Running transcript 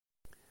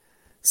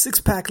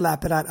Six Pack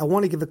Lapidat, I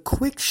want to give a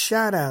quick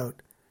shout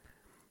out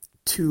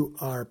to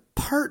our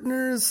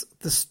partners,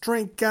 the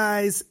Strength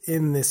Guys,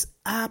 in this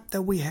app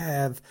that we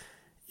have.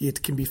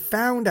 It can be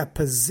found at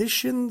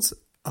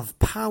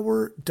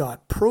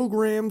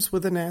positionsofpower.programs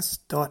with an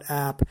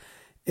S.app.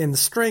 And the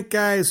Strength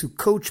Guys who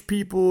coach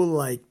people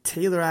like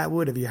Taylor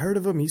Atwood, have you heard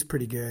of him? He's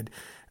pretty good.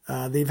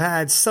 They've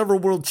had several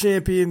world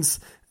champions,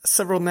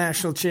 several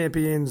national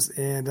champions,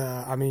 and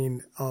a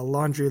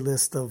laundry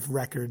list of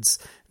records,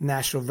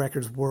 national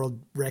records, world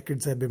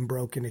records have been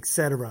broken,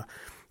 etc.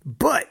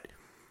 But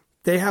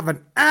they have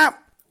an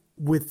app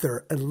with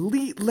their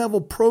elite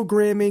level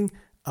programming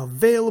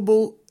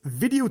available,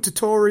 video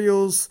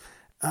tutorials,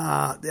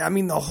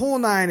 the whole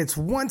nine. It's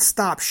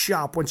one-stop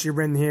shop once you're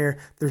in here.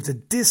 There's a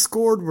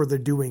Discord where they're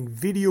doing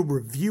video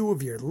review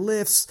of your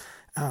lifts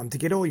to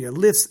get all your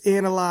lifts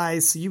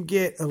analyzed. So you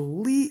get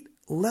elite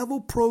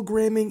level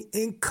programming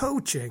and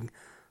coaching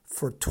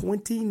for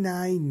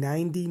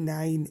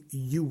 $29.99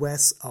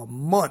 US a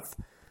month.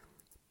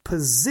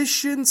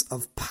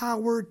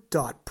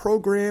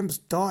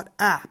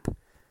 Positionsofpower.programs.app.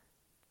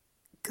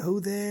 Go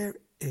there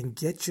and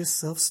get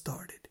yourself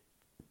started.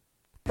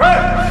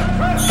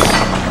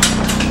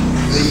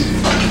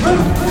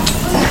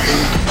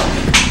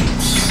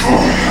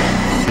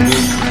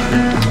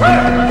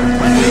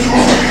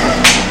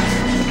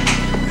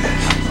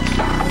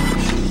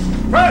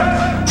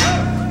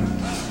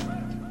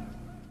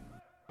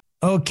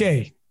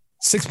 Okay,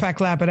 Six Pack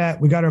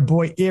Lapidat. We got our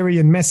boy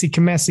Arian Messi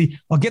Kamesi.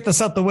 I'll get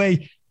this out the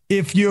way.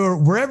 If you're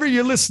wherever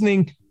you're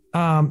listening,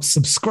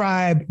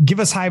 subscribe, give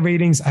us high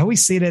ratings. I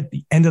always say it at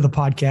the end of the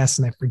podcast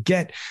and I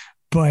forget.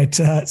 But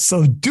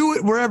so do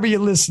it wherever you're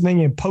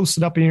listening and post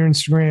it up on your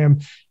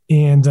Instagram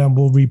and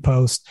we'll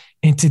repost.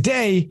 And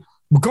today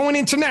we're going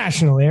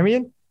international,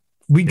 Arian.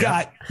 We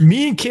got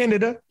me in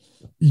Canada,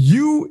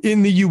 you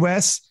in the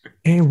US,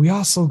 and we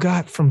also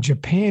got from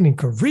Japan and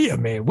Korea,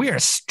 man. We are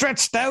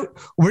stretched out.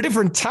 We're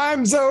different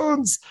time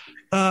zones.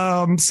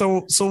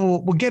 So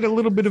we'll get a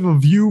little bit of a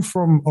view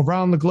from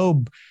around the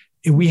globe.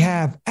 We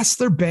have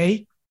Esther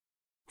Bay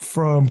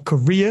from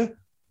Korea.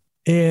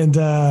 And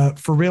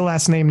for real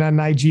last name, not an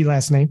IG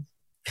last name.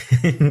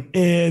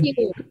 And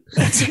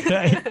that's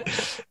right.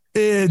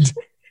 And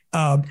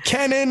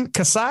Kenan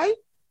Kasai.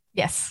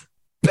 Yes.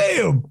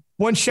 Bam!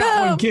 One shot,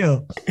 Boom. one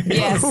kill.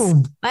 Yes.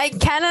 Boom. Like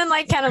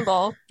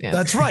cannonball. Yeah.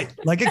 That's right.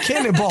 Like a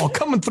cannonball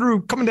coming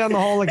down the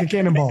hall like a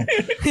cannonball.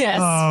 Yes.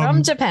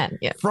 From Japan.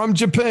 Yeah. From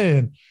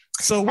Japan.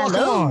 So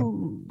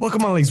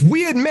welcome on, ladies.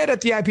 We had met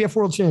at the IPF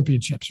World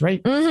Championships,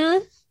 right?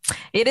 Mm-hmm.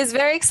 It is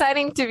very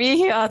exciting to be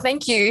here.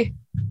 Thank you.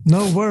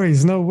 No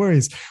worries.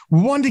 We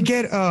wanted to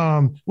get,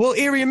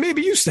 Arian,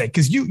 maybe you said,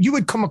 because you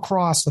had come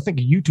across, I think,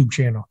 a YouTube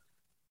channel.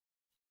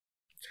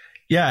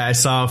 Yeah, I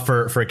saw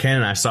for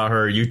Kenan, I saw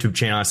her YouTube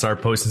channel. I saw her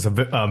posting some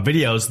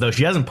videos, though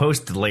she hasn't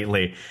posted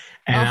lately.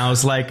 And I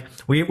was like,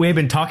 we had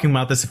been talking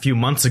about this a few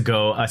months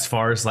ago, as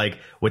far as like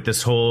with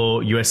this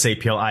whole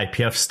USAPL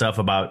IPF stuff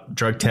about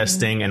drug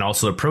testing and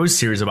also the Pro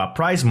Series about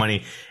prize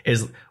money,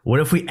 is what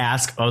if we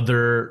ask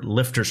other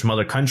lifters from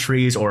other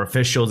countries or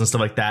officials and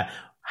stuff like that,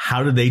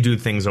 how do they do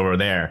things over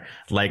there?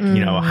 Like,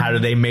 how do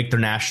they make their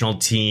national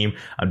team?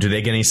 Do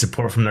they get any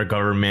support from their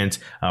government?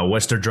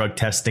 What's their drug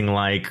testing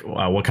like?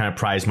 What kind of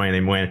prize money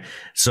they win?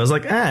 So I was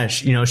like,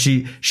 she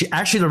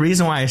actually, the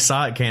reason why I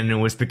saw it, Kenan,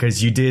 was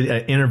because you did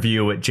an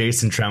interview with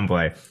Jason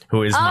Tremblay,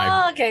 who is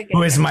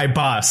my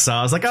boss. So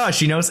I was like,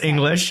 she knows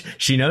English.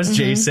 She knows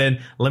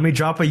Jason. Let me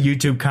drop a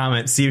YouTube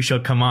comment, see if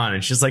she'll come on.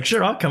 And she's like,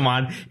 sure, I'll come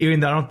on,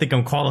 even though I don't think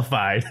I'm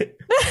qualified.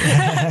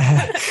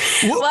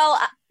 Well,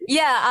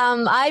 yeah,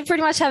 I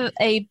pretty much have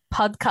a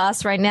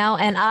podcast right now,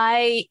 and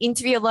I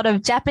interview a lot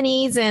of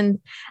Japanese and,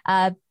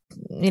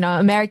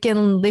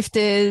 American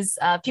lifters,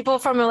 people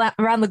from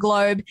around the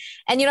globe.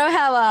 And you know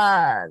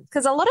how,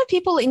 because a lot of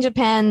people in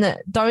Japan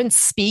don't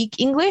speak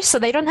English, so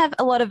they don't have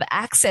a lot of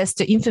access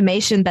to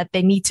information that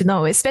they need to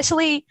know,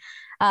 especially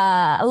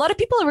a lot of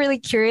people are really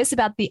curious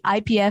about the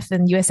IPF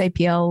and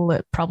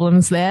USAPL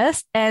problems there,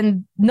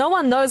 and no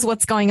one knows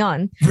what's going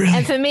on. Really?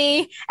 And for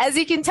me, as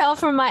you can tell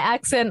from my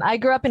accent, I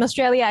grew up in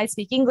Australia. I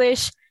speak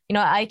English.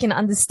 I can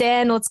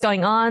understand what's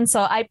going on.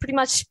 So I pretty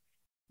much,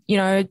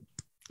 get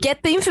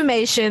the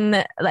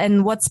information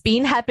and what's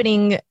been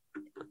happening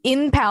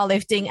in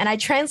powerlifting, and I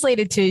translate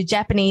it to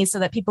Japanese so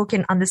that people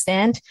can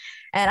understand.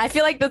 And I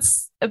feel like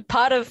that's a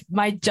part of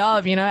my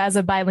job, as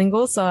a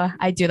bilingual. So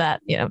I do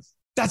that,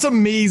 That's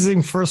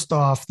amazing. First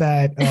off,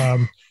 that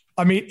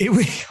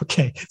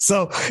okay.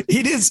 So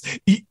it is.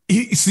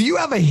 So you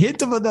have a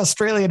hint of an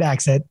Australian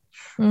accent,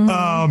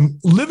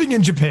 living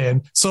in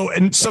Japan. So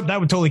that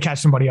would totally catch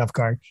somebody off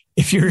guard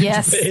if you're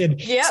in Japan.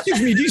 Yep.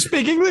 Excuse me, do you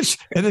speak English?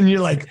 And then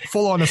you're like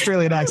full on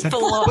Australian accent,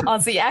 full on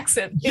Aussie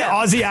accent. Yeah,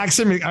 Aussie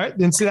accent. All right,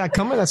 didn't see that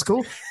coming. That's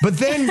cool. But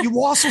then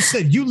you also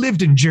said you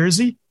lived in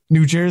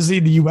New Jersey,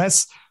 the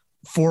U.S.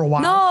 for a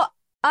while. No.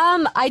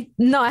 I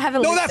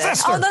haven't. No, that's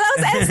Esther. Oh, no, that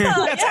was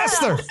Esther. That's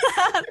Esther.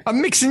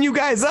 I'm mixing you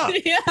guys up.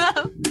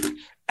 Yeah.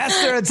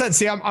 Esther and said,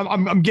 see,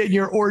 I'm getting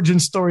your origin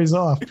stories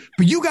off,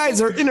 but you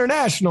guys are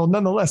international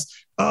nonetheless.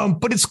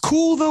 But it's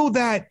cool though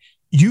that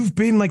you've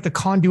been like the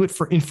conduit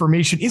for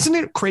information. Isn't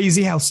it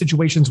crazy how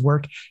situations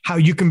work? How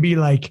you can be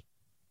like,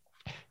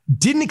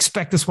 didn't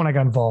expect this when I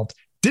got involved.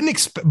 Didn't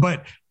expect,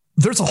 but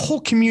there's a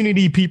whole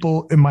community of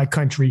people in my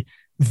country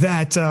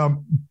that,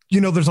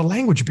 there's a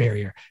language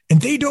barrier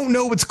and they don't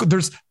know what's good.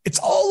 It's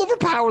all over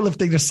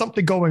powerlifting. There's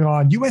something going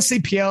on.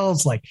 USAPL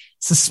is like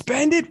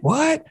suspended.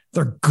 What?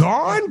 They're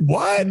gone.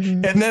 What?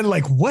 Mm-hmm. And then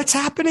like, what's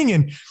happening?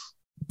 And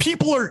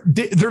people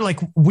they're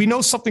like, we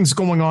know something's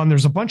going on.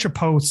 There's a bunch of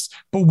posts,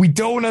 but we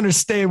don't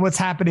understand what's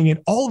happening. And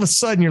all of a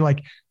sudden you're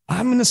like,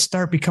 I'm going to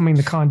start becoming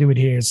the conduit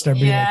here and start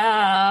being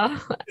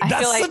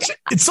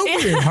it's so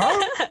weird,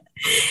 huh?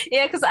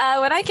 Yeah, because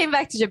when I came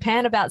back to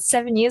Japan about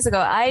 7 years ago,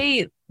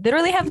 I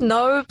literally have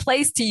no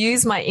place to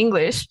use my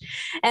English.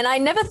 And I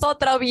never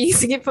thought that I'll be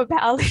using it for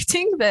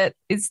powerlifting, but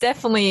it's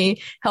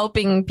definitely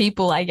helping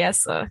people, I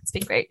guess. So it's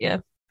been great, yeah.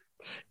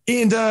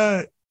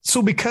 And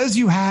so because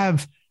you're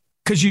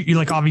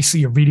like,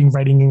 obviously you're reading,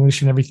 writing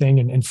English and everything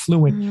and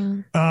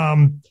fluent,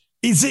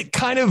 is it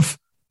kind of,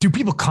 do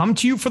people come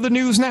to you for the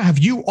news now? Have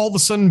you all of a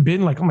sudden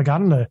been like, oh my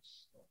God, I'm the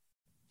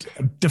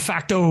de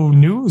facto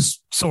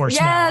news source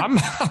now?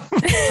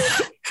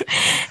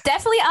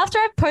 Definitely after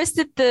I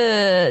posted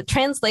the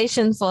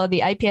translation for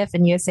the IPF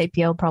and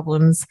USAPL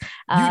problems.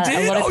 You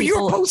did?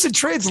 You were posting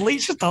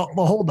translations the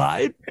whole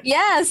night?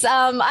 Yes.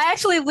 I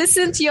actually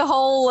listened to your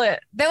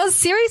there was a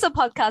series of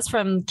podcasts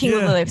from King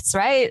of the Lifts,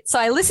 right? So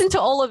I listened to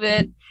all of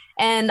it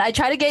and I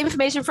tried to get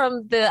information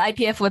from the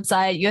IPF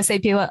website,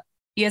 USAPL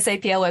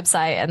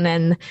website, and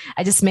then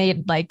I just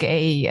made like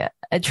a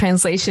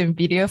translation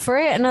video for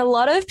it, and a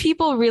lot of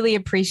people really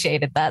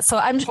appreciated that. So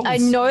I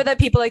know that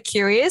people are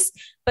curious,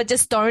 but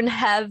just don't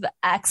have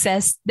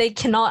access. They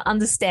cannot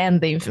understand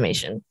the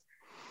information.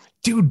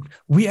 Dude,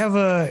 we have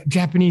a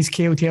Japanese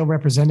KOTL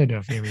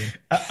representative here.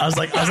 I was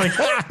like,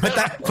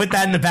 put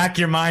that in the back of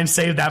your mind.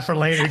 Save that for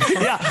later.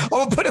 Yeah,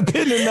 I'll put a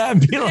pin in that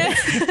and be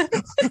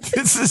like,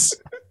 this is.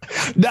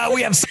 Now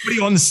we have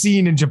somebody on the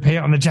scene in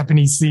Japan, on the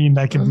Japanese scene,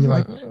 that can be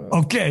like,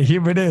 okay,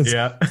 here it is.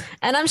 Yeah.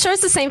 And I'm sure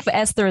it's the same for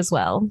Esther as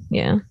well.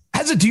 Yeah.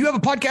 Do you have a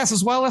podcast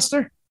as well,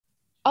 Esther?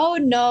 Oh,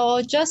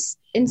 no, just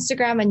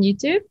Instagram and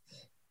YouTube.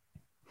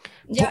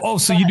 Yeah,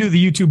 so you do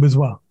the YouTube as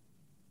well?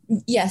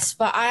 Yes,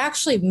 but I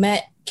actually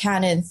met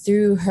Cannon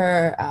through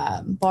her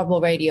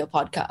Barbell Radio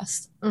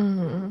podcast.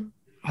 Mm-hmm.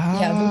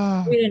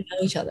 Yeah, we didn't know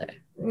each other.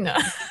 No.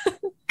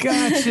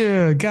 Got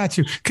you.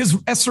 Because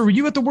Esther, were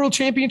you at the World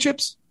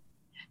Championships?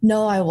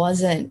 No, I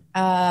wasn't.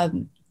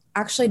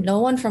 Actually, no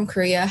one from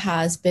Korea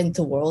has been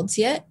to Worlds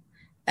yet.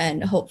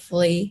 And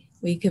hopefully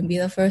we can be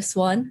the first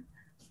one.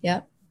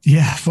 Yep.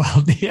 Yeah,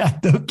 well, yeah,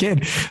 no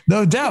kid,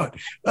 no doubt.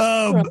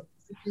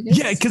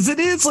 Yeah, because it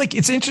is like,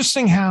 it's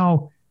interesting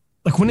how,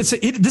 like when this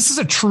is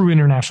a true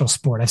international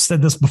sport. I've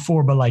said this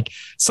before, but like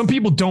some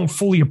people don't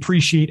fully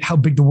appreciate how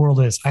big the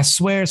world is. I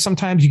swear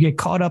sometimes you get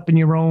caught up in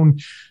your own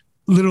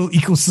little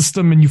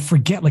ecosystem and you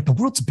forget like the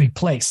world's a big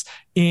place.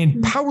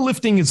 And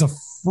powerlifting is a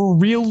for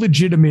real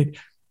legitimate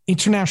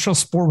international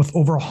sport with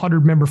over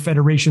 100 member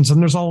federations.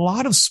 And there's a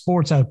lot of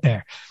sports out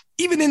there,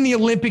 even in the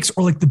Olympics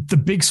or like the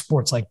big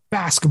sports like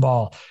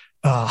basketball,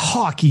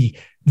 hockey,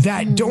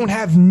 that don't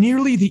have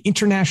nearly the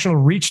international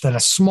reach that a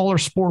smaller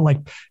sport, like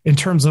in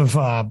terms of,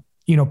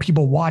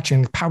 people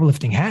watching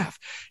powerlifting have.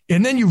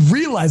 And then you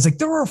realize like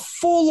there are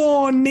full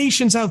on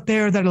nations out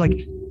there that are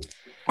like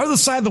other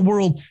side of the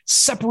world,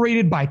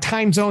 separated by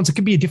time zones. It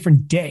could be a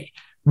different day.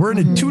 We're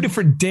in 2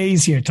 different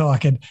days here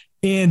talking,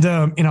 and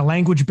in a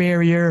language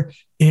barrier,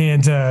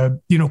 and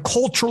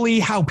culturally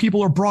how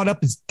people are brought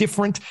up is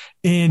different,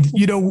 and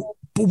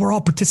but we're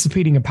all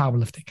participating in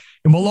powerlifting,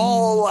 and we'll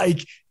all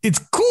like, it's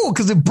cool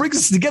because it brings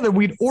us together.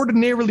 We'd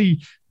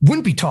ordinarily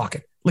wouldn't be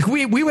talking. Like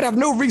we would have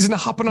no reason to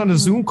hop on a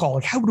Zoom call.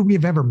 Like how would we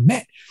have ever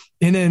met?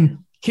 And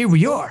then here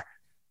we are.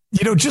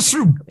 Just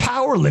through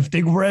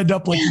powerlifting, we end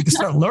up like we can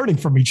start learning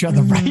from each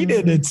other, right?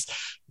 And it's,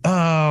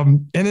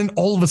 and then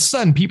all of a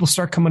sudden, people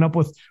start coming up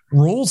with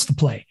roles to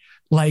play.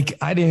 Like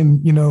I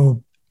didn't,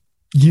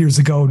 years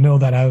ago know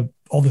that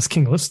all this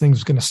King of Lifts thing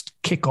was going to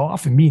kick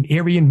off, and me and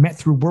Arian met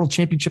through World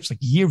Championships like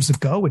years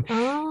ago, and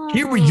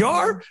here we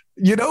are.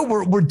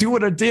 We're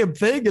doing our damn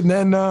thing, and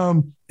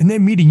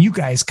then meeting you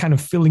guys, kind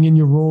of filling in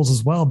your roles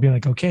as well, being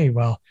like, okay,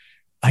 well,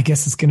 I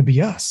guess it's going to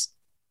be us.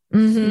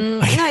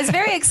 Mm-hmm. It's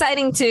very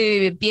exciting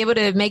to be able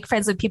to make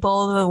friends with people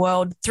all over the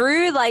world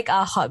through like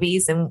our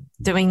hobbies and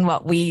doing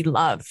what we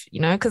love,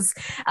 because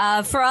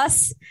for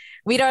us,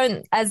 we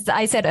don't, as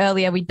I said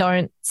earlier, we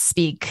don't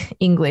speak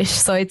English.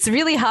 So it's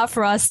really hard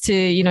for us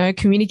to,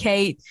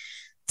 communicate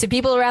to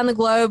people around the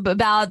globe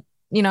about,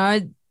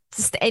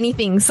 just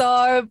anything.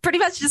 So pretty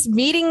much just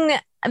me being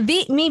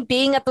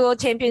at the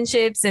World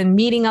Championships and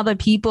meeting other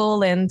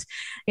people and,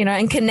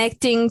 and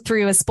connecting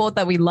through a sport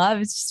that we love.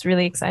 It's just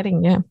really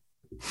exciting. Yeah.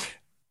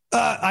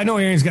 I know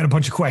Aaron's got a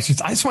bunch of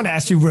questions. I just want to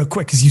ask you real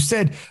quick, because you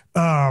said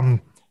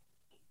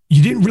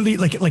you didn't really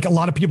like a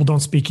lot of people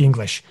don't speak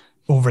English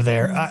over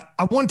there.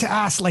 I wanted to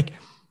ask,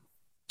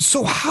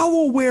 so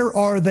how aware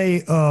are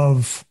they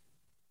of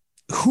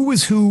who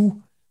is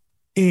who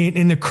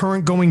in the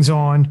current goings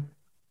on,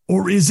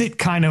 or is it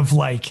kind of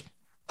like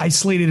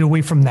isolated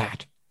away from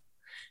that?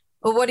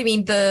 Well, what do you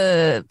mean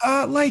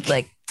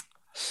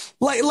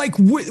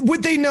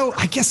Would they know?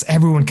 I guess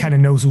everyone kind of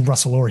knows who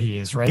Russell Orhii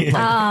is, right?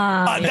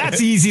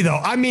 That's easy though.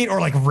 I mean, or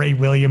like Ray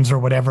Williams or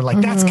whatever.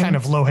 Like that's kind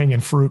of low hanging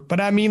fruit. But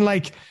I mean,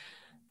 like,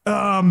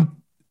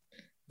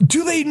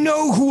 do they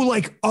know who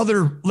like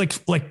other like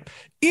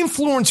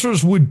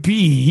influencers would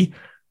be,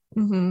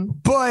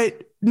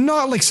 but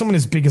not like someone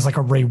as big as like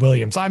a Ray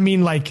Williams? I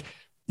mean, like,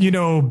 you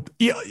know,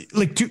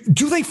 like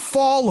do they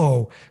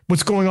follow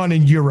what's going on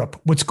in Europe,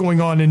 what's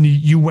going on in the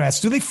US?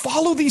 Do they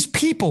follow these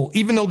people,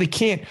 even though they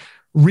can't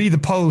read the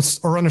posts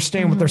or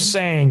understand what they're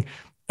saying?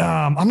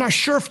 I'm not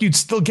sure if you'd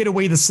still get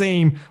away the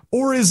same,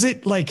 or is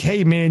it like,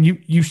 hey man,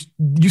 you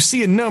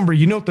see a number,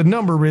 you know what the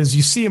number is,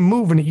 you see him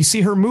moving it, you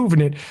see her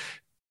moving it.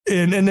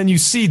 And then you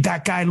see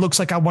that guy looks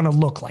like I want to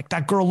look like,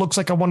 that girl looks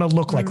like I want to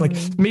look like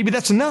maybe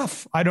that's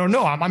enough. I don't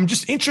know. I'm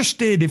just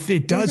interested if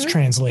it does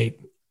translate.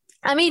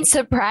 I mean,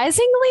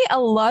 surprisingly, a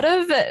lot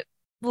of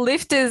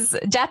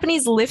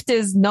Japanese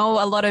lifters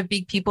know a lot of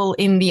big people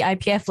in the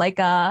IPF.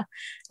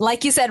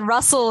 Like you said,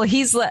 Russell,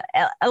 he's a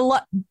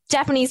lot.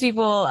 Japanese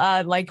people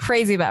are like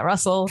crazy about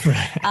Russell. Who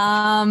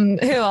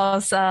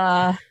else?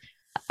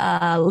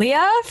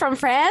 Leah from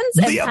France.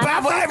 Leah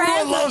Bavoil.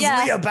 Everyone loves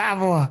Leah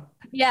Bavoil.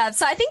 Yeah.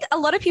 So I think a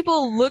lot of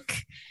people look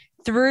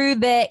through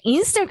their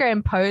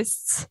Instagram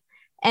posts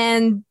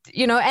and,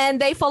 you know,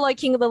 and they follow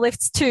King of the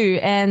Lifts too.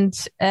 And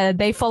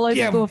they follow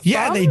people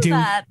from they do.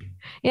 that.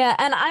 Yeah.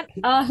 And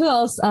who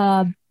else?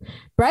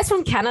 Bryce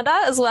from Canada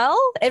as well.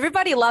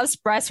 Everybody loves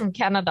Bryce from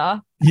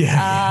Canada.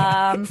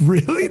 Yeah.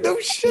 Really? No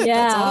shit.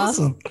 Yeah. That's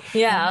awesome.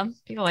 Yeah.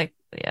 People like,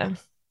 yeah.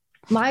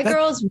 My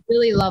girls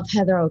really love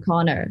Heather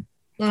O'Connor.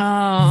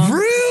 Oh.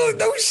 Really?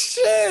 No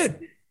shit.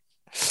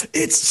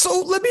 It's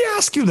so, let me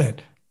ask you then.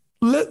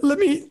 Let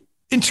me,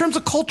 in terms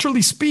of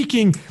culturally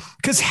speaking,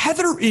 because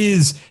Heather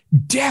is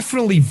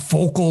definitely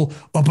vocal,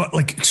 but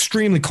like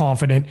extremely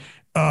confident.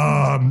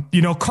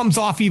 You know, comes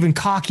off even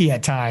cocky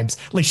at times.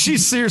 Like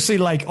she's seriously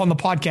like on the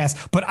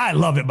podcast, but I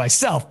love it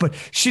myself. But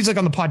she's like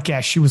on the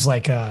podcast, she was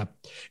like, and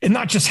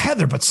not just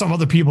Heather, but some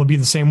other people would be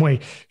the same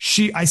way.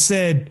 I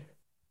said,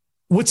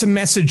 what's a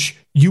message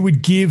you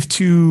would give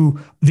to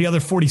the other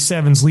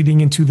 47s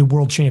leading into the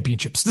world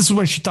championships? This is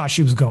when she thought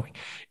she was going.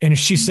 And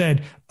she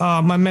said,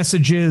 my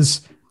message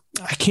is,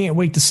 I can't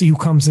wait to see who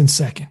comes in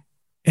second.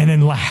 And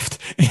then laughed.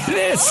 And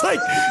it's like,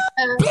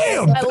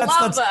 bam. I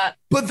love that.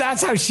 But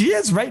that's how she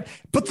is, right?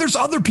 But there's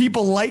other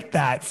people like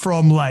that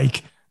from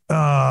like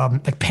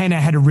Penna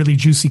had a really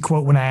juicy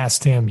quote when I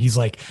asked him. He's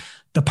like,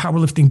 the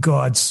powerlifting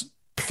gods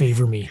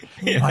favor me.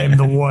 I am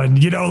the one,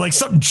 you know, like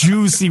something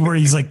juicy where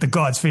he's like, the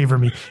gods favor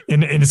me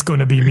and it's going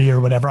to be me or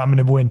whatever. I'm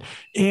going to win.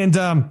 And,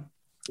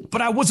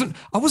 but I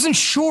wasn't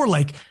sure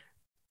like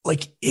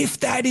if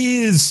that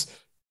is,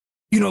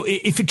 you know,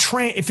 if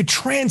it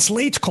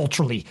translates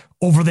culturally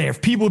over there, if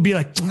people would be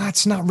like,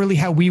 that's not really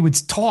how we would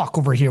talk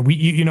over here.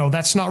 You know,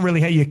 that's not really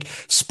how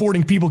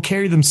sporting people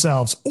carry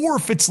themselves. Or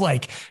if it's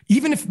like,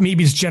 even if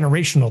maybe it's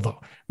generational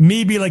though,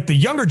 maybe like the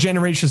younger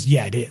generations.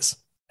 Yeah, it is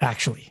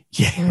actually.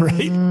 Yeah.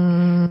 Right.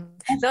 No,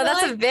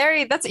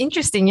 that's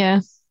interesting.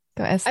 Yeah.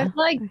 Go ahead. I feel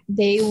like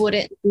they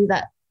wouldn't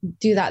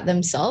do that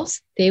themselves.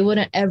 They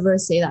wouldn't ever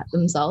say that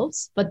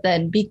themselves. But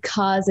then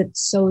because it's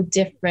so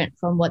different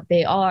from what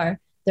they are,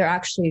 they're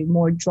actually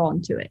more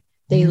drawn to it.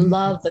 They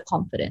love the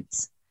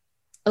confidence.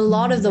 A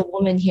lot of the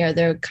women here,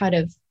 they're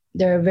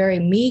very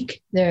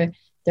meek.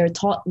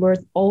 We're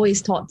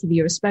always taught to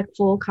be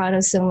respectful, kind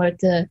of similar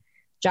to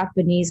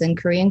Japanese and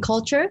Korean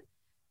culture.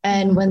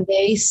 And when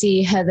they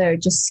see Heather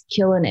just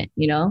killing it,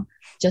 you know,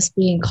 just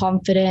being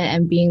confident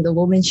and being the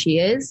woman she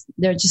is,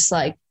 they're just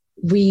like,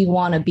 we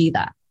want to be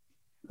that.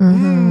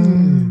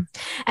 And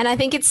I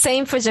think it's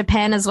same for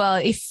Japan as well.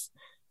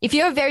 If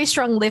you're a very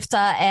strong lifter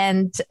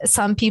and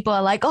some people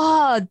are like,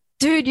 oh,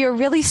 dude, you're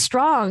really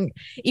strong.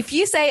 If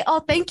you say,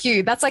 oh, thank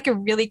you, that's like a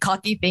really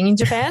cocky thing in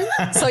Japan.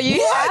 So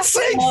you have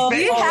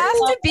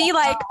to be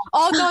like,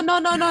 oh, no,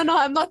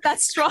 I'm not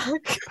that strong.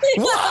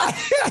 What?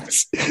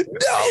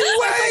 No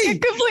way.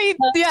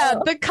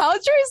 The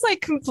culture is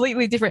like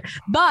completely different.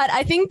 But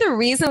I think the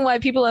reason why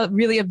people are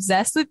really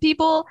obsessed with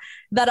people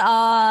that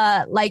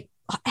are like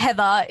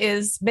Heather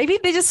is maybe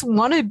they just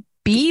want to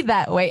be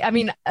that way. I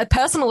mean, a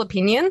personal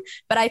opinion,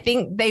 but I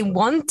think they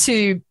want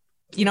to,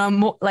 you know,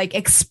 more like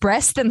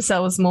express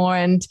themselves more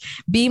and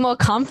be more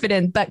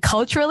confident. But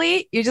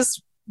culturally, you're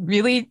just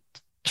really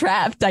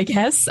trapped, I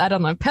guess. I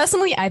don't know.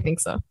 Personally, I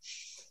think so.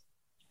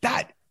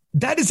 That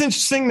is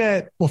interesting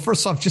that, well,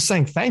 first off, just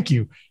saying thank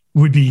you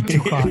would be too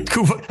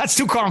confident. That's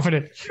too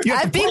confident.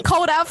 I've been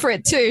called out for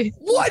it too.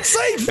 What?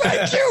 Saying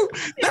thank you?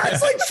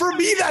 That's like, for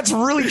me, that's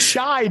really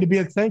shy to be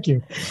like, thank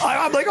you.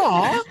 I'm like,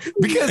 oh,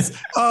 because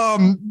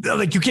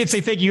like you can't say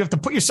thank you. You have to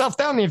put yourself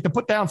down. You have to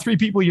put down 3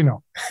 people, you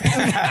know.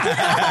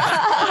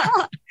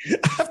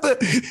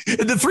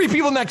 The 3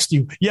 people next to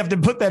you, you have to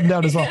put them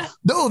down as well.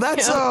 No,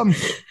 that's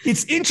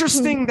it's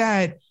interesting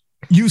that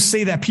you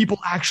say that people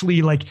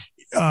actually like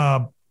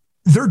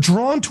they're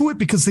drawn to it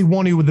because they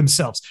want to with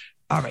themselves.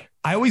 All right.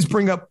 I always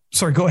bring up,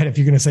 sorry, go ahead if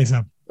you're going to say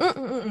something.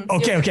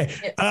 Okay.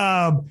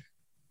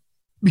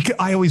 Because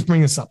I always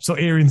bring this up. So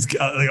Arian's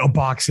like a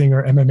boxing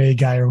or MMA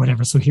guy or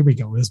whatever. So here we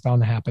go. It's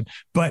bound to happen.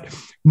 But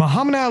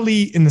Muhammad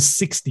Ali in the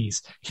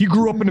 60s, he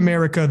grew up in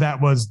America that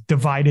was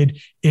divided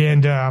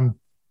and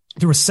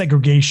there was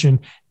segregation.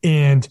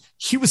 And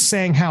he was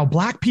saying how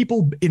black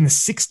people in the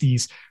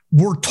 60s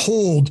were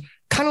told,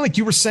 kind of like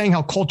you were saying,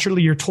 how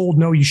culturally you're told,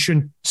 no, you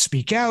shouldn't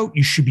speak out.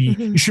 You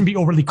shouldn't be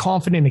overly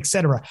confident,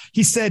 etc.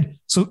 He said,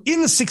 so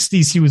in the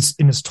 60s, he was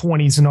in his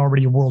 20s and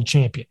already a world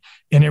champion.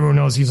 And everyone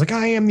knows he's like,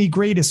 I am the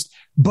greatest.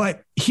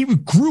 But he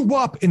grew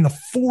up in the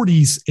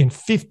 40s and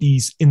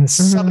 50s in the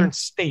southern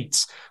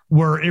states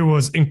where it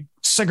was in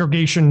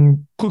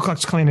segregation, Ku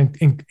Klux Klan,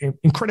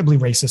 incredibly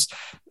racist.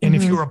 And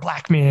if you were a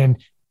black man,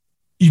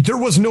 there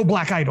was no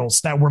black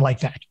idols that were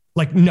like that,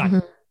 like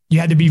none. You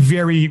had to be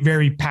very,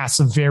 very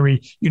passive,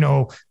 very,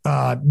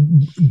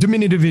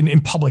 diminutive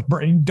in public.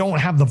 Don't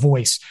have the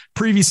voice.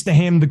 Previous to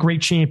him, the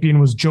great champion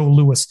was Joe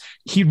Louis.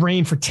 He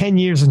reigned for 10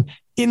 years. And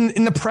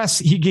in the press,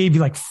 he gave you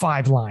like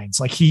 5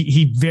 lines. Like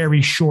he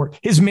very short.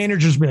 His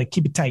managers were like,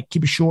 keep it tight,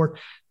 keep it short.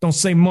 Don't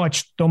say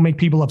much. Don't make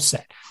people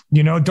upset.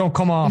 Don't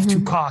come off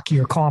too cocky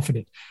or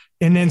confident.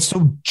 And then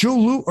so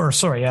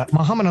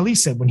Muhammad Ali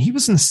said when he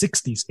was in the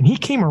 60s and he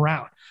came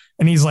around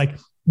and he's like,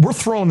 we're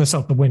throwing this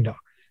out the window.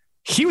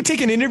 He would take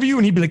an interview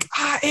and he'd be like,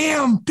 I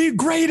am the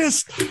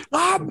greatest.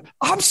 I'm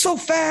so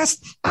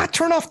fast. I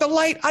turn off the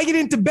light. I get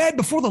into bed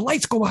before the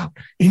lights go out.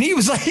 And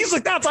he's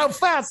like, that's how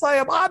fast I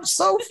am. I'm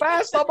so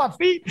fast on my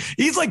feet.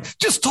 He's like,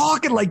 just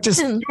talking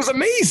it was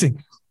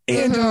amazing.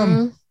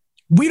 And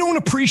we don't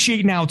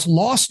appreciate now. It's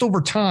lost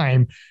over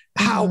time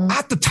how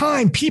at the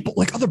time people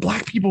like other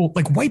black people,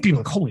 like white people,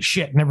 like, holy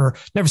shit, never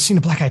seen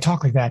a black guy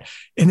talk like that.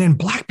 And then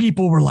black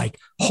people were like,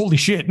 holy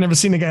shit, never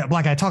seen a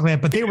black guy talk like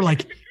that. But they were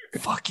like,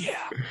 fuck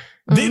yeah.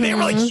 They were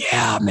like,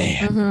 yeah,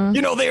 man.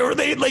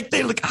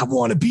 They like, I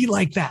want to be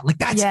like that. Like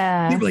that's,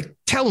 they were like,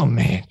 tell them,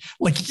 man.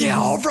 Like, yeah,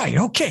 all right.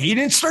 Okay. And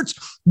it starts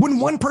when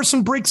one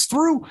person breaks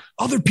through,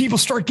 other people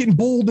start getting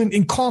bold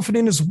and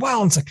confident as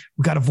well. And it's like,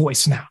 we got a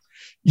voice now,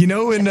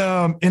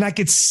 and I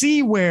could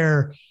see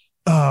where,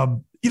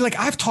 like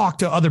I've talked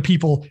to other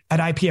people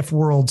at IPF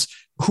Worlds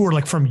who are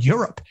like from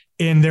Europe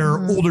and they're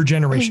older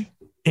generation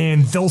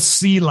and they'll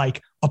see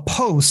like a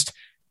post,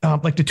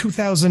 like the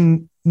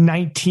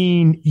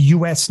 2019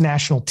 US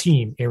national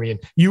team, Arian,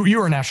 you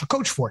were a national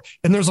coach for it.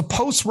 And there's a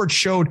post where it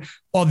showed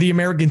the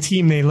American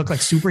team. They look like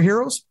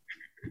superheroes.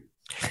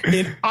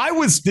 And I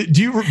was,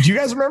 do you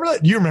guys remember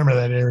that? Do you remember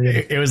that,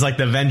 Arian? It was like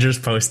the Avengers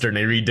poster and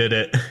they redid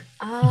it.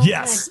 Oh,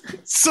 yes.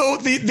 So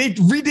they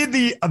redid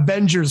the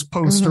Avengers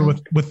poster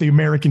with the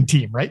American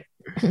team, right?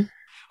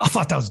 I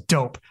thought that was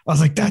dope. I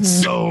was like, that's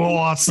so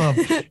awesome.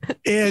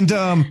 And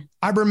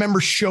I remember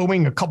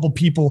showing a couple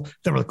people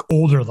that were like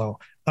older though.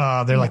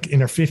 They're like in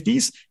their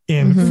 50s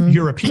and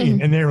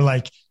European. And they were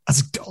like, I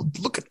was like, oh,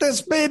 look at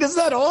this, man. Isn't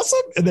that awesome?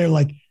 And they're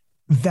like,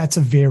 that's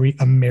a very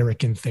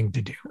American thing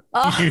to do.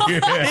 Oh. And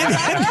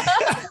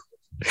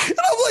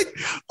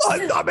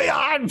I'm like,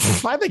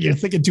 I think you're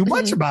thinking too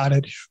much about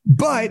it.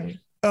 But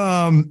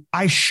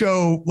I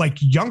show like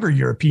younger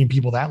European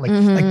people that like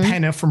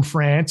Penna from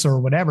France or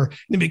whatever.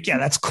 And they're like, yeah,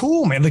 that's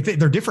cool, man. Like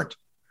they're different.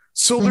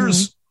 So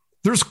there's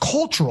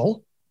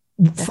cultural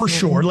for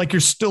sure. Like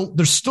there's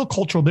still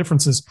cultural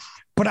differences.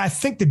 But I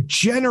think the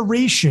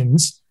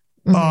generations,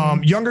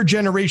 younger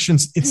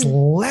generations, it's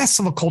less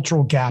of a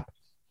cultural gap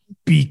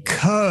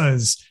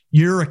because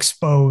you're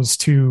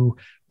exposed to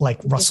like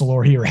Russell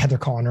Orhii or Heather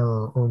Connor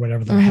or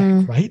whatever the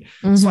heck, right?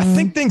 So I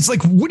think things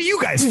like, what do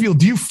you guys feel?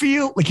 Do you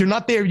feel like you're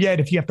not there yet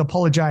if you have to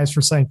apologize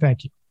for saying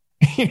thank you?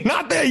 You're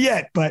not there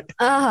yet, but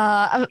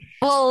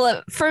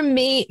well, for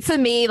me,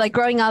 like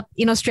growing up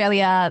in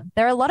Australia,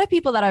 there are a lot of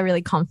people that are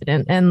really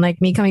confident, and like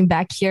me coming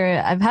back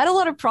here, I've had a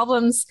lot of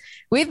problems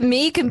with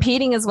me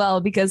competing as well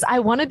because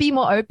I want to be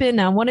more open.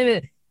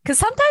 Because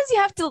sometimes you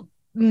have to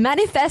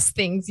manifest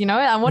things,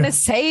 I want to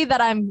say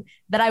that I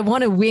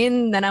want to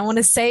win, and I want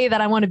to say that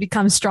I want to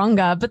become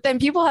stronger, but then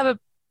people have a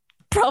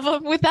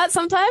problem with that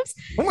sometimes.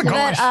 Oh my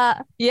gosh.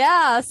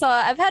 So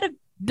I've had a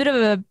bit of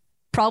a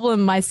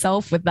problem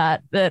myself with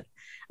that.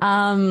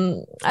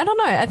 I don't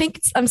know. I think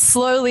I'm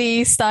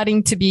slowly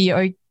starting to be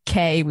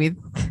okay with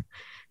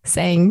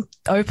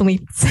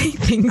openly saying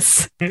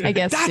things, I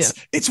guess.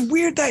 It's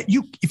weird that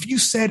if you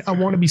said, I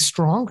want to be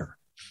stronger.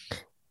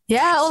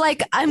 Yeah. Or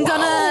like, I'm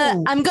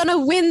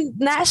gonna win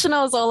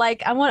nationals, or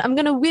like, I'm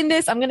gonna win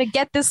this. I'm going to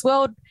get this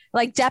world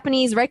like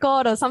Japanese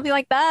record or something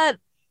like that.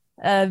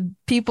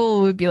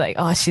 People would be like,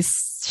 oh,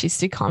 she's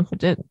too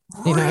confident.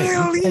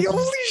 Really?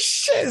 Holy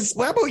shit.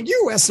 What about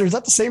you, Esther? Is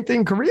that the same thing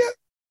in Korea?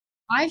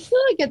 I feel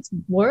like it's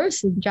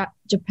worse in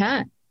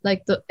Japan.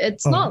 Like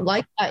it's not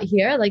like that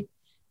here. Like,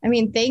 I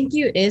mean, thank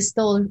you is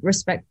still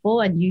respectful,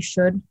 and you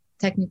should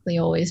technically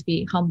always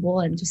be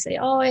humble and just say,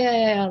 oh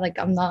yeah. Like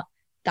I'm not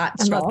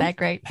that strong. I'm not that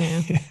great.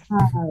 Yeah.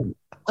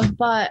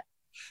 But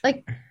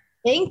like,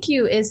 thank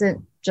you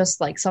isn't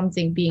just like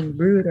something being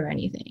rude or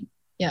anything.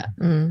 Yeah.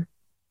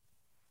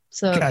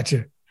 So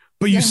gotcha.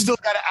 But you still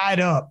got to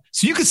add up.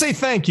 So you could say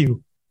thank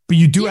you, but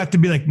you do have to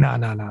be like,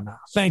 no.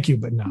 Thank you,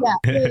 but no.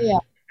 Yeah.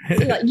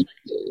 Like,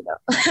 you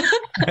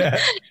know.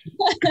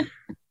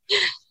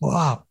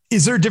 Wow.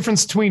 Is there a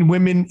difference between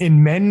women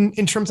and men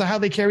in terms of how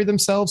they carry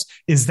themselves?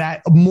 Is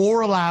that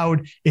more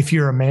allowed if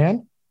you're a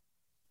man?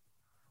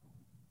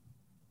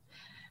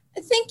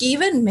 I think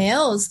even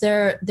males,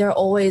 they're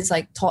always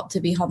like taught to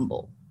be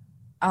humble.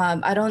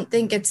 I don't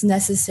think it's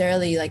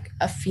necessarily like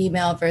a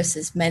female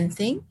versus men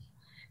thing.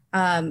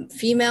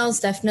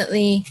 Females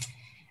definitely,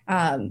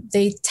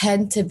 they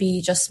tend to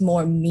be just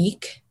more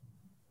meek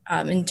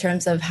in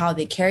terms of how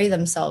they carry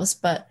themselves.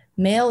 But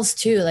males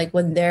too, like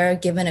when they're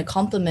given a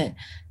compliment,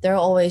 they're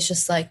always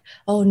just like,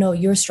 oh no,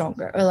 you're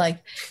stronger. Or like,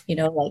 you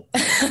know, like,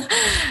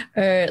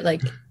 or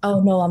like,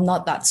 oh no, I'm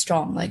not that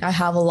strong. Like I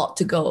have a lot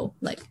to go.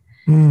 Like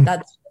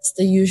that's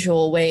the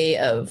usual way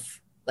of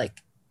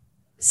like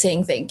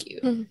saying thank you.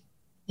 Mm-hmm.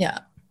 Yeah.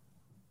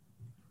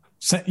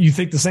 So you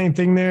think the same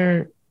thing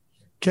there,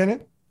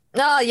 Kenneth?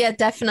 Oh yeah,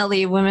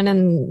 definitely. Women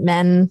and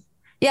men.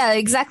 Yeah,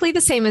 exactly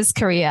the same as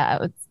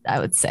Korea. I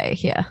would say.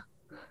 Yeah.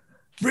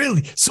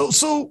 Really?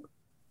 So,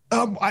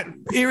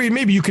 Ari,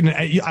 maybe you can.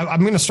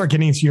 I'm going to start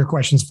getting into your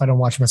questions if I don't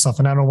watch myself,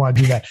 and I don't want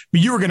to do that.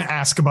 But you were going to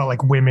ask about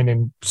like women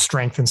and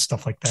strength and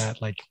stuff like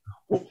that. Like,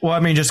 well, I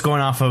mean, just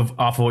going off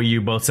of what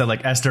you both said,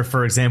 like Esther,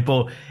 for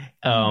example.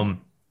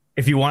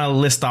 If you want to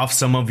list off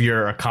some of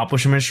your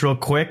accomplishments real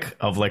quick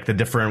of like the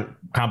different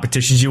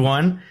competitions you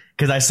won,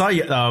 because I saw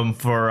you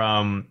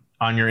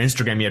on your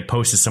Instagram, you had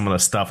posted some of the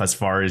stuff as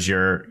far as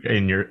your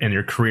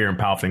career in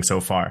powerlifting so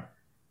far.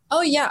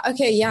 Oh yeah,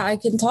 okay, yeah, I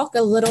can talk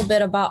a little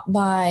bit about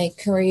my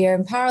career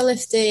in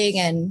powerlifting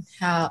and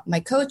my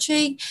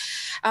coaching.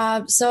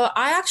 So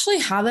I actually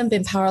haven't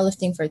been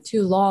powerlifting for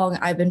too long.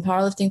 I've been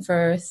powerlifting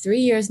for 3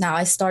 years now.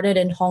 I started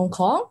in Hong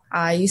Kong.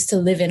 I used to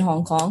live in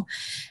Hong Kong,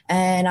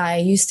 and I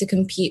used to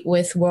compete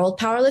with World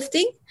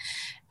Powerlifting.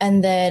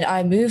 And then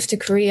I moved to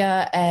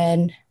Korea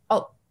and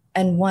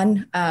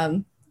won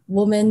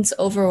women's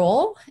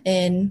overall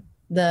in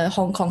the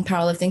Hong Kong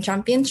Powerlifting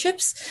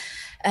Championships.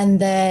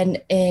 And then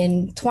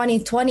in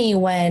 2020,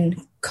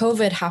 when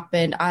COVID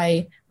happened,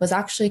 I was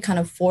actually kind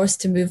of forced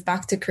to move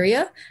back to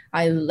Korea.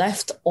 I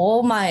left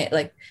my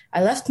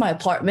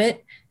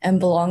apartment and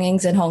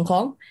belongings in Hong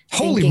Kong.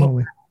 Holy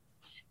moly.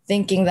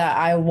 Thinking that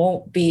I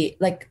won't be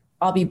like,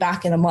 I'll be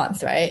back in a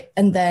month, right?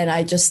 And then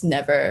I just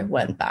never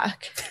went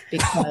back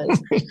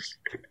because,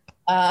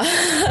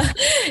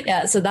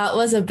 yeah, so that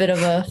was a bit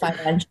of a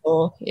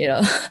financial, you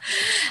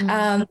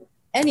know.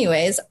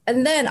 Anyways,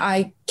 and then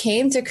I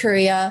came to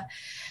Korea.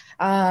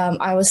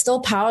 I was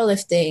still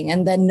powerlifting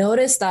and then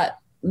noticed that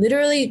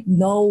literally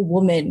no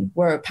women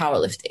were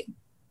powerlifting.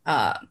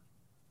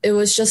 It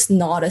was just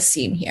not a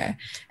scene here.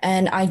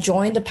 And I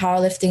joined a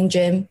powerlifting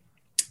gym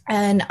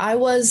and I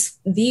was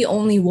the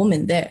only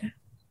woman there.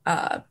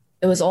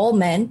 It was all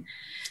men.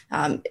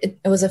 It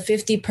was a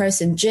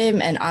 50-person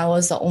gym and I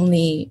was the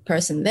only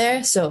person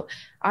there. So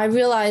I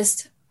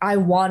realized I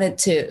wanted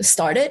to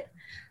start it.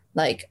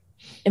 Like,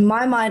 in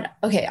my mind,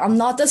 okay, I'm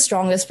not the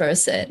strongest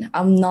person.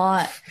 I'm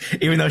not.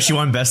 Even though she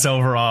won best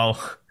overall.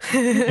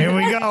 Here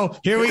we go.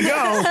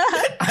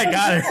 I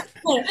got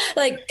it.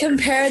 Like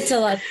compared to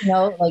like, you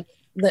know, like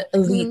the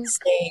elite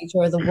stage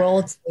or the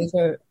world stage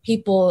or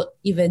people,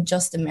 even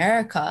just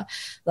America,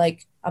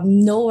 like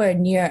I'm nowhere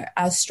near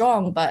as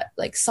strong, but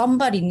like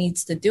somebody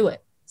needs to do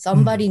it.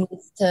 Somebody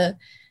needs to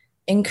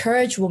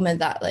encourage women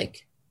that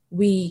like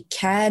we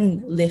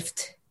can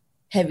lift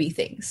heavy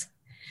things.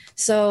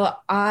 So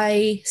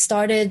I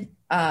started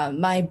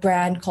my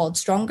brand called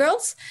Strong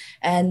Girls,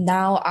 and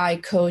now I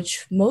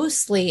coach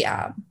mostly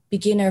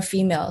beginner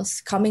females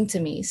coming to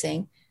me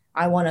saying,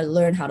 I want to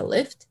learn how to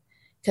lift,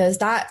 because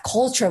that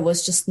culture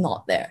was just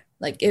not there.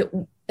 Like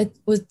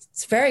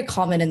it's very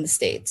common in the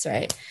States,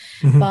 right?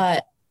 Mm-hmm.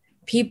 But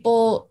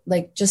people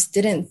like just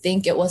didn't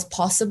think it was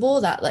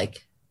possible that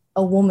like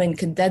a woman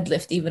could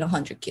deadlift even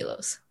 100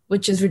 kilos,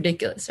 which is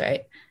ridiculous,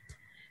 right?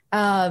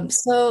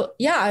 So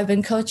yeah, I've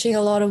been coaching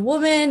a lot of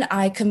women.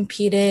 I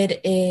competed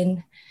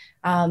in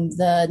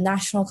the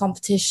national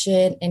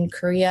competition in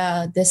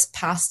Korea this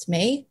past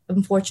May.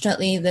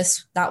 Unfortunately,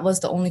 that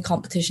was the only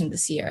competition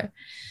this year.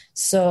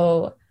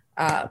 So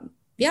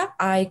yeah,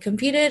 I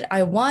competed,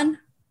 I won,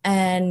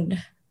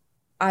 and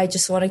I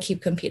just want to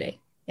keep competing.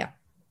 Yeah.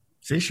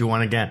 See, she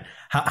won again.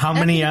 How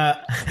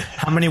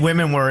many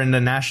women were in the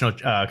national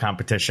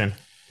competition?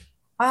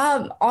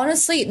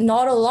 Honestly,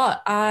 not a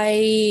lot.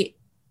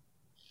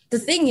 The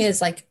thing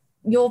is, like,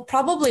 you'll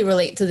probably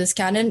relate to this,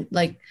 Cannon,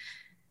 like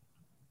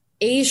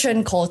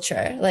Asian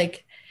culture,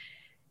 like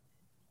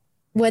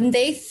when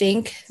they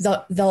think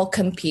they'll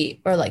compete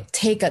or like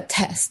take a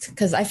test,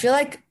 because I feel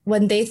like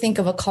when they think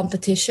of a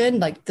competition,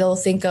 like they'll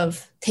think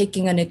of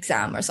taking an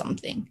exam or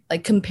something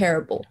like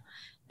comparable.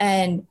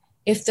 And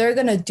if they're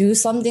going to do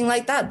something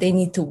like that, they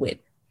need to win.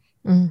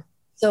 Mm.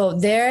 So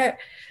their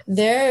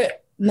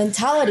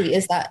mentality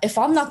is that if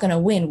I'm not going to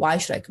win, why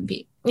should I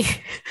compete?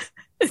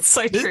 It's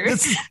so true.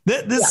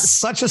 This is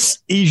such a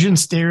Asian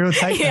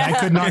stereotype that I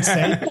could not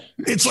say.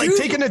 It's like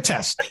taking a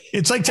test.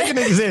 It's like taking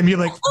an exam. You're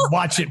like,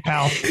 watch it,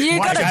 pal. You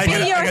Watch gotta it. be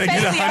I your gotta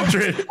get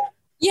 100.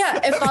 Yeah,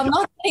 if I'm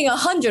not getting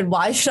 100,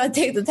 why should I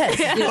take the test?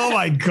 You know? Oh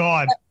my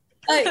God.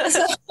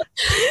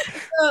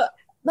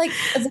 Like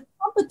the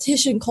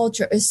competition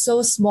culture is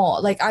so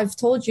small. Like I've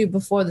told you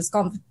before this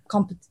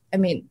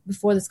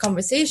before this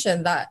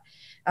conversation that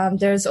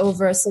there's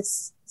over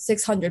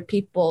 600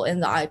 people in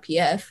the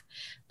IPF,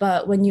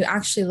 but when you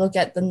actually look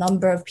at the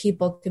number of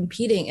people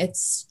competing,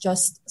 it's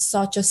just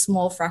such a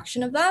small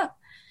fraction of that.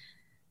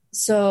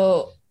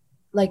 So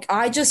like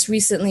I just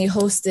recently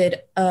hosted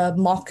a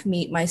mock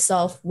meet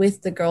myself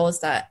with the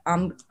girls that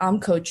I'm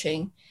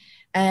coaching,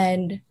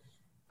 and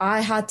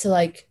I had to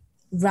like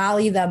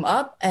rally them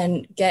up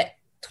and get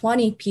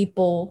 20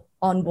 people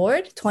on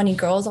board, 20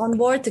 girls on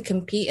board to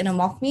compete in a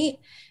mock meet.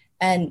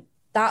 And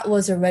that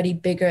was already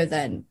bigger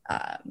than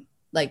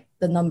like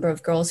the number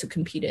of girls who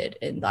competed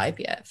in the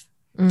IPF.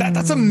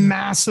 That's a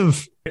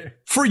massive,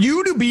 for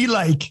you to be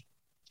like,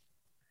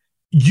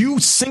 you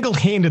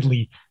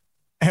single-handedly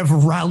have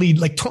rallied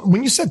like,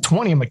 when you said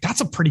 20, I'm like,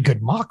 that's a pretty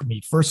good mock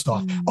meet, first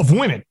off, of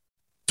women,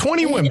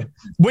 20 women.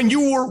 When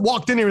you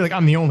walked in there, you're like,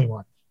 I'm the only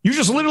one. You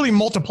just literally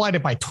multiplied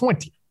it by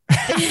 20.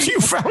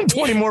 You found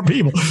 20 more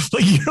people.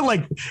 Like you're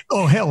like,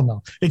 oh hell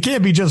no, it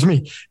can't be just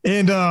me.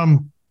 And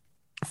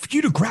for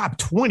you to grab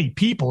 20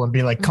 people and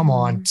be like, come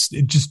on,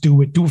 just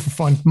do it for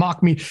fun.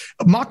 Mock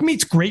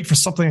meet's great for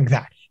something like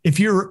that. If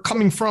you're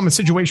coming from a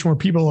situation where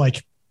people are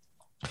like,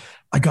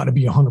 I got to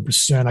be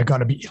 100%. I got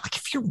to be like,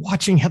 if you're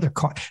watching Heather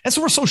Kahn, that's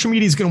where social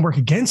media is going to work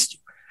against you.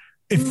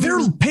 If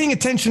they're paying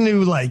attention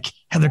to like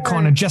Heather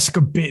Kahn and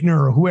Jessica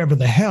Bittner or whoever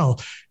the hell,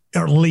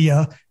 or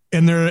Leah,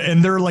 and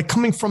they're like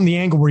coming from the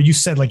angle where you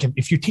said, like,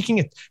 if you're taking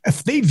it,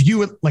 if they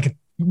view it like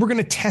we're going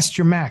to test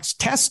your max,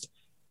 test,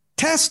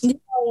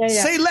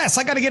 say less.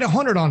 I got to get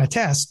 100 on a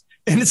test.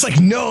 And it's like,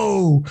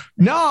 no.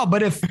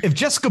 But if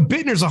Jessica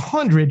Bittner's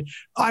 100,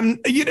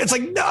 it's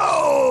like,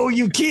 no,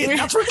 you can't.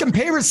 That's where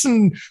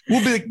comparison will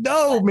be like,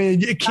 no,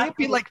 man, it can't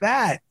be like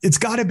that. It's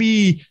got to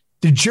be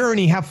the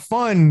journey. Have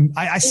fun.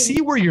 I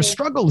see where your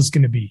struggle is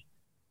going to be.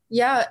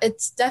 Yeah,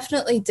 it's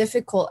definitely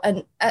difficult.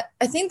 And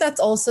I think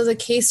that's also the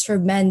case for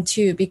men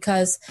too,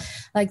 because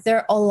like there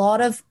are a lot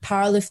of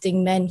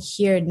powerlifting men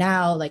here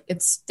now. Like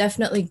it's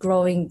definitely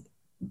growing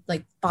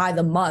like by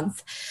the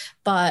month,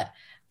 but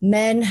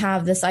men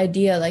have this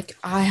idea like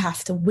I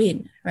have to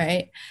win,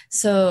 right?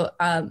 So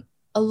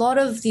a lot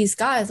of these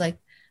guys like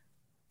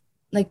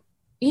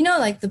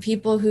like the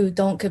people who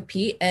don't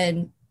compete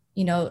and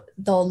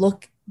they'll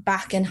look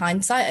back in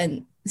hindsight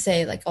and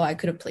say like, oh, I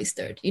could have placed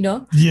third,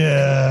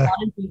 Yeah.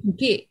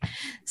 Compete.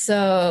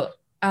 So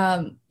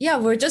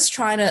we're just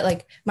trying to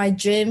like my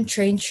gym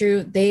Train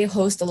True, they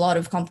host a lot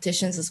of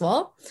competitions as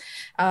well.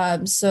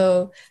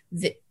 So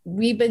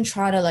we've been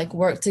trying to like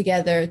work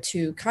together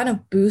to kind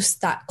of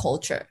boost that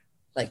culture.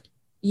 Like,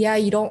 yeah,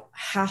 you don't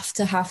have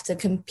to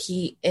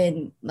compete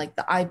in like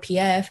the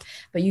IPF,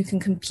 but you can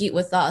compete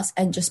with us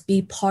and just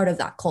be part of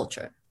that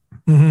culture.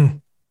 Mm-hmm.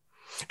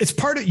 It's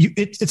part of you.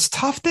 It's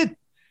tough that,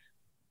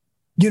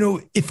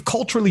 if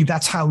culturally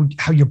that's how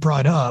you're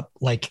brought up,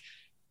 like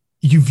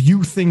you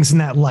view things in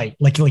that light,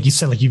 like you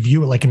said, like you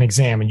view it like an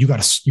exam and you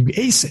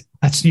ace it.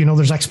 That's,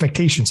 there's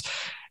expectations.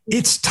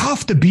 It's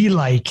tough to be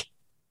like,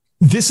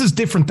 this is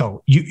different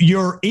though.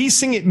 You're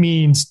acing it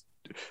means,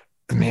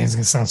 man, it's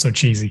going to sound so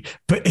cheesy,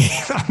 but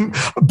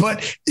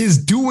is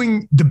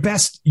doing the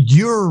best,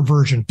 your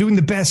version, doing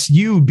the best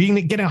getting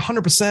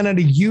 100% out of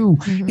you,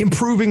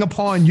 improving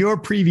upon your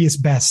previous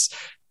bests.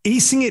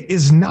 Acing it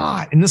is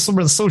not. And this is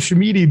where the social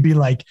media be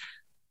like,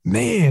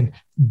 man,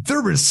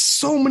 there is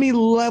so many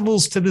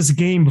levels to this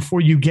game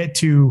before you get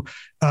to,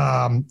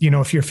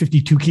 if you're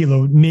 52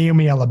 kilo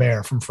Naomi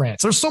Alibert from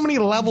France, there's so many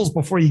levels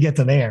before you get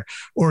to there,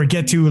 or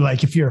get to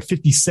like, if you're a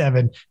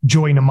 57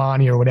 Joy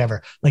Namani or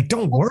whatever, like,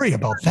 don't worry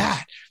about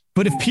that.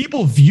 But if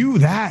people view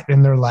that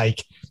and they're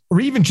like, or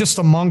even just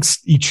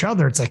amongst each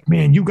other, it's like,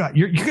 man, you're going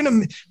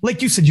to,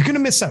 like you said, you're going to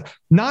miss out.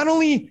 Not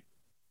only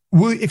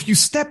if you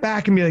step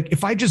back and be like,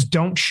 if I just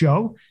don't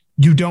show,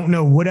 you don't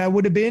know what I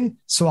would have been.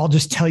 So I'll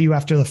just tell you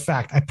after the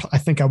fact, I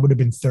think I would have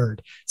been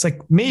third. It's like,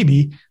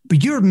 maybe,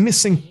 but you're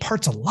missing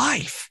parts of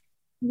life.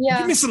 Yeah.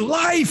 You're missing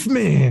life,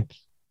 man.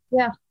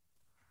 Yeah.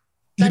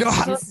 Yeah.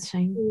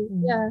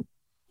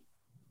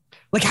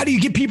 Like, how do you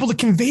get people to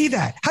convey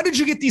that? How did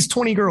you get these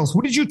 20 girls?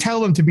 What did you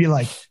tell them to be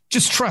like,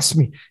 just trust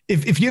me.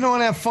 If you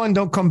don't have fun,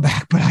 don't come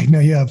back. But I know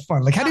you have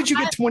fun. Like, how did you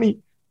get 20?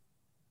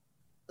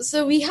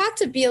 So we had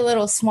to be a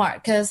little smart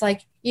because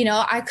like,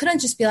 I couldn't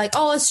just be like,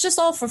 oh, it's just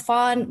all for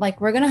fun.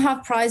 Like we're going to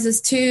have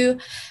prizes too.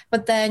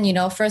 But then,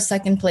 first,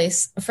 second,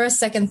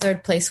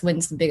 third place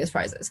wins the biggest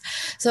prizes.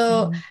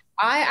 So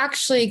I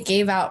actually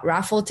gave out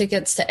raffle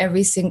tickets to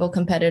every single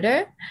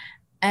competitor.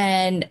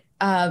 And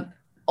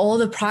all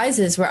the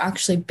prizes were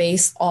actually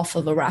based off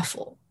of a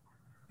raffle.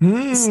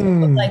 So,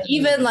 like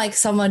even like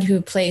someone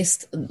who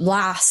placed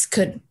last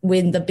could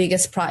win the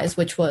biggest prize,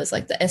 which was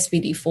like the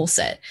SBD full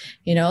set,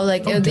 they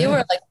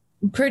were like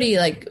pretty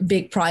like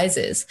big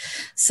prizes.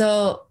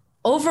 So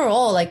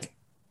overall, like,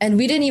 and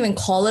we didn't even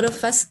call it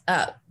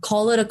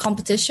a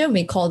competition.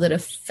 We called it a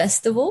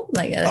festival.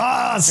 Like,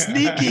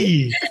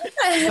 sneaky.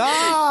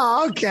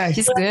 Okay.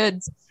 She's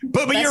good.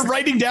 But you're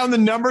writing down the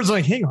numbers.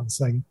 Like, hang on a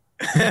second.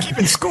 You're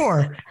keeping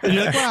score. And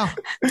you're like,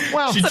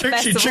 wow. She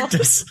tricked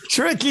us.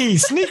 Tricky,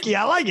 sneaky.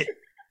 I like it.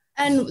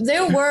 And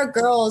there were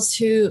girls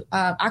who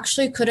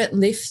actually couldn't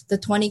lift the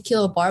 20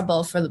 kilo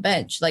barbell for the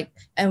bench. Like,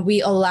 and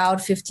we allowed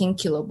 15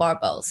 kilo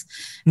barbells.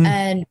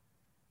 And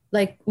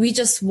like, we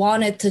just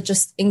wanted to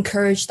just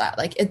encourage that.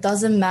 Like, it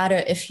doesn't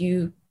matter if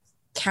you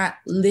can't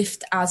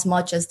lift as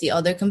much as the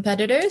other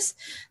competitors.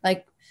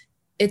 Like,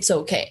 it's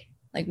okay.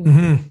 Like,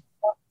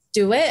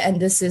 do it. And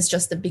this is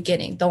just the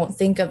beginning. Don't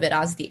think of it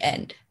as the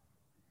end.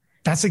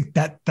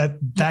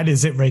 That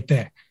is it right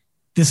there.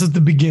 This is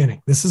the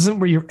beginning. This isn't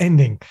where you're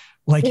ending.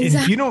 Like,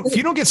 Exactly. if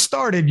you don't get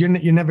started, you're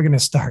never going to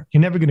start.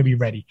 You're never going to be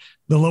ready.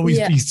 There'll always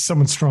be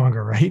someone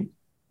stronger, right?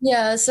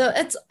 Yeah, so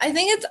I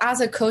think it's as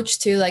a coach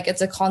too, like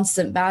it's a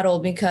constant battle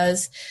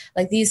because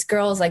like these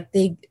girls, like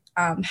they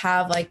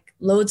have like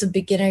loads of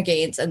beginner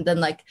gains, and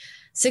then like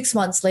 6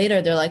 months later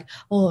they're like,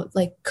 oh,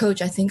 like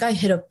coach, I think I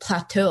hit a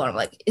plateau. And I'm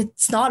like,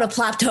 it's not a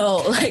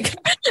plateau. Like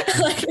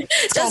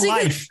It's just called because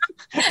life.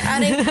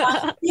 adding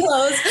 5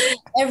 kilos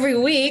every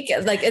week,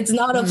 like it's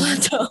not a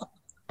plateau.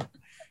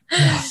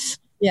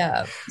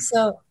 Yeah,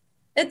 so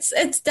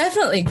it's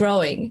definitely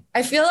growing.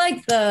 I feel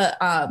like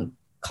the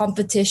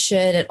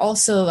competition and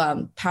also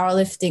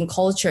powerlifting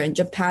culture in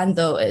Japan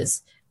though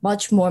is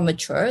much more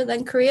mature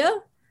than Korea.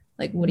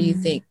 Like, what do you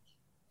think?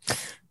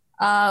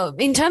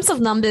 In terms of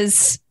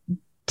numbers,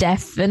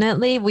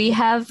 definitely. We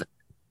have,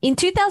 in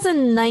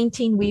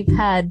 2019, we've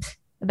had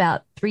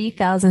about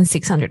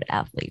 3,600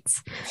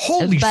 athletes.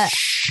 Holy But-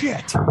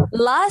 shit.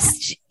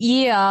 Last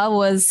year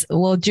was,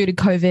 well, due to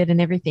COVID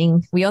and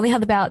everything, we only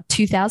had about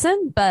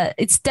 2,000, but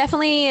it's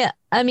definitely,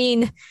 I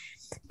mean,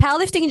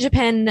 powerlifting in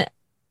Japan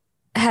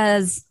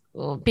has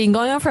been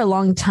going on for a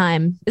long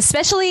time,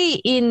 especially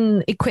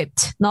in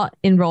equipped, not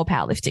in raw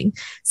powerlifting.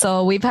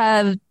 So we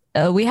have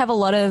a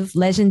lot of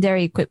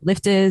legendary equipped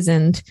lifters,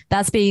 and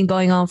that's been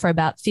going on for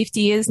about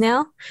 50 years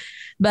now.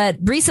 But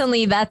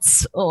recently, not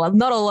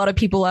a lot of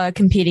people are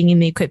competing in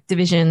the equipped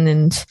division,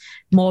 and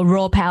more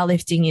raw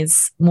powerlifting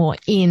is more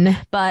in.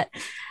 But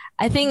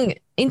I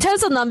think in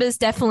terms of numbers,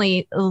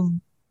 definitely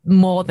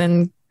more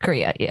than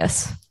Korea.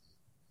 Yes.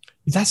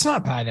 That's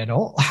not bad at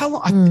all. How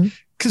long?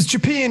 Because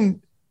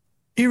Japan,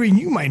 Erin,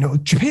 you might know,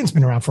 Japan's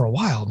been around for a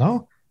while,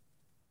 no?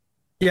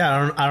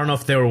 Yeah, I don't know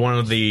if they were one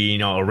of the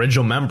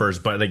original members,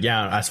 but like,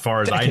 yeah, as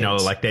far as I know,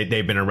 Decades. like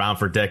they've been around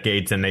for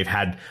decades, and they've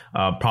had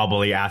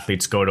probably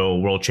athletes go to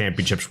world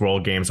championships,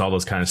 world games, all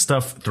those kind of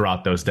stuff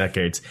throughout those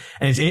decades.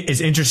 And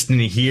it's interesting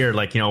to hear,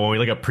 like, when we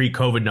look at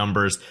pre-COVID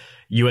numbers,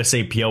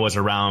 USAPL was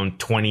around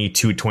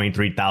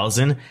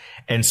 23,000.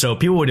 And so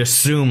people would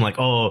assume like,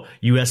 oh,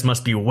 US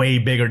must be way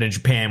bigger than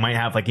Japan. It might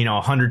have like,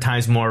 100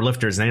 times more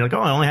lifters. And then you're like,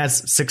 oh, it only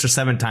has 6 or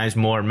 7 times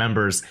more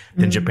members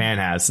than Japan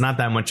has. It's not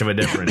that much of a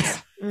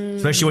difference,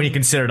 especially when you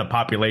consider the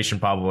population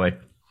probably.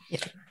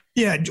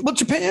 Yeah. Well,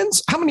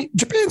 Japan's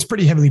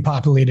pretty heavily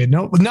populated.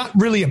 No, not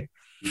really a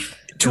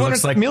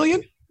 200 like-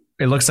 million.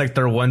 It looks like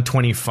they're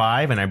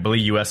 125, and I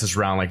believe US is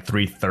around like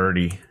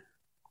 330.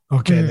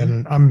 Okay,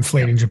 then I'm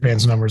inflating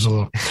Japan's numbers a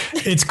little.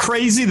 It's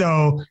crazy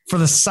though, for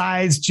the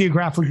size,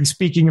 geographically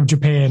speaking, of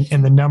Japan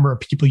and the number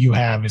of people you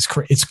have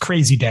it's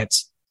crazy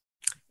dense.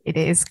 It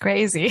is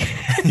crazy.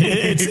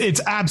 It's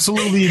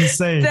absolutely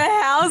insane. The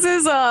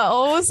houses are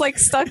almost like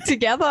stuck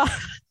together.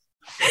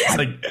 It's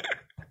like,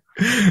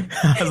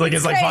 I was like,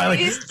 it's like, crazy.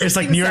 finally, It's it's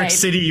like New York insane.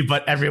 City,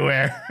 but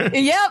everywhere.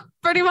 Yep,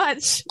 pretty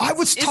much. I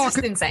was It's just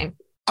talking insane.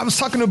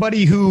 to a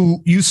buddy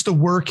who used to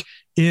work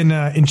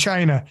in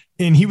China,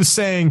 and he was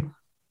saying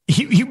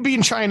he'd be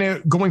in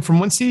China going from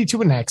one city to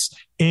the next,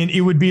 and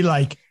it would be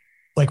like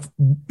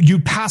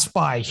you'd pass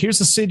by, here's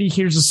a city,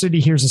 here's a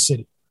city, here's a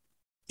city.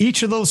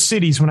 Each of those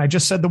cities, when I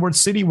just said the word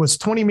city, was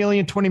 20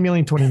 million, 20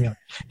 million, 20 million.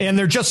 And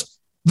they're just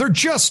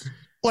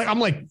like,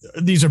 I'm like,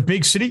 these are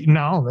big cities.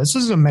 No, this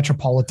isn't a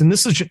metropolitan.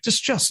 This is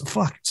just a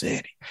fucking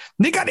city.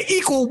 And they got to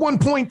equal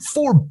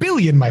 1.4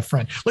 billion, my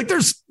friend. Like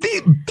there's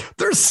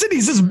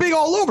cities this big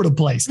all over the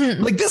place.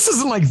 Like this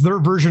isn't like their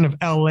version of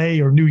LA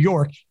or New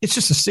York. It's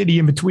just a city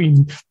in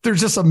between. There's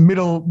just a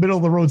middle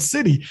of the road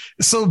city.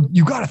 So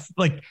you got to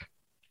like,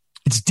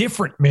 it's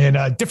different,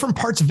 man. Different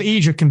parts of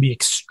Asia can be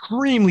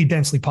extremely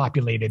densely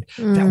populated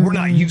that we're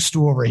not used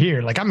to over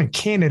here. Like I'm in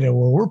Canada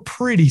where we're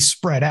pretty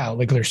spread out.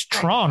 Like there's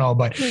Toronto,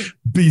 but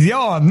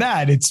beyond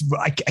that,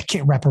 I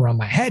can't wrap around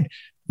my head,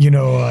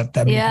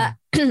 that. Yeah.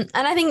 And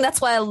I think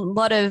that's why a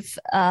lot of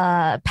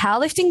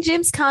powerlifting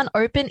gyms can't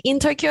open in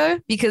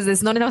Tokyo, because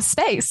there's not enough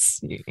space,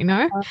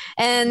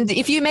 And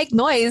if you make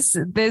noise,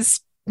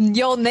 there's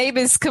your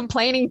neighbors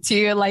complaining to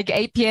you like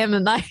 8 p.m.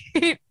 at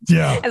night.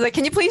 Yeah. It's like,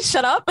 can you please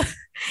shut up?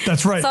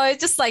 That's right. So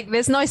it's just like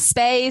there's no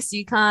space.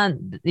 You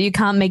can't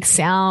make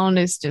sound.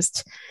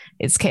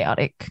 It's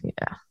chaotic.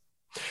 Yeah.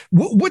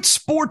 What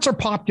sports are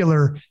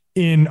popular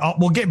in?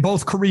 We'll get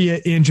both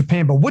Korea and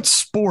Japan, but what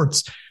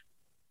sports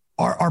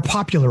are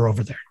popular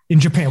over there in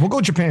Japan? We'll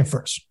go Japan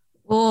first.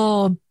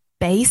 Well,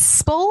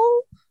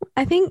 baseball,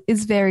 I think,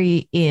 is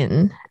very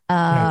in.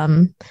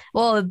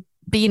 Well,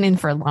 being in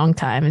for a long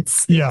time.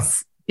 It's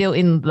still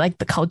in like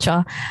the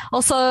culture.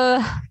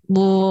 Also,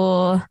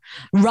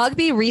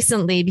 rugby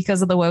recently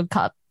because of the World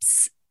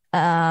Cups.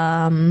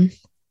 I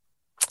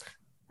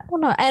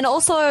don't know. And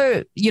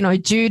also,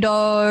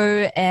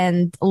 judo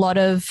and a lot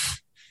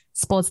of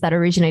sports that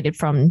originated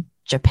from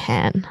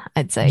Japan,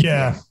 I'd say.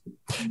 Yeah.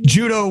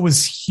 Judo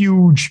was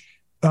huge.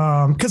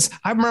 Because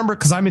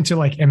I'm into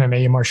like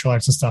MMA and martial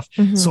arts and stuff.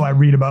 Mm-hmm. So I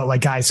read about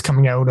like guys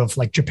coming out of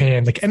like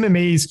Japan, like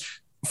MMA's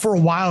for a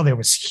while there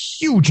was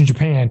huge in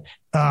Japan.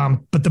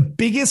 But the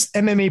biggest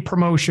MMA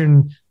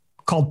promotion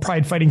called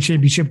Pride Fighting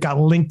Championship got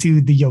linked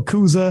to the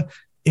Yakuza.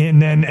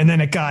 And then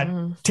it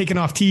got taken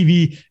off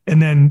TV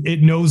and then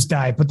it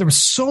nosedived. But there were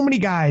so many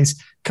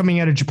guys coming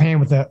out of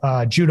Japan with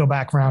a judo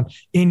background.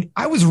 And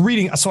I was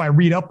reading, so I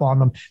read up on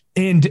them.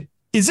 And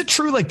is it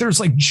true? Like there's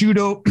like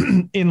judo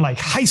in like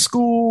high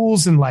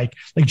schools and like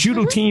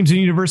judo teams and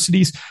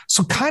universities.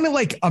 So kind of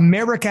like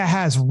America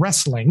has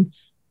wrestling.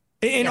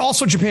 And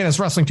also Japan has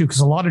wrestling too,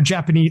 because a lot of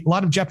Japanese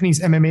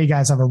MMA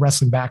guys have a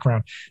wrestling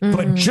background. Mm-hmm.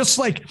 But just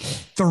like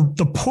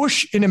the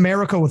push in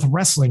America with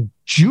wrestling,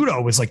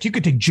 judo is like you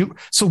could take judo.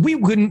 So we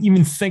wouldn't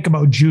even think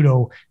about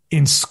judo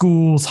in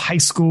schools, high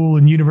school,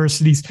 and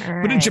universities.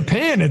 Right. But in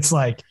Japan, it's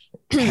like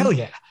hell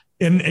yeah,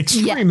 and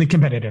extremely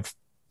competitive.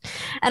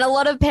 And a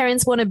lot of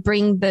parents want to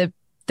bring the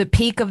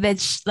peak of their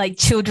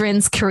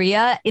children's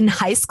career in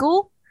high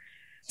school.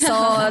 So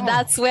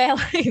that's where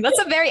that's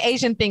a very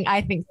Asian thing,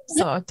 I think.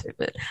 So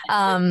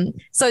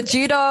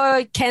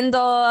judo,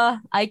 kendo,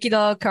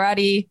 aikido,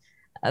 karate,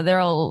 they're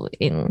all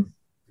in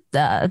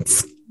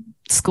the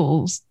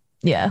schools.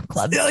 Yeah,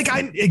 clubs. Yeah,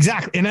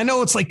 exactly. And I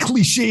know it's like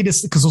cliche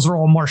because those are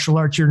all martial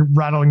arts you're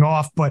rattling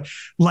off, but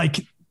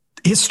like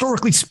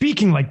historically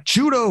speaking, like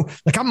judo,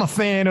 like I'm a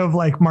fan of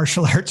like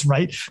martial arts,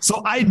 right?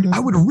 So I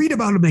would read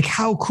about it, like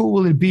how cool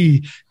will it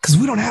be? Because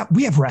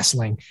we have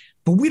wrestling.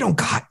 But we don't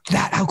got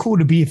that. How cool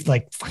would it be if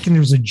like fucking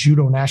there's a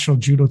national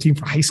judo team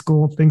for high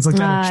school, things like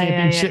that,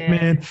 championship,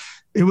 man.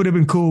 It would have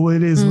been cool.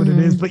 It is what it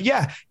is. But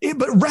yeah,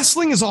 but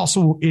wrestling is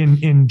also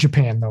in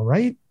Japan though,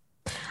 right?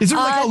 Is there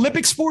like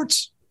Olympic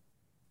sports?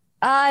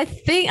 I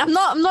think I'm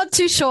not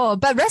too sure,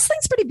 but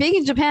wrestling's pretty big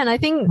in Japan. I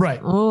think. Right.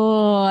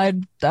 Oh, I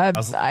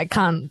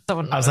can't.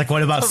 Don't know. I was like,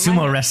 what about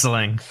sumo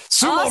wrestling?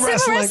 Sumo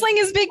wrestling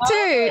is big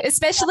too,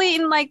 especially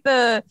in like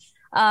the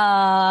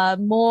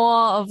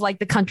more of like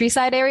the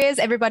countryside areas.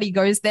 Everybody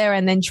goes there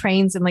and then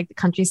trains in like the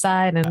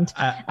countryside. And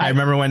I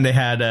remember when they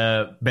had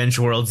bench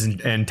worlds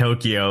in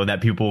Tokyo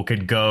that people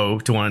could go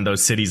to one of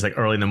those cities like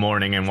early in the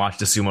morning and watch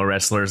the sumo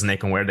wrestlers and they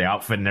can wear the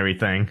outfit and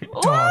everything.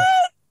 What?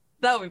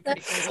 That would be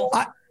pretty cool.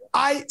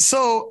 I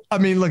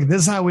mean, look,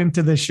 this is how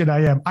into this shit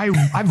I am.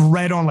 I've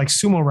read on like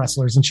sumo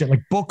wrestlers and shit,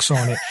 like books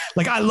on it.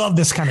 Like I love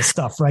this kind of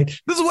stuff, right?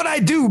 This is what I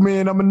do,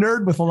 man. I'm a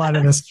nerd with a lot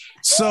of this.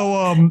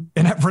 So,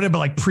 and I've read about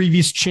like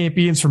previous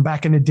champions from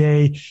back in the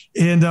day.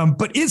 And,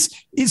 but is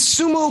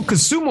sumo,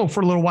 cause sumo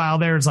for a little while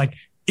there is like,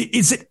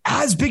 is it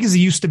as big as it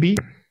used to be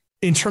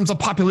in terms of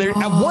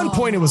popularity? At one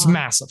point it was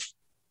massive.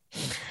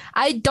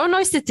 I don't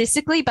know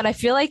statistically, but I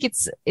feel like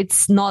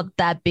it's not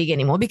that big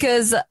anymore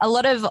because a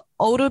lot of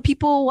older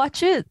people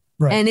watch it.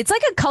 Right. And it's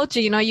like a culture,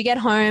 you get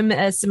home,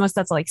 sumo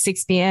starts at like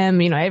 6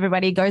 p.m.,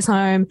 everybody goes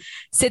home,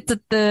 sits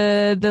at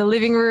the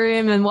living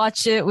room and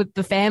watch it with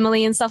the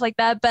family and stuff like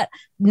that. But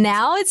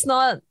now it's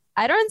not,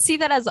 I don't see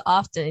that as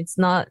often.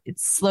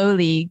 It's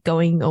slowly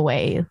going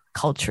away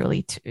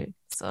culturally too.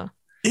 So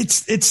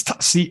it's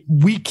tough. See,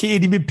 we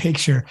can't even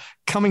picture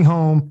coming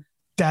home.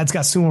 Dad's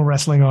got sumo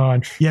wrestling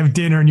on. You have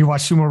dinner and you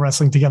watch sumo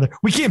wrestling together.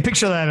 We can't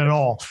picture that at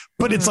all,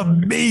 but it's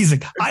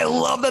amazing. I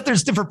love that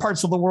there's different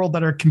parts of the world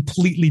that are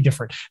completely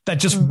different, that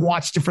just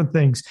watch different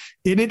things.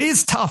 And it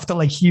is tough to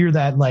like hear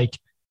that, like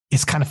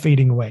it's kind of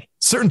fading away.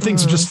 Certain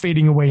things are just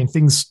fading away and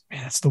things,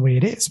 man, that's the way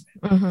it is.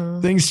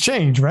 Things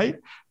change, right?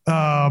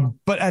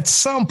 But at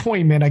some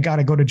point, man, I got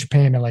to go to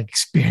Japan and like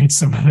experience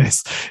some of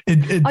this.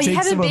 You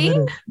haven't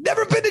been?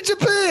 Never been to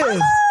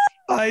Japan.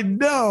 I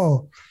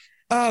know.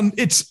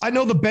 I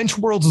know the bench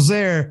worlds is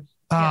there,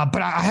 but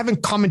I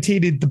haven't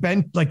commentated the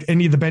bench, like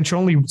any of the bench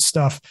only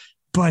stuff.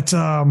 But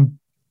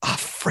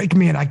freak,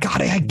 man, I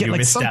gotta get you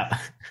like missed some. Out.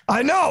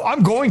 I know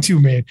I'm going to,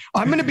 man.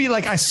 I'm gonna be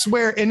like, I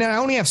swear, and I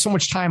only have so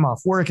much time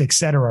off work,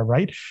 etc.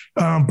 Right?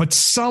 But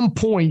some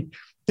point,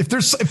 if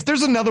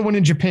there's another one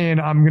in Japan,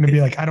 I'm gonna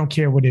be like, I don't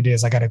care what it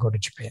is, I gotta go to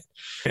Japan.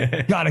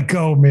 Gotta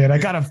go, man.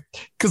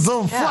 Because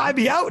they'll fly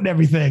me out and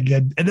everything,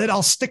 and then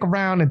I'll stick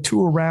around and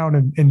tour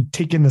around and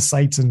take in the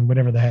sights and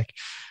whatever the heck.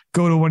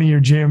 Go to one of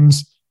your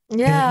gyms.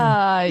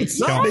 Yeah.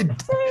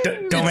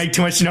 Don't make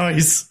too much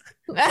noise.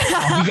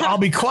 I'll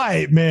be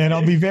quiet, man.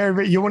 I'll be very,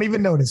 very, you won't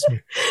even notice me.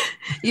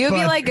 You'll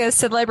be like a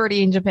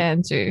celebrity in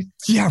Japan too.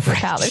 Yeah, right.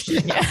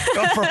 Powerlifting.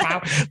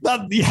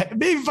 Yeah.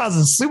 Maybe if I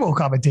was a sumo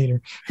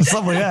commentator or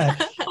something like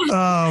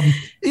that.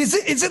 Is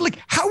it like,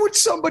 how would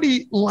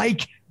somebody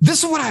like,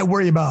 this is what I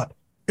worry about.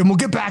 and we'll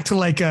get back to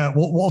like,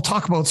 we'll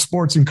talk about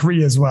sports in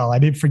Korea as well. I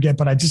didn't forget,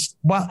 but I just,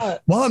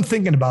 while I'm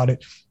thinking about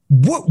it,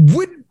 what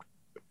would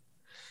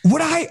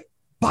I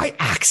by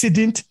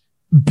accident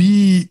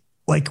be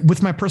like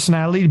with my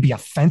personality to be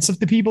offensive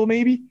to people?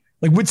 Maybe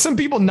like, would some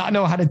people not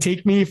know how to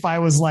take me if I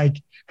was like,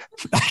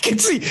 I can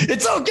see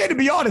it's okay to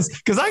be honest,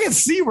 because I can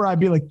see where I'd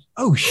be like,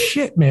 oh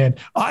shit, man,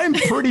 I'm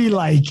pretty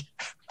like,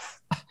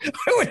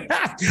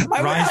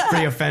 Ryan's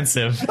pretty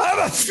offensive.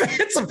 I'm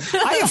offensive.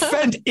 I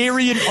offend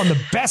Arian on the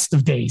best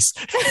of days.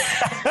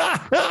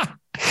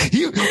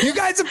 You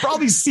guys have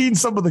probably seen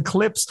some of the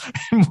clips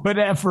and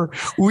whatever.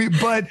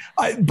 But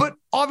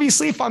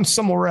obviously, if I'm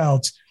somewhere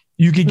else,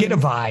 you could get a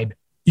vibe.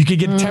 You could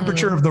get the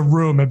temperature of the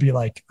room and be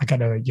like, I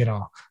gotta,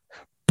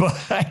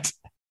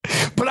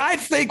 But I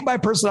think my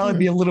personality would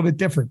be a little bit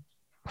different.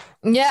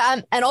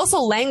 Yeah, and also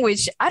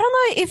language. I don't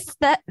know if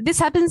this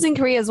happens in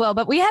Korea as well,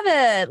 but we have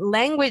a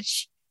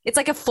language. It's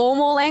like a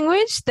formal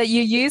language that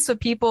you use for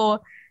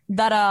people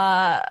that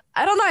are,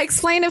 I don't know,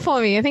 explain it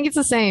for me. I think it's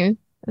the same.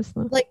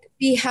 Like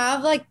we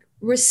have like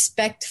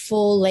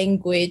respectful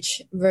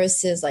language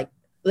versus like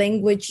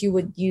language you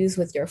would use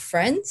with your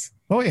friends.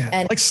 Oh yeah,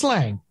 and like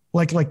slang.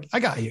 Like I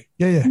got you.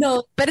 Yeah.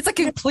 No, but it's a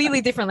completely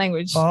different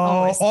language.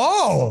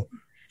 Oh.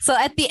 So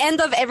at the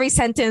end of every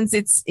sentence,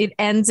 it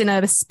ends in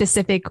a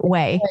specific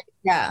way.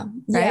 Yeah.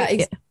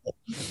 Right? Yeah.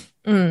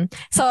 Exactly.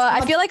 So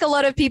I feel like a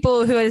lot of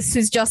people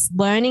who's just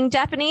learning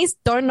Japanese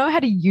don't know how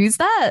to use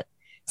that.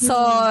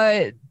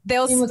 So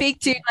they'll speak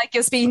to you like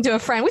you're speaking to a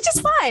friend, which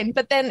is fine.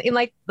 But then in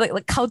like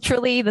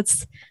culturally,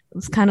 it's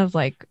kind of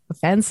like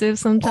offensive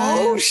sometimes.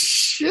 Oh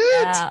shit.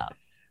 Yeah.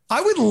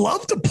 I would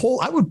love to pull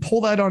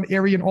that on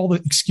Arian all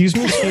the, excuse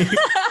me.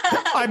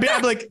 I'd be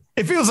like,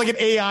 if it was like an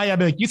AI, I'd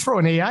be like, you throw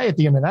an AI at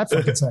the end of that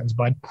fucking sentence,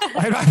 bud.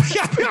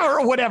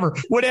 Or whatever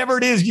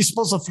it is you're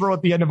supposed to throw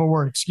at the end of a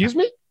word. Excuse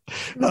me?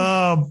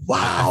 Wow.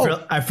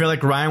 I feel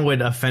like Ryan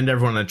would offend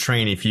everyone on the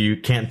train. If you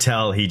can't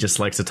tell, he just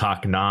likes to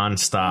talk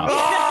nonstop.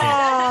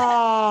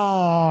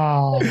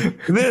 Oh,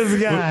 this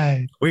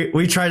guy.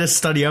 We tried to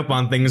study up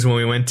on things when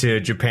we went to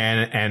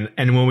Japan,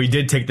 and when we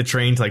did take the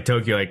train to like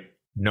Tokyo, like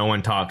no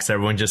one talks.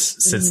 Everyone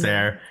just sits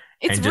there.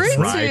 It's and rude just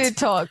rides. to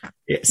talk.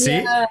 Yeah, see?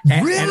 Yeah.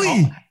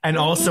 Really? And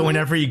also,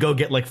 whenever you go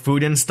get like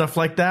food and stuff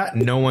like that,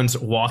 no one's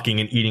walking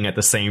and eating at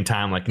the same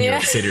time, like New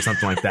York City or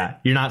something like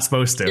that. You're not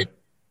supposed to.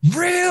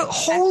 Real?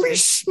 Holy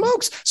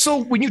smokes. So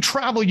when you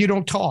travel, you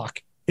don't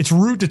talk. It's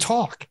rude to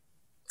talk.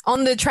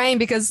 On the train,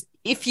 because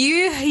if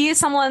you hear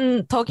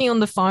someone talking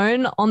on the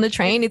phone on the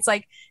train, it's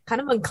like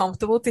kind of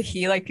uncomfortable to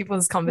hear like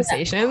people's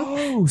conversation.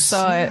 Oh,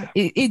 so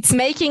it's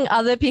making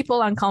other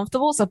people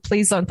uncomfortable. So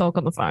please don't talk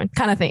on the phone,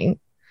 kind of thing.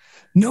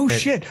 No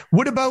shit.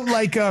 What about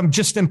like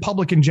just in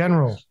public in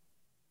general?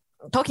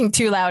 Talking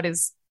too loud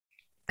is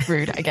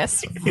rude, I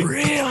guess.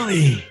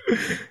 Really?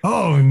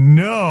 Oh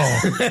no!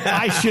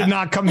 I should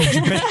not come to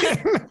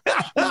Japan.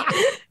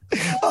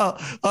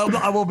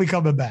 I won't be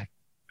coming back.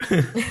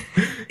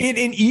 In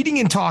eating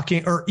and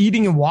talking, or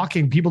eating and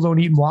walking, people don't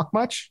eat and walk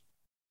much.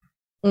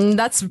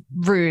 That's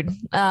rude.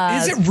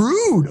 Is it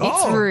rude?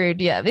 It's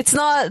rude. Yeah, it's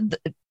not.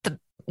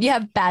 You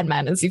have bad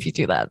manners if you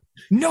do that.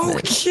 No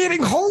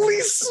kidding. Holy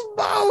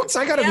smokes.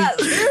 I got to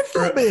be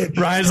careful, man.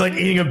 Ryan's like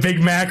eating a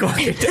Big Mac. I'm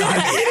eating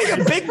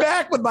a Big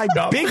Mac with my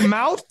big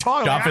mouth.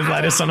 Dropping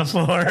lettuce on the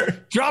floor.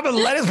 Dropping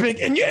lettuce.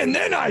 And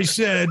then I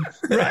said,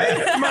 right?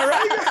 Am I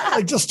right?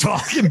 Like just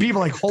talking.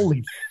 People like,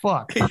 holy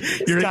fuck.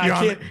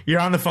 You're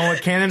on the phone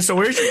with Cannon. So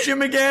where's your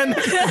gym again?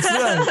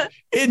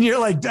 And you're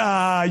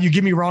like, you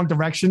give me wrong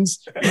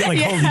directions. You're like,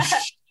 holy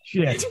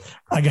shit.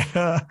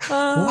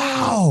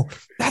 Wow.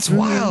 That's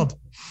wild.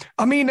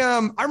 I mean,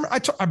 I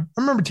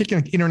remember taking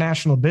like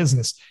international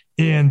business,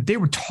 and they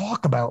would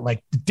talk about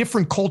like the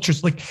different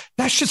cultures. Like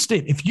that's just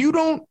it. If you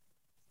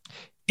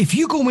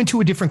go into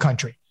a different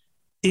country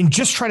and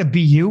just try to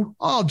be you,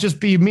 I'll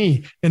just be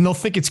me, and they'll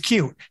think it's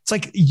cute. It's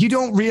like you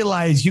don't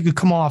realize you could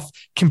come off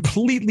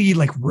completely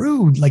like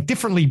rude, like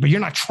differently, but you're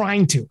not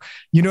trying to.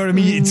 You know what I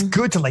mean? It's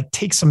good to like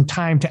take some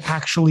time to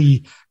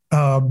actually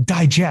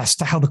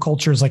digest how the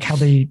culture is, like how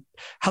they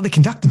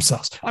conduct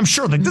themselves. I'm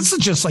sure like this is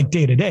just like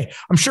day to day.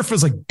 I'm sure if it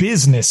was like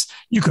business,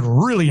 you could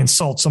really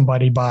insult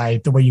somebody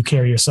by the way you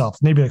carry yourself.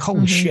 And they'd be like,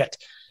 holy shit,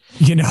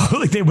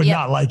 like they would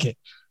not like it.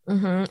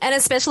 And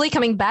especially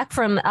coming back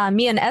from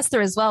me and Esther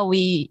as well.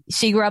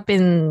 She grew up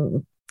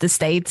in the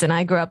States and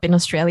I grew up in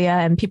Australia,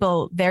 and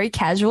people very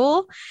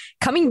casual.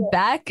 Coming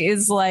back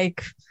is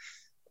like,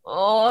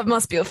 oh, it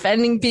must be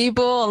offending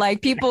people.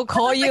 Like people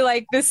call you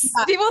like this.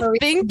 People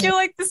think you're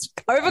like this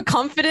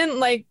overconfident.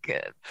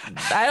 Like,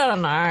 I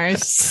don't know.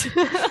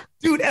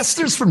 Dude,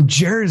 Esther's from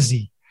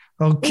Jersey.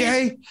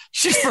 Okay.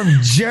 She's from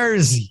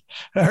Jersey.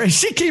 All right.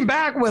 She came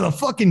back with a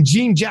fucking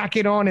jean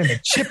jacket on and a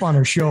chip on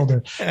her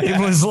shoulder. It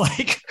was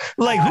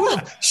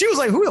she was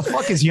like, who the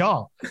fuck is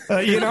y'all?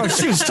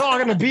 She was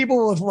talking to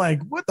people with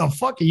like, what the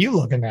fuck are you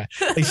looking at?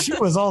 Like she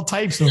was all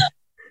types of,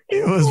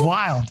 it was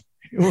wild.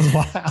 It was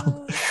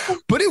wild,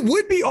 but it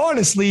would be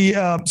honestly.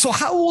 So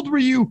how old were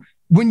you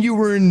when you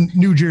were in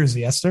New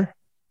Jersey, Esther?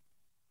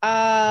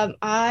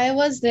 I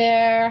was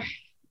there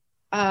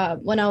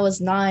when I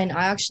was 9,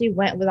 I actually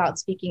went without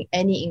speaking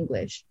any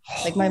English.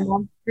 Like my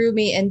mom threw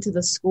me into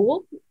the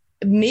school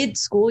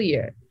mid-school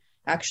year,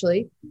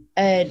 actually,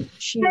 and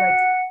she like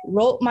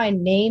wrote my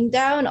name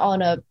down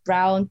on a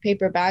brown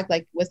paper bag,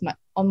 like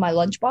on my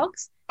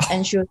lunchbox,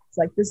 and she was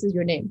like, "This is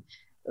your name."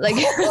 Like,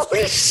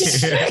 holy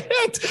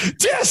shit,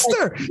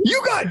 Jester,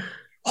 you got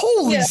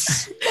holy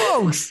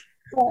smokes.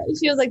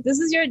 She was like, "This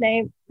is your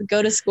name.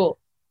 Go to school."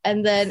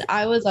 And then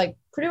I was like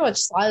pretty much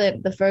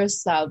silent the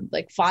first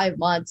like 5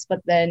 months,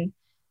 but then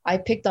I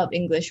picked up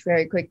English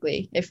very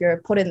quickly. If you're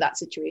put in that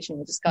situation,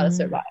 you just gotta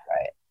survive,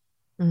 right?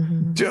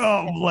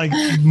 Oh, like,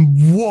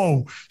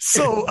 whoa.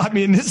 So, I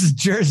mean, this is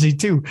Jersey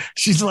too.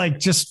 She's like,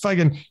 just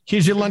fucking,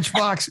 here's your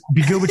lunchbox.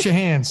 Be good with your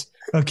hands.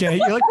 Okay.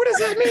 You're like, what does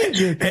that mean,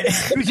 dude?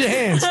 Use your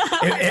hands.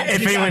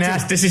 If anyone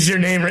asks, this is your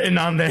name written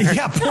on there.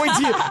 Yeah.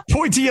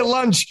 Point to your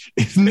lunch.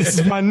 This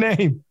is my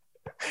name.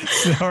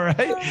 All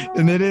right.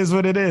 And it is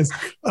what it is.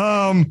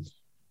 Well,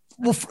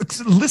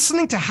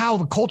 listening to how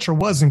the culture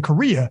was in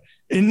Korea,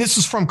 and this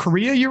is from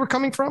Korea you were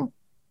coming from?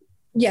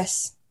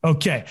 Yes.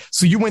 Okay.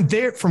 So you went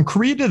there from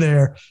Korea to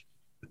there,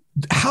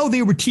 how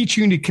they were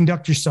teaching you to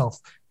conduct yourself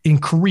in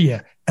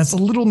Korea as a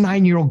little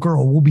 9-year-old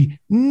girl will be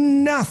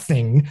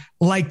nothing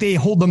like they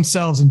hold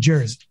themselves in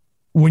Jersey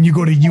when you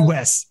go to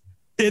US.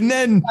 And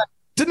then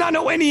to not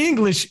know any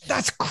English,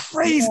 that's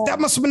crazy. Yeah.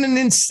 That must have been an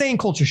insane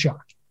culture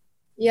shock.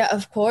 Yeah,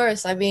 of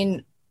course. I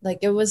mean, like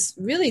it was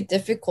really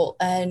difficult.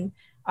 And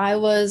I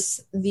was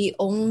I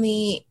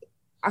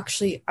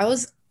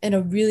was in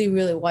a really,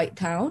 really white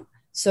town.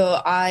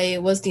 So I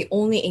was the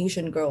only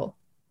Asian girl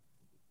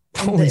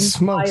in the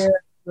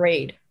entire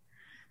grade.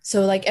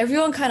 So like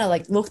everyone kind of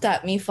like looked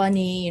at me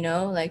funny,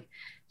 like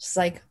just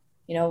like,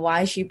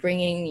 why is she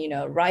bringing,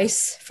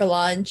 rice for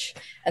lunch?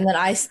 And then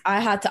I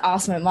had to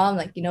ask my mom,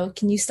 like,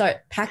 can you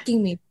start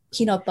packing me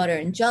peanut butter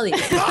and jelly?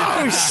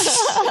 Oh,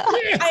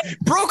 shit.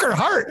 Broke her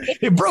heart.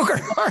 It broke her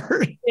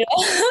heart.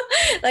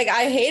 Like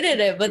I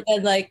hated it, but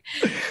then like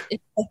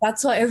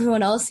that's what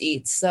everyone else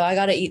eats. So I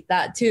got to eat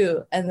that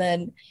too. And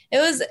then it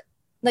was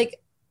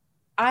like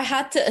I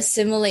had to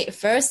assimilate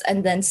first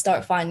and then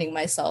start finding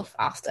myself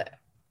after.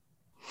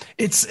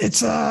 It's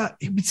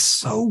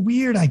so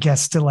weird, I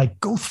guess, to like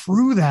go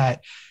through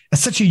that at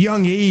such a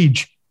young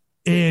age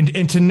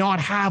and to not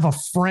have a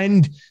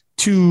friend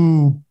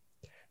to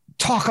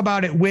talk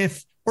about it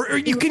with, or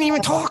you can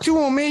even talk to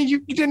him, man. You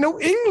didn't know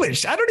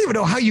English. I don't even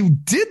know how you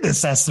did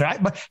this, Esther.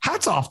 But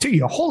hats off to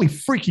you. Holy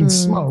freaking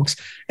smokes.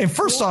 And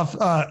first off,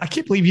 I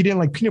can't believe you didn't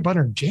like peanut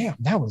butter and jam.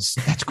 That's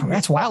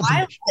wild.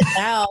 I like it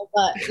now,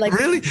 but like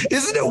really?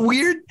 Isn't it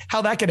weird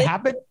how that could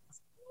happen?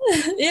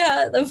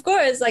 Yeah, of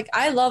course. Like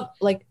I love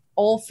like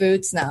all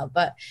foods now,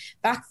 but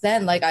back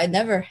then, like I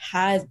never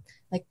had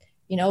like,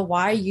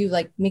 why are you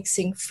like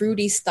mixing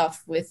fruity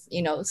stuff with,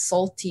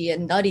 salty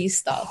and nutty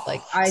stuff?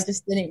 Like I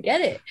just didn't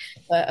get it.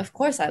 But of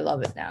course I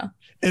love it now.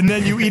 And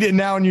then you eat it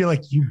now and you're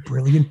like, you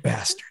brilliant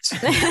bastards.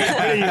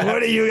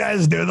 What do you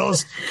guys do?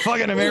 Those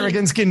fucking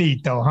Americans can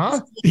eat though, huh?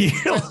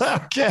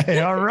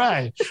 Okay. All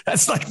right.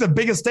 That's like the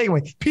biggest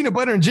takeaway. Peanut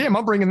butter and jam.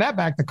 I'm bringing that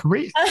back to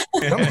Korea.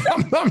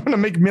 I'm going to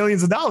make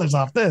millions of dollars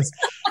off this.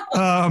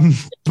 Yeah,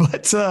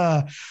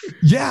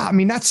 I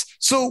mean, that's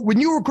so when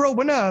you were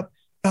growing up,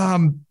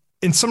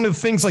 and some of the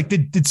things like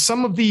did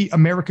some of the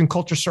American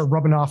culture start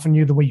rubbing off on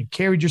you, the way you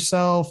carried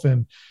yourself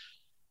and,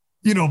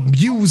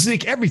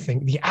 music,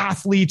 everything, the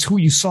athletes, who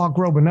you saw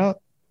growing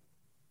up?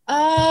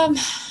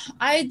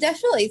 I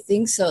definitely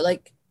think so.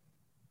 Like,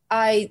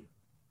 I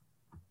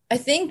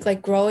think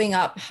like growing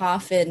up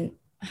half in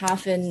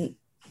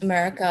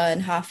America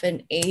and half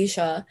in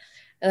Asia,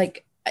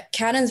 like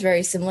Canon's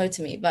very similar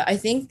to me, but I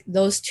think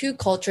those two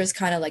cultures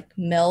kind of like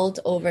meld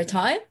over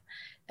time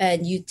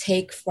and you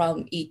take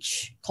from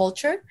each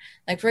culture.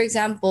 Like, for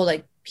example,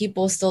 like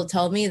people still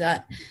tell me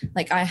that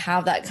like I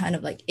have that kind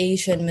of like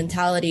Asian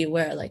mentality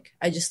where like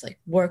I just like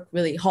work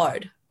really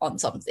hard on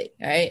something,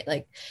 right?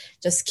 Like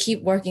just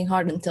keep working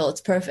hard until it's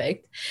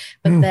perfect.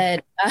 But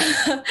then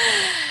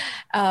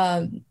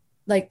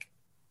like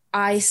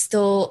I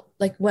still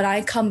like when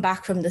I come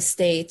back from the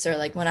States or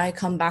like when I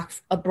come back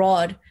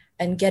abroad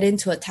and get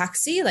into a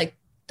taxi, like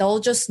they'll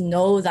just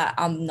know that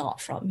I'm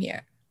not from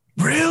here.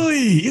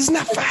 Really? Isn't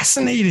that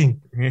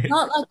fascinating?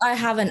 Not like I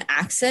have an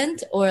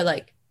accent or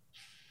like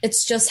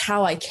it's just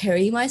how I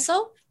carry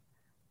myself.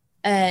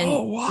 And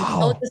oh,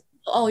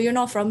 wow. You're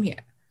not from here.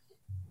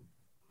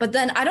 But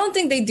then I don't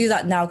think they do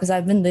that now because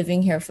I've been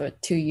living here for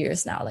 2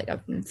 years now. Like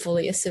I've been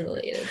fully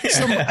assimilated.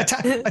 So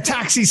a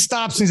taxi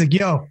stops and he's like,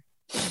 yo,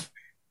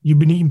 you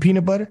been eating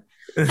peanut butter?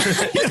 Like,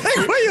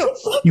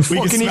 you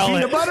fucking eat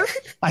peanut butter?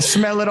 I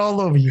smell it all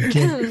over you,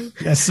 kid.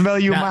 I smell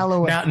you a mile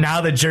away.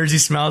 Now the Jersey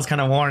smell is kind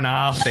of worn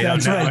off.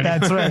 That's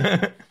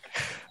right.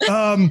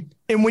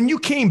 And when you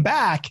came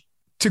back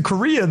to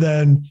Korea,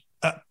 then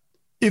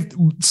if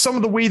some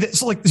of the way that,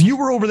 so like you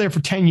were over there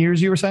for 10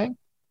 years, you were saying?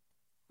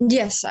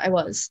 Yes, I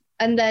was.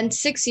 And then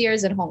 6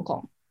 years in Hong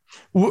Kong.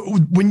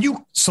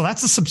 So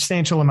that's a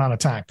substantial amount of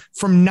time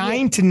from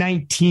 9 to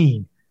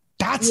 19.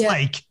 That's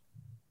like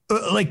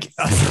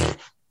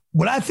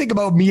when I think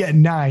about me at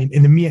 9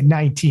 and then me at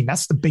 19,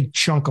 that's the big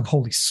chunk of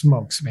holy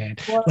smokes, man.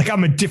 Like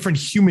I'm a different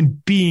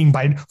human being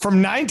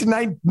from 9 to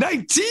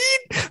 19.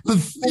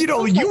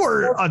 You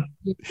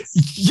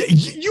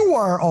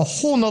are a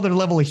whole nother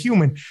level of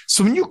human.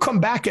 So when you come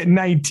back at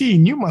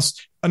 19,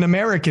 an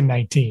American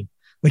 19,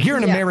 like you're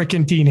an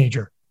American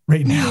teenager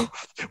right now.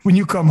 When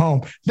you come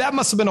home, that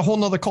must have been a whole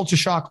nother culture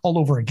shock all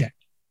over again.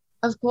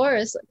 Of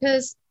course,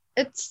 because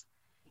it's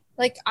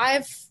like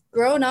I've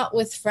grown up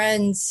with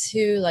friends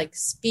who like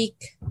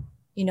speak,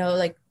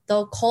 like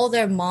they'll call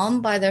their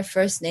mom by their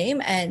first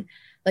name. And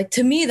like,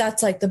 to me,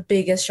 that's like the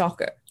biggest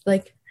shocker.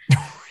 Like,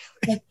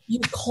 like you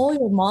call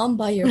your mom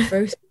by your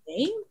first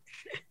name?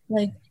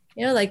 Like,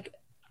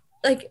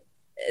 like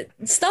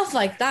stuff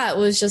like that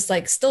was just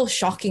like still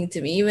shocking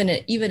to me,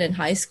 even in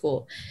high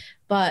school.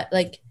 But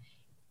like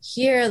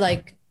here,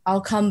 like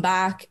I'll come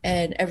back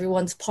and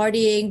everyone's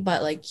partying,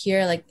 but like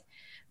here, like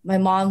my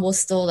mom will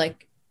still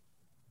like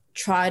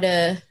try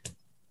to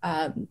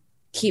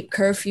keep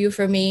curfew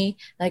for me.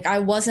 Like I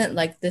wasn't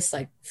like this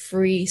like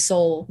free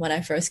soul when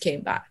I first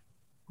came back.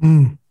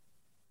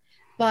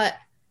 But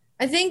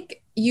I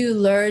think you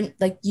learn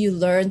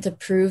to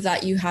prove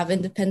that you have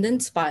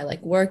independence by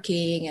like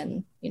working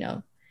and,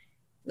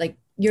 like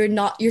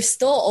you're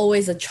still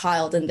always a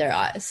child in their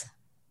eyes.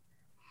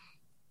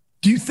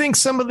 Do you think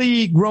some of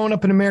the growing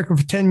up in America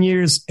for 10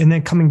 years and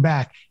then coming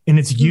back and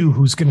it's you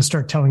who's going to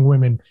start telling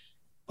women,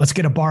 let's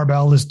get a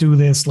barbell, let's do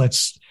this.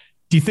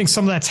 Do you think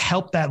some of that's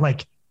helped that?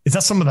 Like, is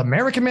that some of the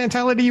American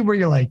mentality where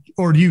you're like,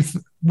 or what do you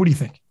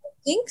think? I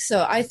think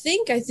so. I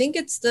think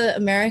it's the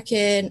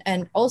American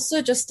and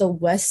also just the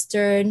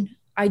Western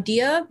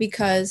idea,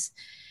 because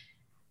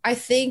I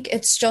think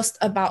it's just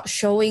about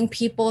showing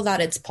people that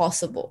it's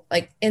possible.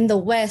 Like in the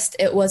West,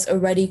 it was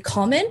already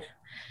common.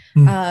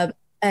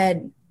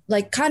 And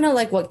like kind of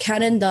like what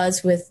Canon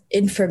does with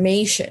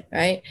information,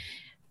 right?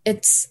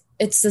 It's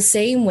the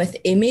same with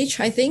image,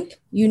 I think.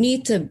 You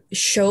need to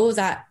show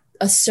that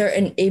a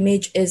certain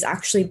image is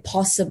actually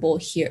possible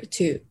here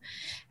too.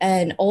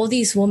 And all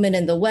these women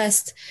in the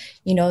West,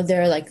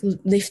 they're like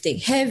lifting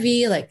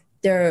heavy, like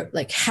they're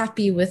like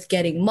happy with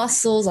getting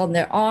muscles on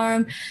their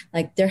arm,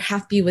 like they're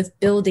happy with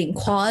building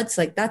quads.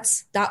 Like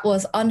that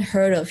was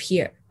unheard of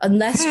here,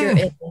 unless you're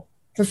in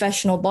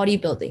professional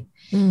bodybuilding.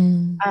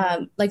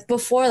 Like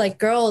before, like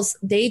girls,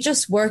 they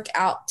just work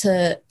out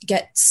to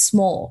get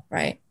small,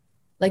 right?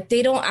 Like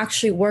they don't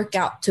actually work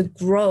out to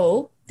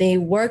grow. They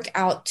work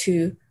out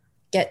to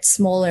get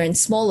smaller and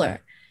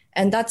smaller.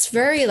 And that's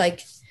very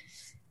like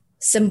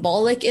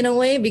symbolic in a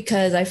way,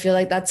 because I feel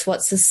like that's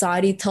what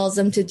society tells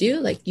them to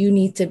do. Like you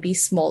need to be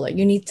smaller.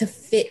 You need to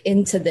fit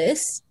into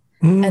this.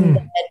 And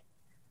then,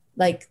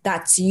 like,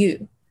 that's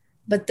you.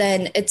 But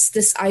then it's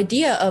this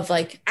idea of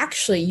like,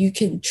 actually you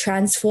can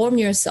transform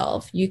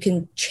yourself. You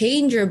can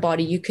change your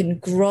body. You can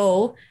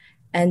grow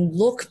and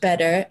look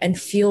better and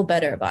feel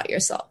better about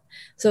yourself.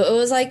 So it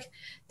was like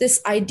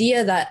this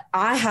idea that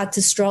I had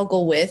to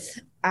struggle with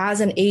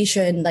as an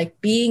Asian, like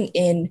being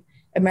in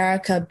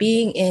America,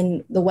 being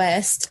in the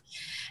West,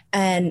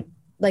 and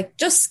like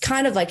just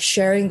kind of like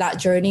sharing that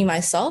journey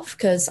myself,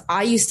 because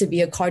I used to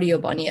be a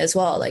cardio bunny as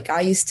well. Like I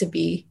used to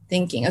be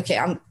thinking,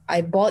 okay,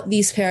 I bought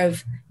these pair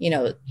of,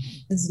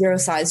 zero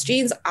size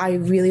jeans. I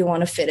really want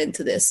to fit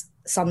into this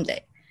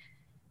someday.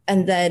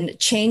 And then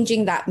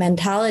changing that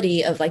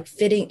mentality of like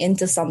fitting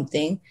into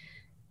something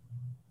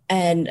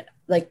and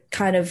like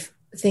kind of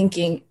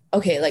thinking,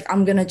 okay, like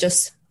I'm going to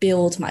just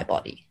build my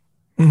body.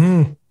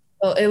 So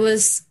it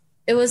was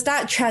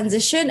that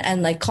transition,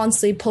 and like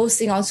constantly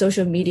posting on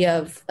social media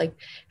of like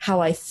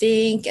how I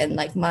think and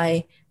like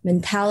my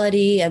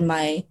mentality and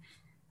my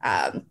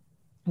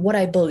what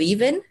I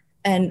believe in,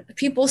 and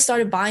people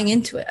started buying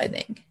into it, I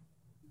think.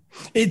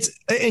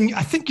 And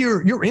I think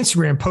your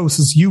Instagram post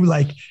is you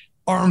like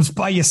arms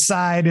by your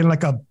side in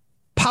like a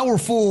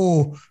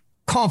powerful,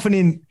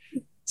 confident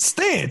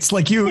stance.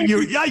 Like you're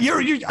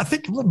I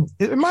think,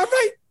 am I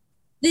right?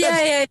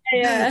 Yeah.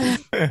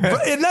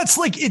 And that's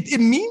like,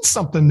 it means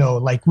something though.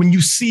 Like when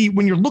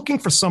you're looking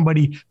for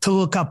somebody to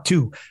look up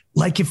to,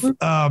 like if,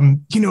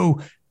 and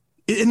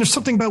there's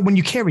something about when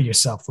you carry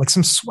yourself, like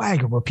some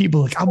swagger where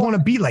people like, I want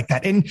to be like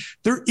that. And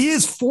there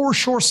is for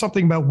sure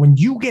something about when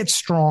you get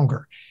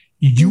stronger,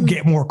 you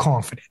get more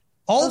confident.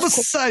 All of a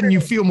sudden you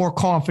feel more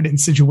confident in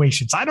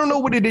situations. I don't know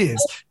what it is.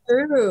 It's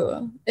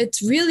true.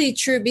 It's really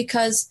true,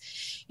 because,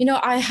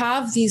 I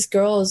have these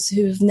girls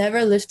who've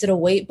never lifted a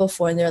weight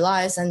before in their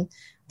lives, and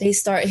they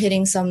start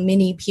hitting some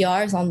mini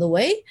PRs on the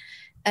way.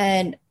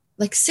 And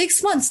like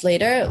 6 months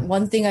later,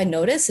 one thing I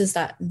notice is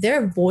that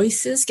their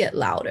voices get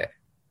louder.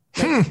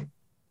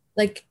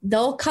 Like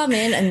they'll come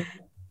in and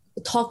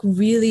talk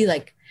really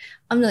like,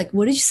 I'm like,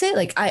 what did you say?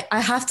 Like,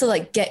 I have to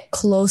like get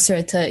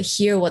closer to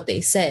hear what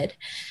they said,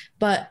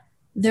 but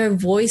their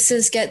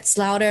voices gets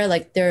louder,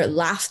 like their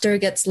laughter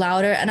gets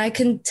louder. And I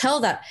can tell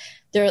that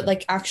they're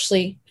like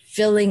actually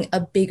filling a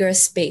bigger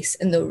space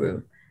in the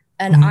room.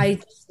 And I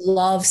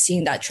love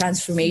seeing that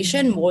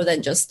transformation more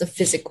than just the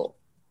physical.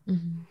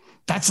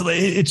 That's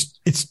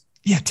it's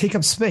take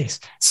up space.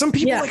 Some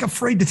people Yeah. like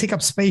afraid to take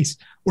up space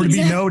or to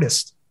be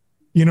noticed.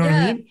 You know what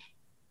I mean?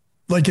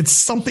 Like it's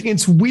something,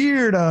 it's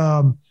weird.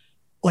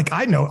 Like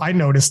I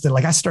noticed that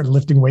like I started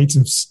lifting weights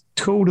and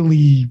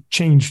totally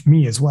changed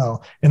me as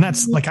well. And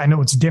that's like, I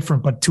know it's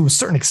different, but to a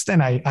certain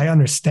extent, I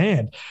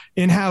understand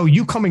in how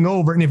you coming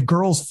over. And if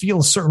girls feel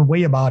a certain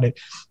way about it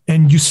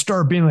and you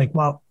start being like,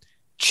 well,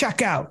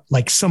 check out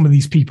like some of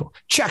these people,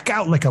 check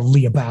out like a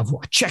Leah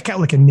Bavois, check out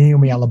like a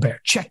Naomi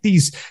Alibert, check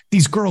these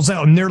girls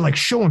out. And they're like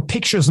showing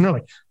pictures and they're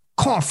like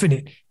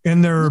confident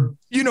and they're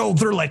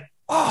like,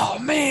 oh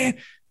man,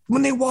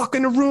 when they walk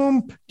in a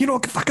room,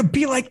 if I could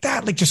be like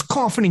that, like just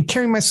confident,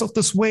 carrying myself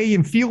this way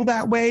and feel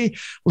that way,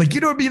 like,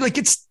 you know what I mean? Like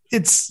it's,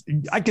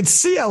 I could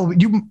see how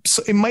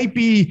it might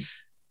be,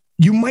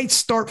 you might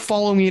start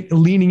following it,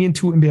 leaning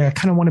into it and be like, I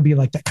kind of want to be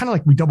like that. Kind of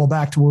like we double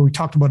back to where we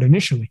talked about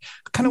initially.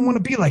 I kind of want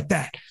to be like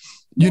that.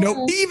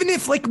 Even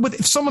if like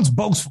if someone's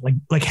boastful,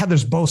 like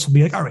Heather's boastful,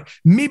 be like, all right,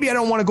 maybe I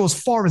don't want to go as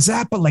far as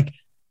that, but like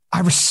I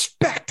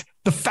respect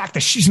the fact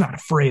that she's not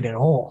afraid at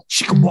all.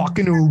 She can walk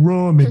into a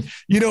room and,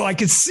 I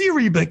can see her,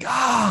 you'd be like,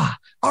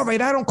 all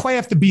right, I don't quite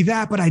have to be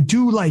that, but I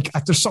do like,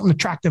 there's something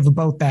attractive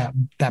about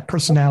that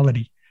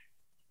personality.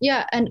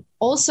 Yeah. And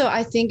also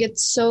I think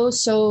it's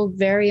so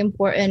very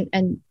important.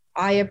 And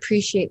I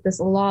appreciate this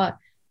a lot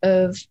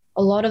of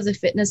the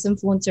fitness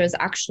influencers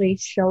actually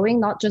showing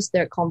not just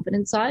their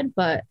confident side,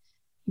 but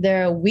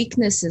their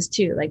weaknesses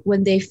too. Like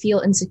when they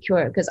feel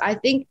insecure, because I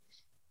think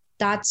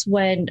that's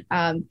when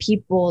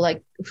people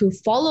like who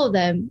follow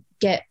them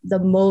get the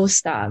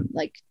most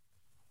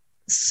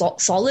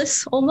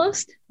solace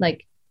almost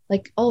like,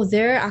 oh,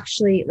 they're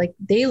actually like,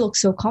 they look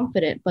so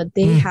confident, but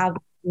they have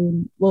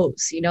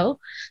woes,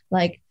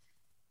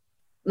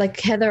 like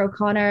Heather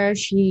O'Connor,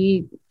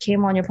 she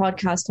came on your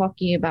podcast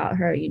talking about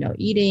her,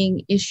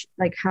 eating ish,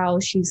 like how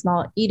she's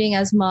not eating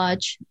as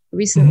much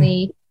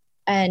recently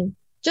and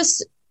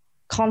just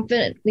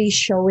confidently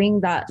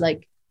showing that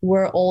like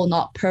we're all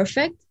not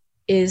perfect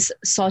is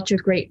such a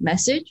great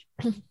message.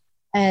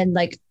 And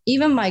like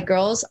even my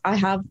girls, I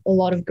have a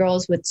lot of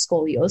girls with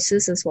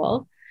scoliosis as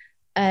well.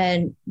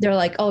 And they're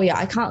like, oh yeah,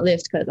 I can't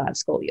lift because I have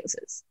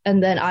scoliosis.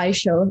 And then I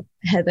show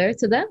Heather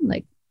to them,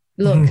 like,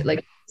 look,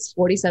 like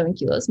 47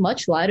 kilos,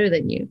 much lighter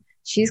than you.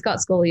 She's got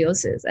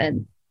scoliosis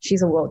and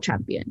she's a world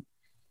champion.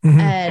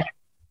 And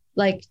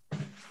like,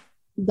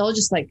 they'll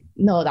just like,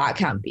 no, that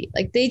can't be.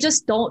 Like, they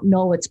just don't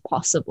know it's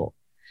possible.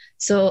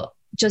 So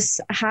just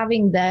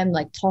having them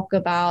like talk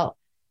about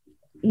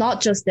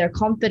not just their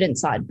confident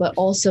side, but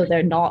also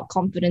their not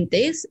confident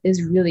days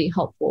is really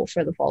helpful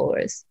for the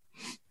followers.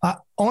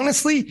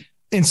 Honestly,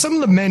 and some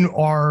of the men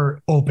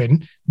are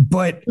open,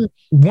 but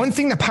one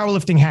thing that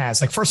powerlifting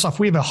has, like, first off,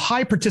 we have a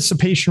high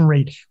participation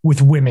rate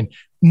with women,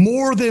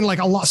 more than like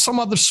some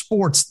other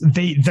sports.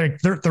 Their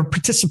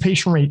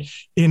participation rate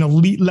in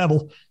elite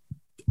level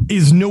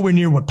is nowhere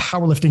near what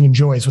powerlifting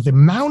enjoys. With the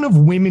amount of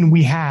women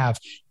we have,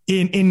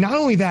 and not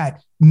only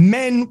that,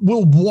 men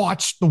will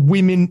watch the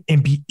women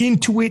and be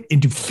into it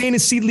and do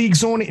fantasy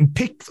leagues on it and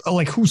pick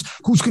like who's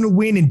going to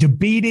win and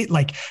debate it.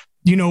 Like,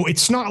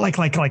 it's not like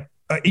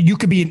you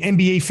could be an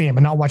NBA fan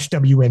but not watch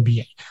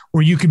WNBA,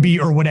 or you could be,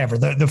 or whatever,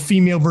 the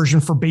female version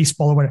for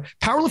baseball or whatever.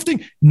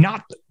 Powerlifting,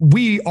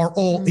 we are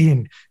all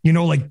in,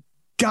 like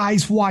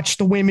guys watch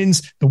the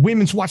women's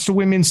watch the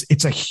women's.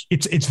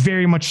 It's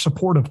very much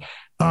supportive.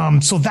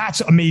 So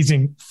that's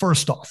amazing.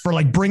 First off, for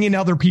like bringing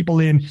other people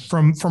in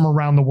from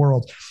around the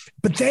world.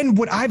 But then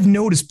what I've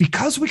noticed,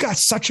 because we got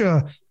such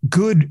a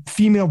good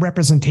female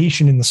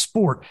representation in the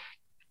sport,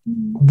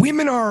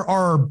 women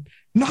are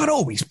not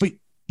always, but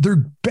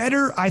they're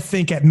better, I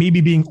think, at maybe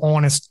being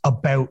honest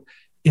about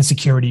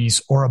insecurities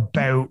or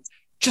about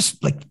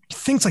just like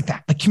things like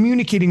that, like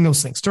communicating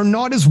those things. They're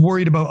not as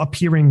worried about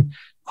appearing,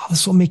 oh,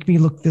 this will make me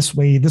look this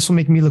way, this will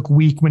make me look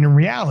weak, when in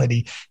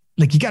reality,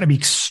 like, you got to be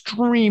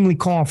extremely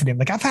confident.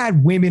 Like, I've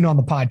had women on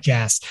the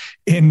podcast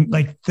and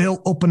like,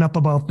 they'll open up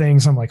about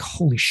things. I'm like,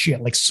 holy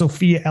shit. Like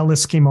Sophia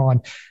Ellis came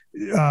on,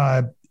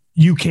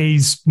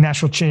 UK's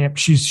national champ.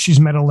 She's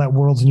medaled at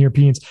Worlds and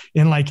Europeans,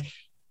 and like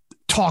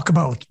talk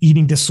about like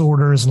eating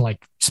disorders and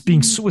like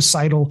being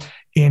suicidal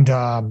and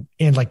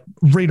like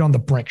right on the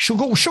brink. She'll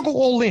go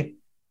all in,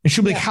 and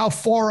she'll be like how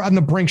far on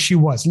the brink she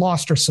was,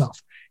 lost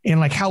herself, and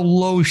like how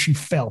low she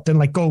felt, and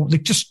like go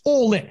like just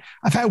all in.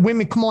 I've had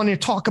women come on here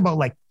talk about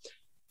like,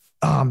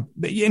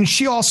 and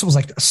she also was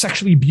like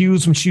sexually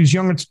abused when she was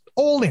younger. It's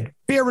all in,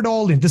 bear it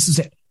all in. This is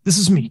it. This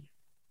is me.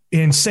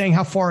 And saying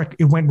how far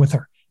it went with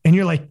her. And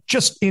you're like,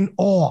 just in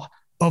awe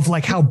of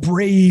like how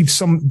brave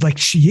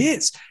she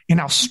is and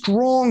how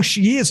strong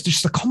she is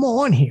just to come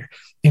on here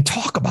and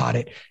talk about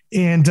it.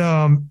 And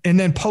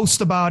then post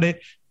about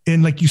it.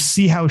 And like, you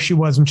see how she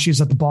was when she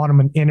was at the bottom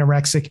and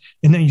anorexic.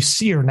 And then you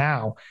see her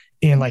now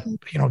and like,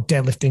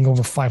 deadlifting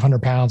over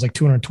 500 pounds, like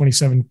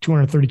 227,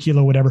 230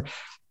 kilo, whatever.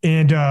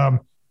 And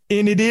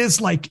it is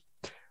like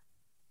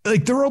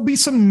there will be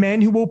some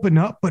men who open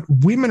up, but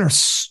women are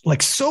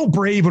like so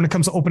brave when it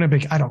comes to open up.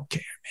 Like, I don't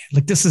care, man.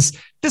 Like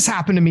this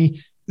happened to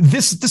me.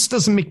 this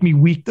doesn't make me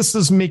weak. This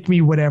doesn't make me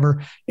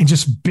whatever, and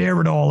just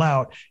bear it all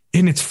out.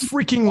 And it's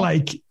freaking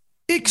like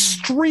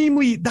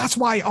extremely, that's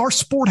why our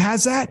sport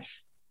has that.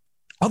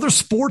 Other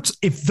sports,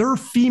 if their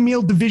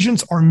female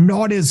divisions are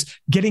not as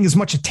getting as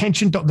much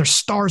attention, their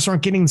stars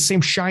aren't getting the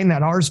same shine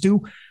that ours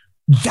do.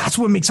 That's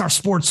what makes our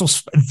sport so,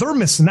 they're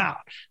missing out.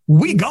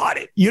 We got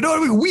it. You know what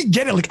I mean? We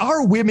get it. Like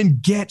our women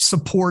get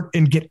support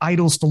and get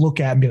idols to look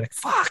at and be like,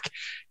 fuck,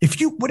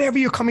 if you, whatever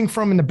you're coming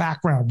from in the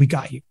background, we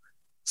got you.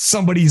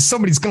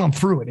 Somebody's gone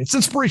through it. It's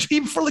inspiration.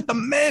 Even for like the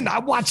men, I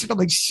watch it. I'm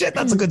like, shit,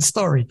 that's a good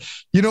story.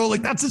 You know,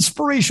 like that's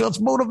inspirational.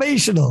 That's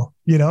motivational,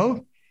 you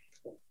know?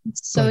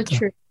 It's so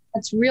true.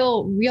 That's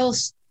real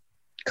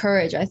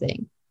courage, I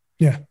think.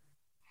 Yeah.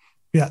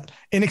 Yeah.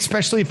 And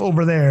especially if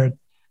over there,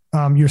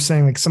 you're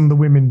saying like some of the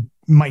women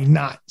might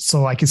not.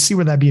 So I can see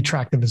where that'd be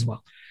attractive as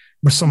well.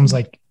 Where someone's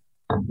like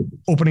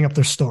opening up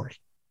their story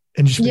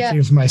and just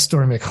here's my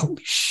story. I'm like,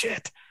 holy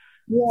shit.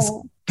 Yeah.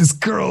 This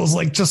girl's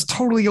like just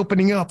totally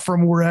opening up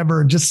from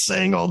wherever and just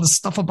saying all this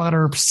stuff about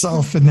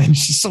herself. And then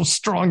she's so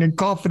strong and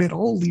confident.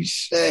 Holy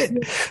shit.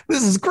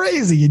 This is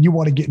crazy. And you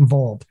want to get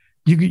involved.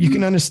 You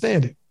can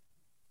understand it.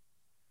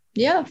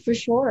 Yeah, for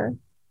sure.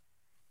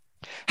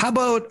 How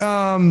about,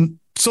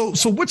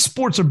 so what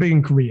sports are big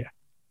in Korea?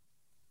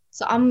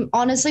 So I'm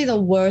honestly the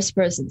worst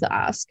person to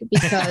ask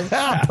because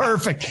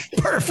perfect.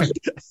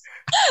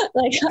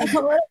 Like I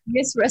don't want to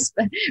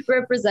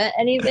misrepresent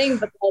anything,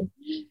 but then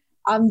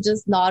I'm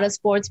just not a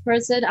sports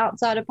person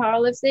outside of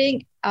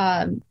powerlifting.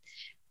 I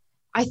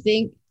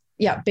think,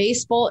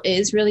 baseball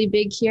is really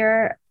big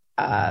here.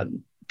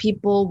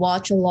 People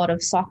watch a lot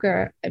of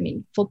soccer. I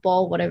mean,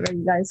 football, whatever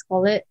you guys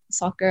call it,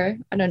 soccer.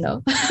 I don't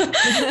know.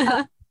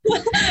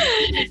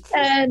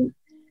 And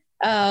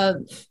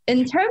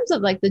in terms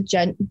of like the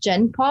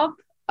gen pop,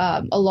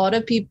 a lot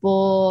of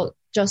people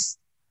just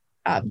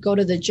go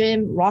to the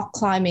gym. Rock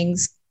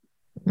climbing's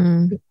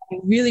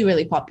really,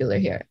 really popular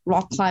here.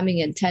 Rock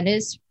climbing and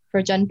tennis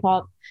for gen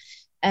pop.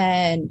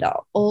 And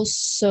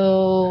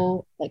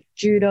also like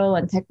judo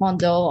and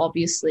taekwondo,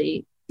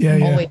 obviously,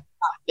 always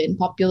have been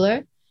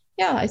popular.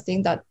 Yeah, I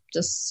think that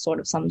just sort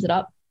of sums it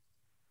up.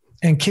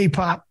 And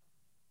K-pop.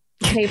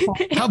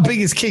 How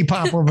big is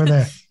K-pop over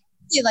there?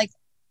 Like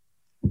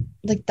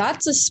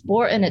that's a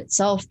sport in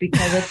itself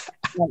because it's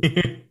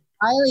like,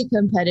 highly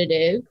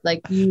competitive.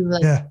 Like you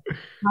have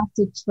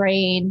to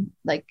train,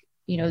 like,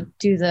 you know,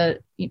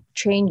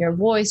 train your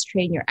voice,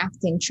 train your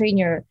acting, train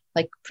your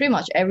like pretty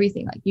much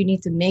everything. Like you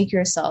need to make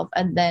yourself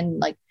and then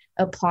like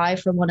apply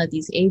from one of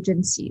these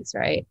agencies,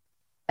 right?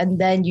 And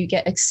then you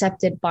get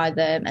accepted by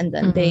them and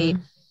then they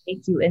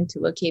make you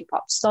into a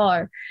K-pop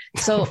star.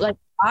 So like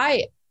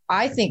I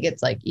think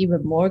it's like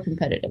even more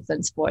competitive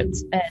than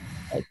sports. And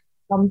like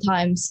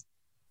sometimes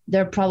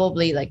they're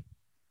probably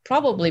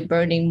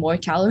burning more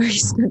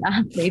calories than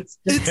athletes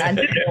just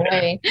dancing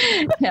away.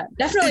 Yeah,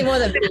 definitely more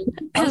than me.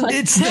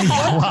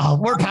 Wow,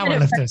 we're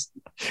powerlifters.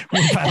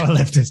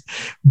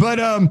 But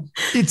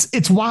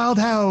it's wild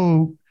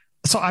how.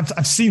 So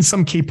I've seen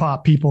some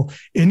K-pop people,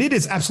 and it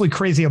is absolutely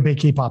crazy how big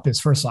K-pop is.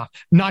 First off,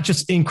 not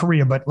just in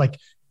Korea, but like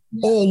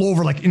all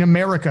over, like in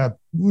America,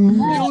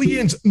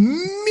 millions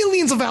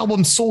of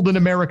albums sold in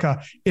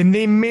America, and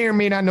they may or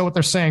may not know what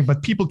they're saying,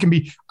 but people can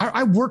be.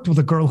 I worked with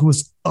a girl who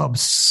was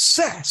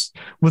obsessed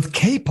with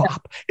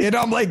K-pop, and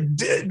I'm like,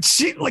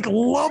 she like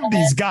loved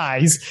these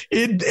guys,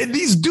 and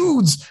these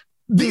dudes.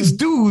 These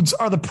dudes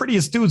are the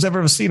prettiest dudes I've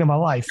ever seen in my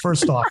life.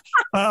 First off,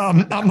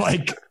 I'm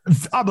like,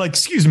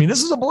 excuse me,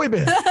 this is a boy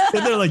band,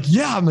 and they're like,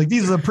 yeah. I'm like,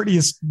 these are the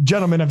prettiest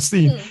gentlemen I've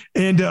seen,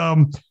 she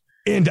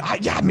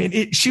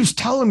was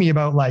telling me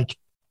about like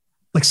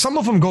some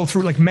of them go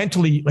through like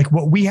mentally, like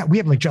what we have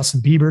like Justin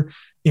Bieber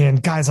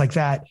and guys like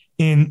that.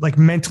 And like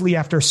mentally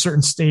after a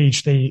certain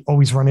stage, they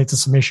always run into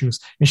some issues.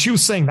 And she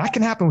was saying that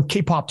can happen with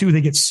K-pop too.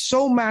 They get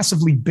so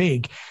massively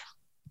big.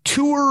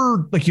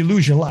 Tour, like you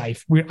lose your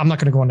life. I'm not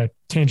going to go on a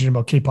tangent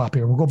about K-pop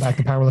here. We'll go back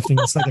to powerlifting in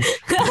a second.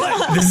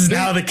 But this is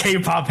now the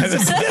K-pop. This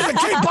is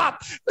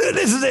K-pop.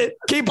 This is it.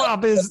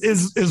 K-pop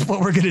is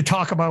what we're going to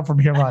talk about from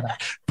here on out.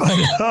 But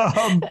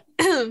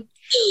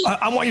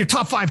I want your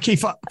top 5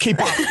 K-pop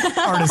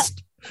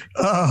artists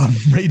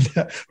right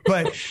now.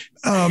 But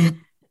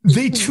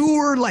they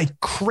tour like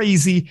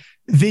crazy.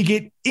 They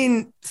get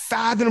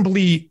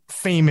unfathomably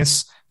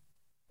famous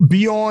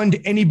beyond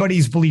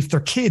anybody's belief. They're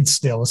kids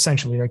still,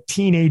 essentially, like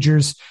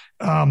teenagers.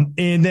 And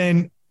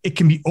then it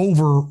can be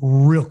over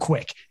real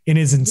quick. It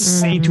is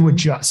insane to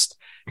adjust.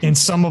 And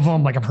some of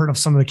them, like I've heard of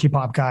some of the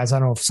K-pop guys, I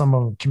don't know if some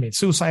of them committed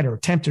suicide or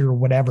attempted or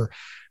whatever.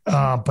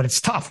 But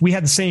it's tough.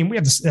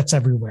 That's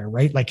everywhere,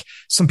 right? Like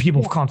some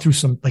people have gone through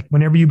some, like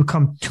whenever you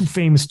become too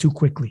famous too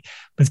quickly,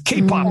 but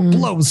K-pop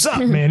blows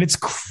up, man. It's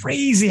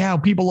crazy how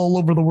people all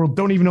over the world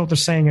don't even know what they're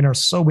saying and are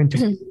so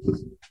into it.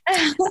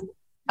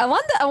 I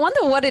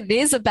wonder what it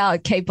is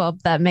about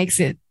K-pop that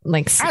makes it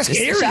like. Ask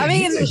Aaron. I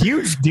mean, he's a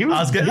huge dude.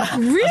 Really?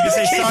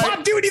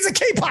 K-pop dude. He's a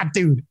K-pop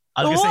dude.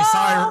 I was going to say,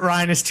 sorry,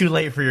 Ryan, it's too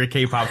late for your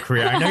K-pop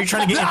career. I know you're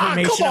trying to get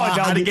information on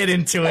how to get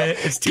into it.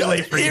 It's too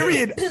late for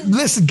you.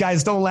 Listen,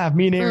 guys, don't laugh.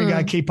 Me and Aaron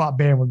got a K-pop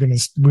band.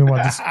 We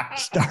want to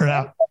start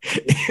out.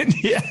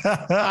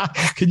 Yeah.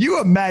 Can you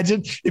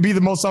imagine? It'd be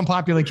the most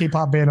unpopular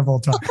K-pop band of all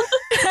time,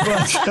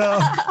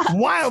 but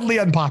wildly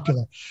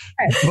unpopular.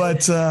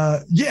 But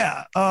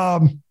yeah.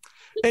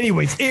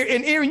 Anyways,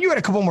 and Aaron, you had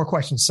a couple more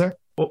questions, sir.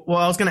 Well,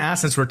 I was going to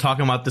ask, since we're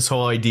talking about this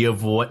whole idea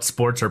of what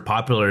sports are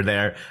popular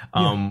there,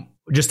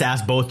 just to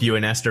ask both you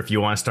and Esther, if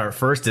you want to start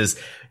first, is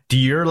do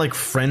your like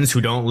friends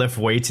who don't lift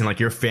weights and like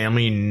your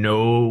family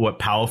know what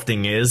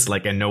powerlifting is,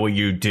 like, and know what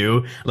you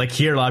do? Like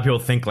here, a lot of people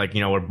think like,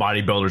 you know, we're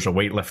bodybuilders or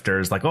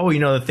weightlifters, like, oh, you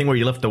know, the thing where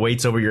you lift the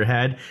weights over your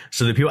head.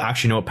 So do people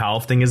actually know what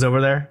powerlifting is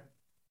over there?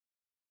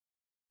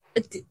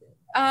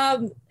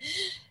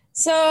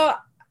 So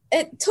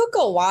it took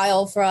a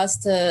while for us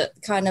to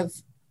kind of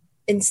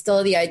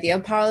instill the idea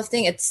of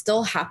powerlifting. It's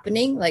still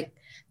happening. Like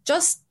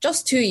just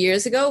 2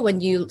 years ago,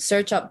 when you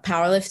search up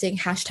powerlifting,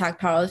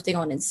 #powerlifting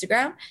on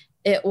Instagram,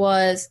 it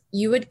was,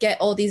 you would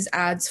get all these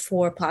ads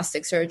for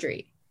plastic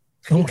surgery.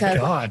 Oh because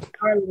my God.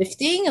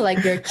 Powerlifting,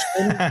 like your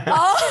chin,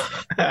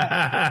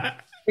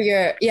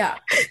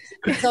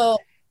 So,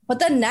 but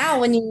then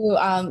now when you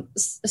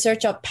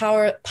search up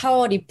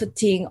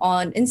powerlifting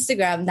on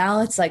Instagram,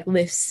 now it's like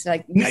lifts.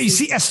 Like now you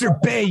see Esther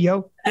Bay,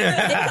 yo.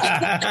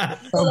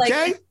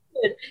 Okay.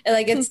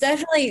 Like it's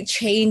definitely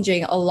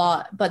changing a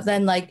lot. But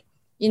then like,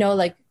 you know,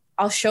 like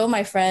I'll show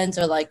my friends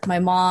or like my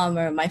mom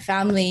or my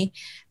family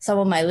some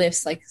of my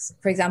lifts, like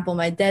for example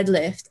my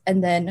deadlift,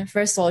 and then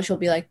first of all she'll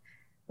be like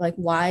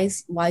why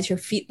is your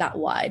feet that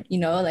wide, you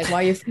know, like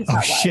why are your feet that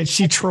wide? Shit,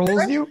 she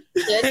trolls you.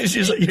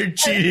 She's like, you're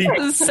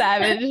cheating.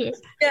 Savage.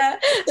 Yeah,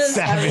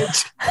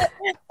 Savage.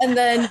 And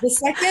then the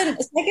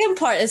second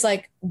part is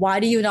like, why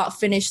do you not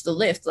finish the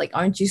lift? Like,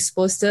 aren't you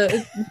supposed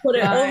to put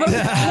it over?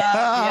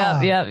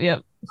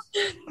 Yep.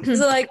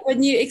 So like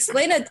when you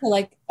explain it to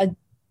like a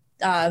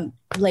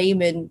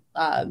layman,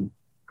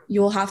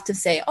 you'll have to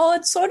say, oh,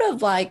 it's sort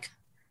of like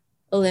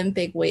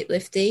Olympic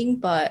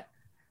weightlifting, but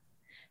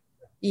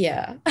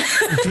yeah.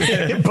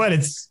 But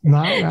it's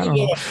not. I don't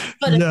know.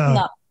 But it's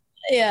not.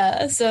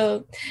 Yeah,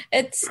 so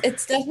it's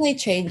definitely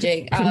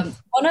changing.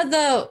 One of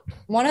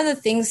the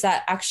things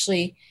that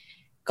actually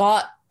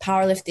got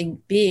powerlifting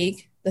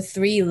big, the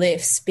 3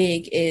 lifts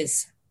big,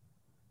 is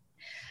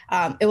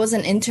it was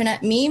an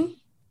internet meme.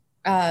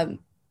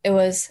 It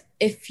was,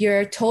 if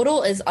your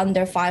total is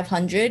under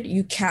 500,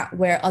 you can't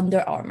wear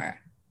Under Armour.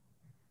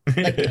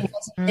 Like it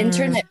was an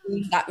internet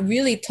meme that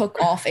really took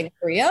off in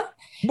Korea.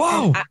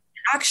 Whoa! And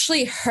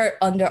actually hurt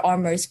Under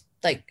Armour's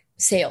like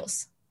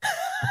sales.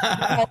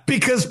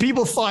 Because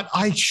people thought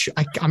I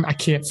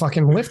can't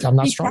fucking lift. I'm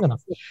not strong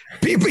enough.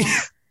 People,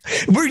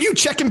 were you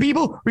checking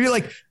people? Were you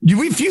like,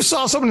 if you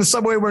saw someone in the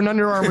subway wearing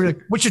Under Armour,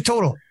 like, what's your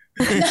total?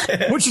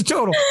 What's your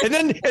total? And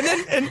then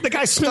the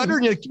guy stuttered,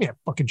 and you're like, give me that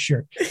fucking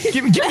shirt.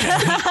 Give me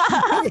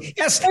that.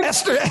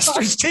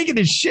 Esther's taking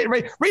this shit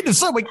right in the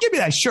subway. Give me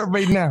that shirt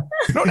right now.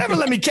 Don't ever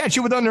let me catch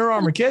you with Under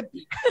Armour, kid.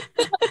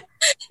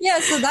 Yeah,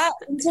 so that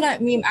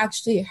internet meme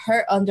actually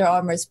hurt Under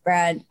Armour's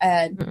brand,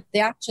 and they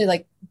actually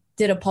like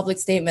did a public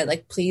statement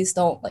like, please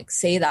don't like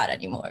say that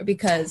anymore,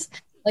 because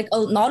like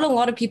not a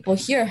lot of people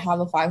here have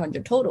a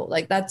 500 total.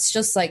 Like that's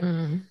just like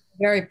a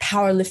very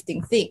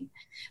powerlifting thing.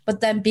 But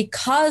then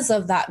because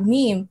of that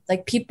meme,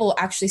 like people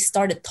actually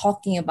started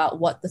talking about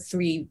what the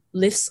 3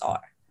 lifts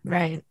are.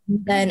 Right.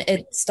 Then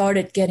it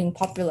started getting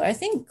popular, I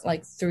think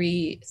like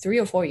 3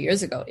 or 4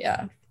 years ago.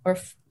 Yeah. Or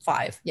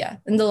 5. Yeah.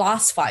 In the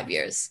last 5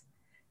 years.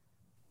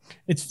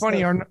 It's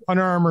funny.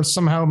 Under Armour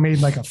somehow made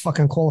like a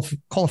fucking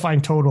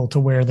qualifying total to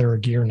wear their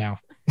gear now.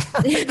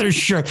 Their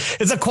shirt.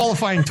 It's a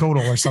qualifying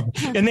total or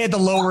something. And they had to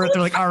lower it.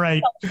 They're like, all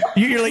right,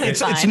 you're like,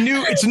 it's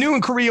new. It's new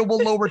in Korea. We'll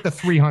lower it to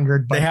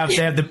 300. But they have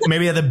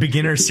the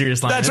beginner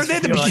series line. That's right. They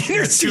had the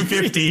beginner series.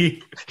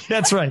 250.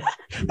 That's right.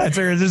 That's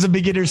right. There's a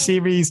beginner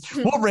series.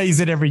 We'll raise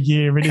it every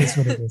year. It is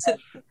what it is.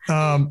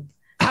 How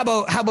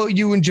about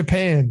you in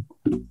Japan?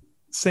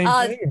 Same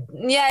thing.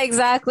 Yeah,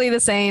 exactly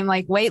the same.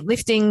 Like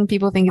weightlifting,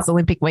 people think it's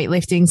Olympic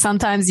weightlifting.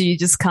 Sometimes you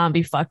just can't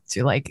be fucked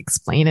to like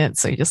explain it.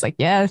 So you're just like,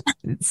 yeah,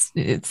 it's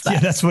that. Yeah,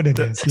 that's what it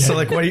is. Yeah. So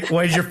like, what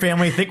did your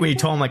family think when you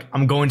told them like,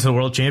 I'm going to the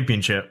World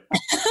Championship?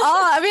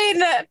 I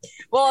mean,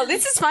 well,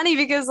 this is funny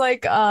because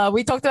like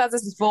we talked about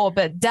this before,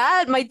 but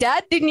my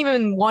dad didn't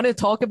even want to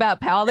talk about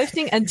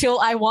powerlifting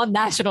until I won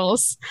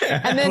nationals,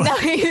 and then now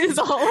he's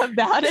all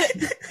about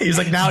it. He's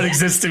like, now it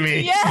exists to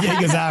me. Yeah, he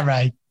goes, all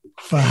right.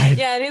 Fine.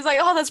 Yeah, and he's like,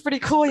 "Oh, that's pretty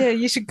cool. Yeah,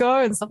 you should go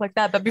and stuff like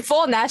that." But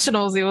before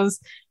nationals, he was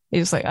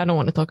like, "I don't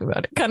want to talk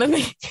about it," kind of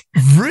thing.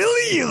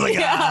 Really? Like,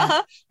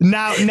 yeah.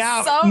 Now,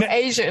 so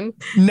Asian.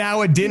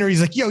 Now at dinner,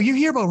 he's like, "Yo, you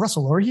hear about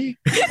Russell Orji?"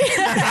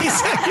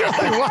 He's like, you're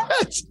like,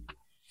 what?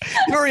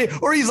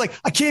 Or he's like,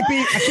 I can't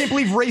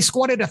believe Ray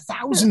squatted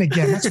 1,000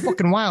 again. That's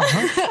fucking wild,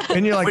 huh?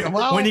 And you're like,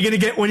 well, when are you gonna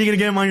get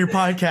him on your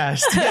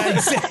podcast?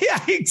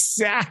 Yeah,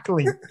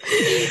 exactly.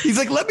 He's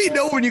like, let me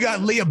know when you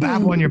got Leah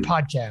Babel on your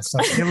podcast.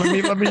 Okay,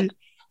 let me.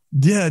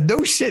 Yeah,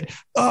 no shit.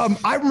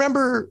 I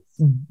remember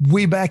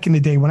way back in the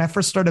day when I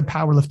first started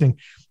powerlifting.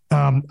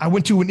 I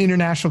went to an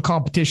international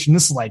competition.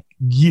 This is like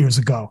years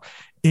ago,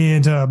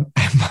 and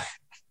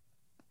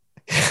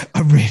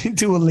I ran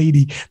into a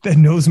lady that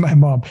knows my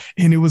mom,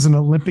 and it was an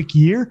Olympic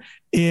year.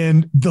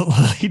 And the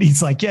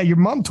lady's like, yeah, your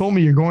mom told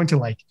me you're going to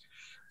like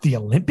the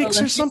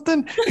Olympics or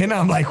something. And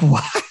I'm like,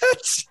 what?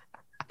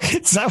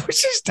 Is that what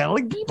she's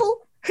telling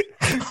people?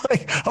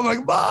 Like, I'm like,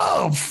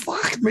 oh,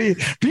 fuck me.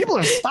 People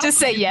are stopping. Just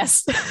say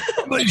yes.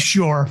 Like,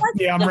 sure.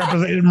 Yeah,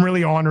 I'm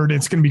really honored.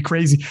 It's going to be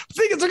crazy. The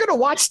thing is, they're going to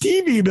watch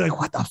TV and be like,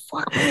 what the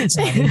fuck? What's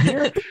happening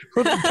here?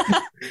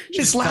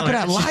 Just laughing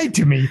out lied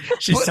to me.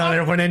 She's telling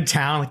everyone in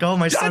town, like, oh,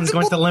 my son's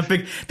going to the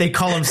Olympic. They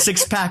call him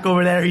Six Pack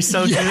over there. He's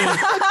so good.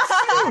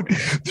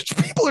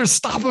 People are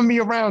stopping me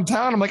around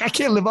town. I'm like, I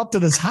can't live up to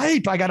this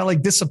hype. I got to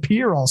like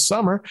disappear all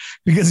summer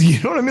because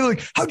you know what I mean?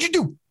 Like, how'd you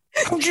do?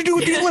 How'd you do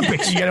with the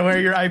Olympics? You got to wear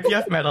your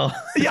IPF medal.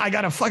 Yeah, I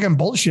got to fucking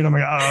bullshit. I'm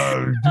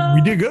like,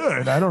 we did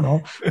good. I don't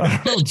know.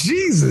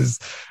 Jesus.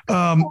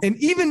 And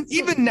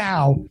even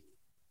now,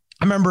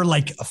 I remember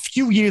like a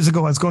few years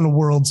ago, I was going to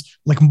Worlds,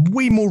 like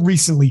way more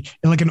recently,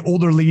 and like an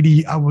older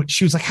lady,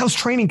 she was like, how's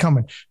training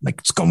coming? I'm like,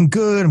 it's going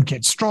good. I'm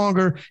getting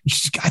stronger. And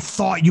she's like, I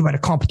thought you had a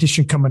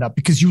competition coming up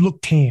because you look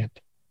tanned.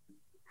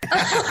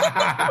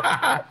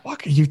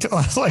 Fuck you. I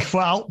was like,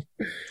 well,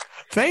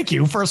 thank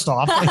you. First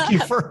off, thank you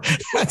for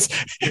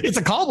it's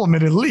a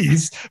compliment at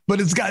least,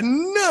 but it's got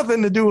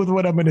nothing to do with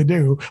what I'm going to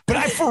do. But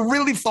I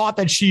really thought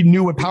that she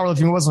knew what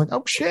powerlifting was. Like,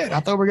 oh shit,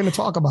 I thought we were going to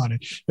talk about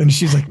it. And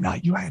she's like, no,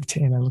 you had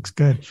 10. That looks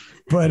good.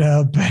 But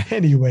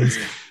anyways,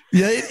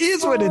 yeah, it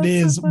is what it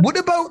is. What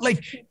about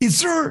like,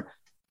 is there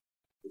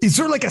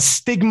like a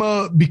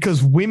stigma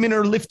because women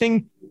are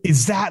lifting?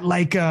 Is that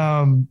like,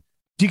 do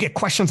you get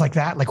questions like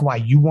that? Like why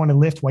you want to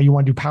lift, why you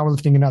want to do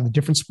powerlifting and not a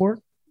different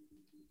sport?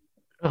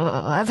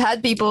 I've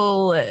had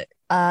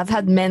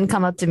men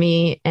come up to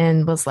me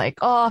and was like,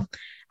 oh,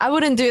 I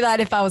wouldn't do that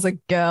if I was a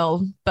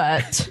girl,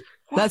 but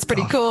that's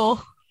pretty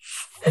cool.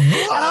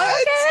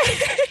 What?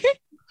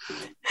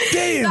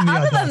 Damn.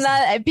 Other than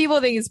that, people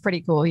think it's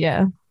pretty cool.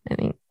 Yeah. I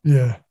mean,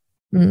 yeah.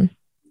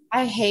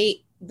 I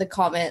hate the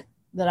comment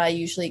that I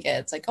usually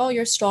get. It's like, oh,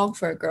 you're strong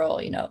for a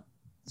girl, you know.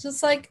 It's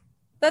just like,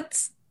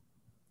 it's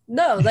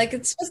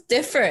just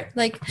different.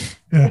 Like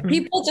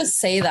people just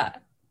say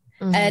that.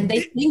 Mm-hmm. And they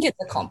think it's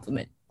a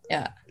compliment.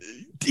 Yeah.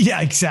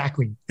 Yeah,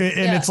 exactly.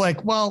 And it's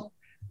like, well,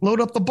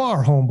 load up the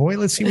bar, homeboy.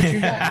 Let's see what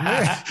you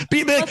got.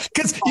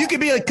 Because you could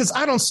be like, because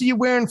I don't see you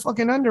wearing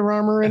fucking Under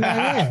Armour and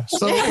I am.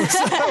 So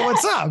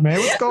what's up, man?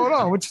 What's going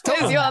on? What you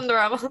talking about? Your Under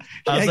Armour?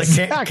 I was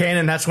like,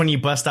 Kanan, that's when you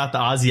bust out the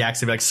Aussie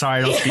accent. Be like,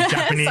 sorry, I don't speak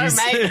Japanese.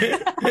 Sorry,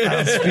 I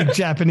don't speak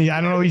Japanese.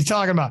 I don't know what you're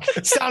talking about.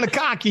 Sounded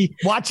cocky.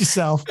 Watch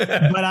yourself.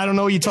 But I don't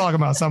know what you're talking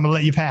about, so I'm going to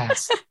let you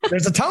pass.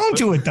 There's a tone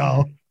to it,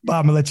 though. But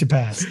I'm gonna let you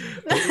pass.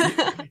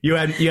 You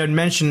had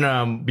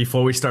mentioned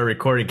before we started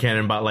recording,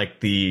 Kanan, about like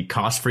the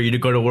cost for you to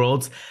go to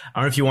Worlds. I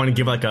don't know if you want to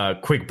give like a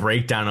quick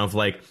breakdown of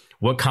like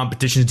what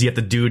competitions do you have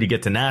to do to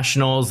get to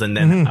nationals, and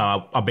then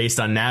based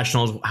on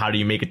nationals, how do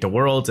you make it to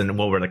Worlds, and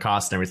what were the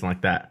costs and everything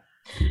like that.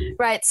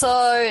 Right.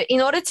 So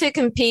in order to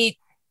compete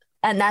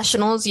at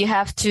nationals, you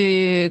have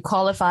to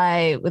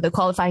qualify with a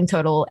qualifying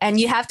total, and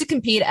you have to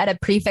compete at a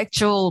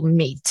prefectural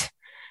meet.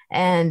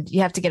 And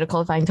you have to get a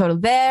qualifying total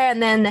there.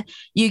 And then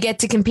you get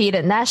to compete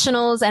at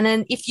nationals. And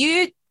then if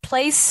you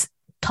place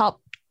top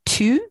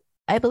 2,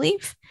 I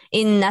believe,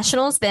 in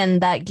nationals, then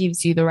that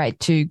gives you the right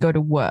to go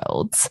to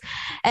Worlds.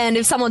 And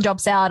if someone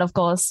drops out, of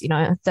course, you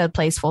know, 3rd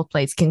place, 4th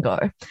place can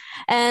go.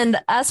 And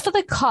as for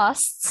the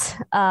costs,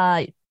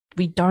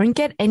 we don't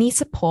get any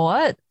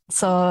support.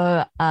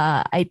 So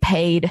I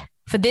paid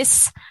for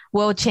this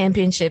World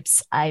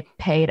Championships, I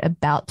paid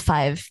about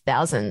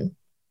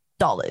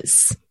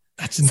 $5,000.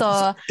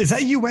 So is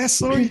that US,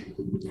 sorry?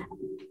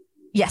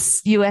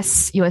 Yes,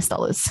 US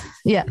dollars.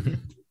 Yeah.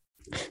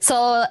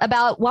 So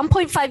about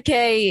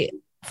 1.5K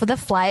for the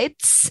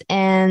flights,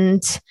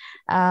 and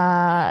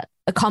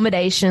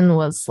accommodation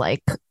was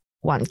like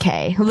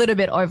 1K, a little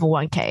bit over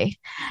 1K.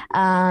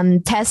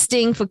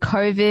 Testing for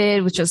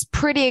COVID, which was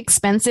pretty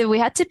expensive. We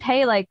had to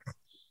pay like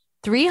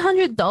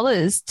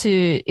 $300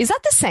 to, is that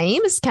the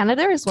same as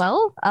Canada as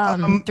well?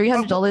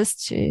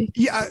 $300 to.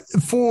 Yeah.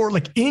 For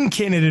like in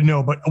Canada,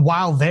 no, but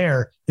while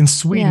there in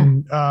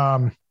Sweden,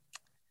 it's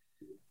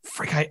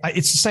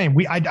the same.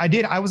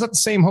 I was at the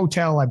same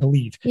hotel, I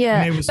believe.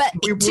 Yeah. But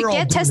to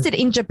get tested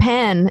in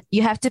Japan,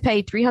 you have to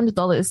pay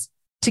 $300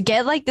 to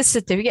get like the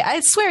certificate. I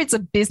swear it's a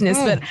business,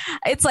 but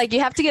it's like you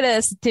have to get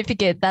a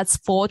certificate that's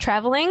for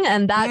traveling,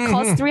 and that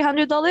costs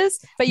 $300.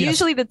 But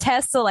usually the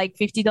tests are like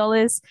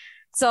 $50.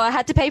 So I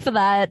had to pay for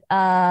that.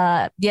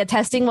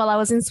 Testing while I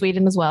was in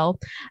Sweden as well.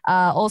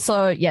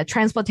 Also,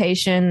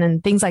 transportation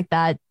and things like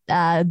that.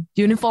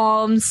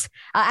 Uniforms.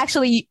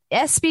 Actually,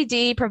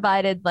 SBD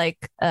provided like,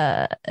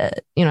 a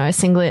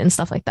singlet and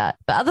stuff like that.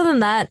 But other than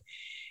that,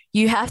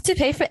 you have to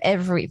pay for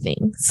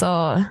everything.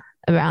 So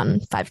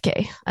around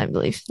 5K, I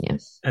believe. Yeah.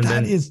 And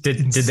then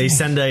did they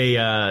send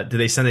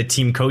a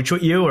team coach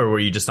with you, or were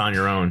you just on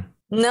your own?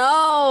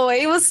 No,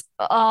 it was.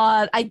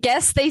 I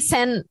guess they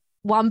sent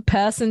one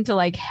person to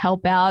like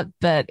help out,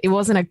 but it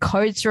wasn't a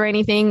coach or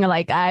anything.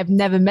 Like I've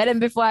never met him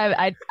before.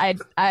 I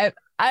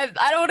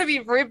I don't want to be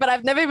rude, but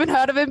I've never even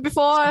heard of him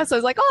before. So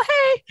it's like, oh,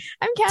 hey,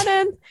 I'm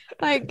Cannon.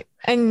 Like,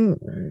 and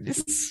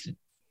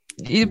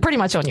you're pretty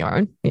much on your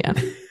own. Yeah.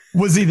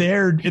 Was he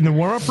there in the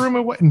warm-up room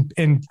or what?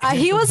 And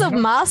He was a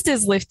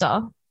masters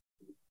lifter.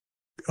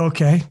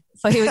 Okay.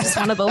 So he was just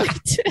one of the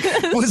lifters.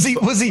 Was he?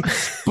 And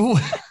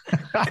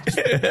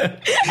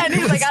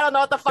he's like, I don't know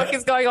what the fuck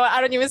is going on. I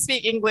don't even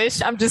speak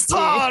English. I'm just here.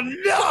 Oh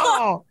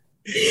no.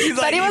 He's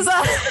But he was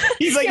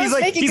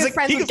making good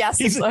friends with Gas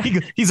Tippler.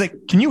 He's like,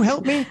 can you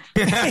help me?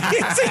 He's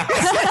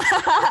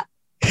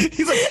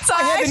like, So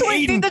I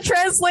actually did the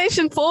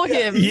translation for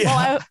him.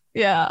 Yeah.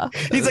 Yeah.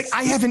 He's like,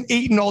 I haven't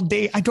eaten all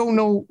day. I don't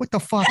know what the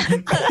fuck.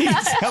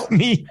 Please help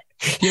me.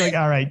 You're like,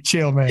 all right,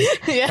 chill, man.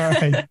 Yeah. All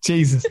right,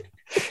 Jesus.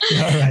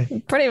 All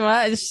right. Pretty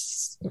much.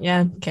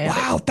 Yeah. Okay.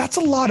 Wow, that's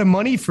a lot of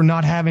money for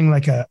not having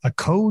like a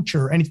coach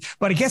or anything.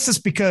 But I guess it's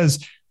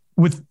because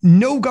with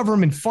no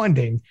government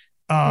funding,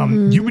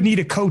 you would need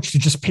a coach to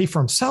just pay for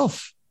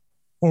himself,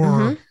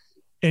 and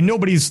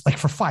nobody's like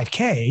for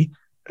 $5,000.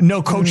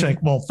 No coach,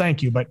 like, well,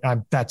 thank you, but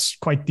that's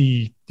quite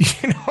the,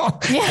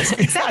 Yes,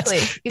 exactly.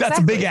 That's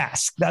a big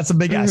ask. That's a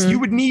big ask. You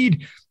would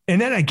need,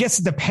 and then I guess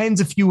it depends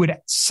if you would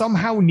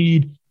somehow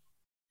need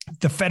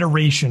the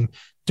federation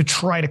to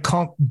try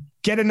to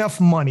get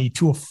enough money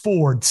to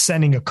afford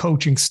sending a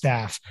coaching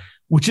staff,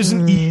 which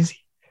isn't easy.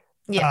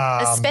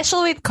 Yeah,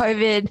 especially with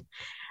COVID.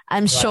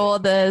 I'm sure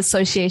the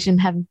association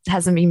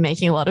hasn't been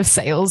making a lot of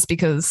sales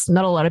because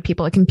not a lot of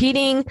people are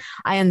competing.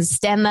 I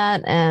understand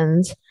that.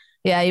 And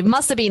yeah, it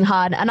must have been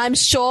hard. And I'm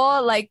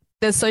sure like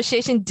the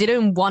association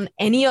didn't want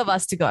any of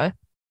us to go,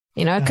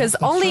 because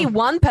only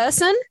one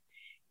person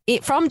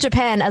from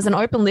Japan as an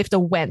open lifter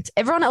went.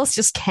 Everyone else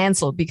just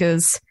canceled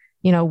because,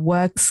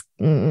 works,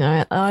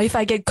 if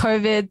I get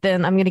COVID,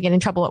 then I'm going to get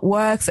in trouble at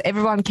work. So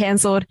everyone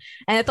canceled.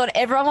 And I thought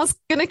everyone was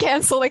going to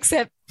cancel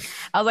except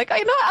I was like,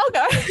 oh, I'll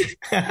go.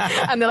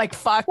 And they're like,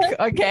 fuck,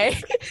 okay.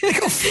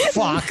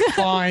 Fuck,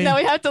 fine. No,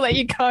 we have to let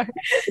you go.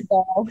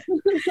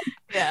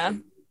 Yeah.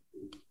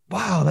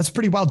 Wow, that's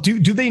pretty wild. Do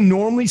they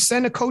normally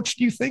send a coach,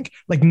 do you think?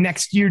 Like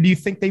next year, do you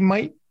think they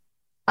might?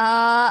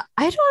 I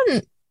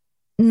don't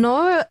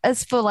know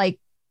as for like...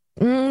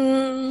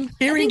 Arian,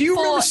 do you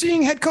remember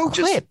seeing head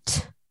coaches?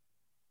 Equipped.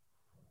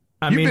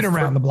 You've been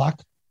around the block.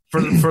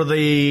 For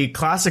the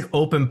classic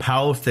open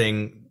power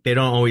thing, they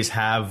don't always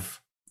have,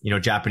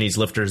 Japanese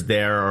lifters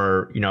there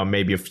or,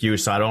 maybe a few.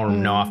 So I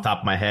don't know off the top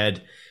of my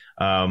head.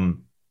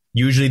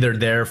 Usually they're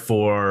there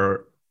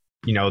for,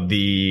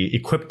 the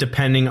equipped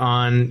depending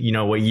on,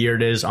 what year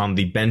it is on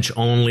the bench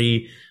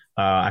only.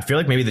 I feel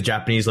like maybe the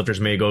Japanese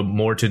lifters may go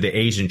more to the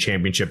Asian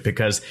championship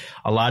because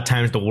a lot of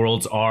times the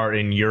worlds are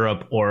in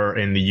Europe or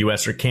in the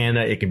US or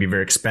Canada. It can be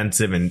very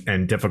expensive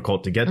and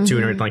difficult to get to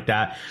and everything like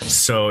that.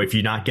 So if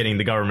you're not getting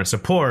the government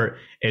support,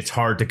 it's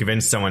hard to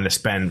convince someone to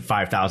spend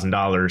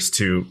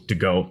 $5,000 to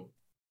go.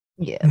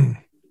 Yeah.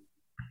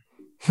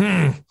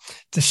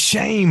 It's a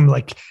shame.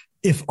 Like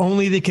if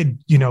only they could,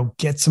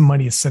 get some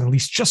money to send at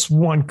least just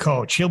one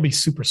coach. He'll be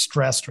super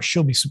stressed or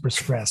she'll be super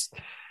stressed.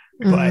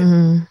 But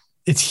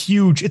it's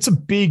huge. It's a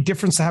big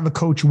difference to have a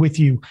coach with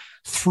you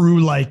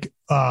through like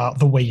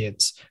the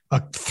weigh-ins,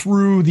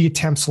 through the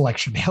attempt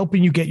selection,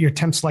 helping you get your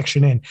attempt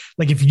selection in.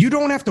 Like if you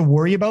don't have to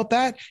worry about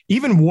that,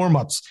 even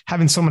warm-ups,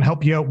 having someone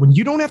help you out when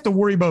you don't have to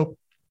worry about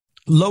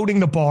loading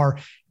the bar,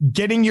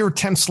 getting your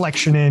attempt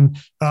selection in,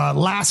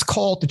 last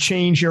call to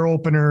change your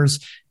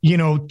openers,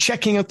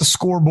 checking out the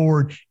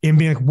scoreboard and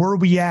being like, where are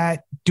we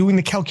at? Doing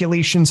the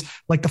calculations.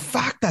 Like the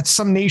fact that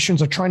some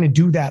nations are trying to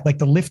do that, like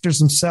the lifters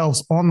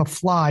themselves on the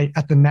fly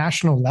at the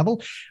national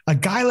level, a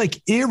guy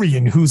like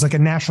Arian, who's like a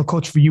national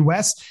coach for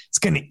US, is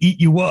going to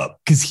eat you up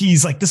because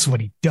he's like, this is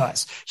what he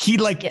does. He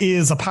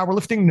is a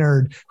powerlifting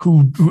nerd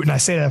who, and I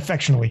say that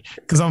affectionately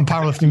because I'm a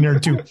powerlifting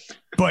nerd too,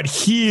 but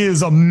he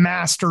is a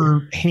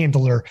master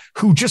handler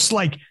who just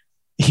like,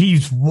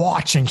 he's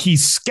watching,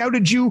 he's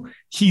scouted you,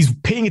 he's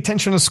paying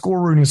attention to the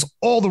scoreboard, and he knows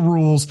all the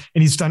rules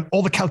and he's done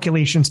all the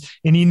calculations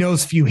and he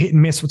knows if you hit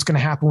and miss what's going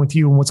to happen with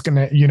you and what's going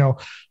to,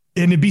 and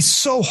it'd be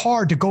so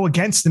hard to go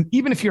against him,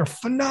 even if you're a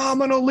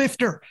phenomenal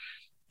lifter.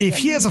 If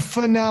he has a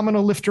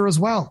phenomenal lifter as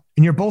well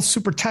and you're both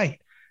super tight,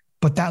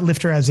 but that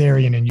lifter has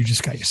Arian and you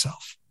just got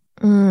yourself.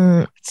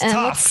 It's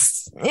tough.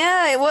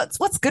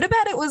 What's good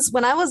about it was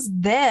when I was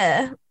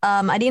there,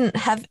 I didn't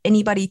have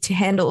anybody to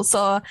handle.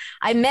 So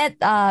I met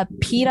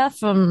Peter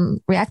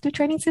from Reactive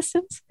Training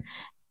Systems.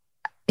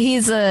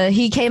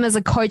 He came as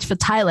a coach for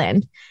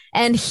Thailand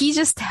and he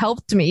just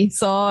helped me.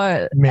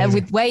 So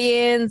with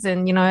weigh-ins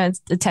and,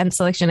 attempt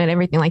selection and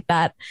everything like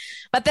that.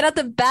 But then at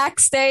the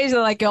backstage,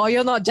 they're like, oh,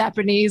 you're not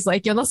Japanese.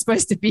 Like, you're not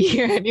supposed to be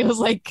here. And he was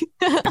like,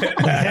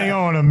 hang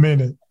on a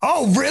minute.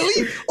 Oh,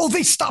 really? Oh,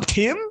 they stopped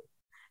him?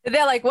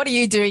 They're like, what are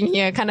you doing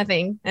here? Kind of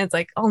thing. And it's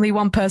like, only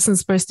one person's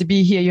supposed to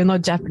be here. You're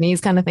not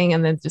Japanese kind of thing.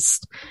 And then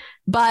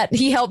but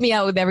he helped me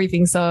out with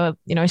everything. So,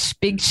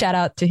 big shout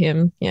out to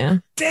him. Yeah.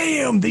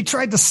 Damn. They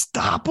tried to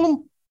stop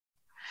him.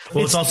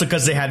 Well, it's also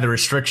because they had the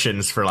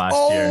restrictions for last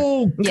year.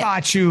 Oh,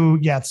 got you.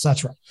 Yes,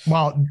 that's right.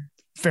 Well,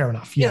 Fair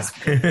enough. Yeah.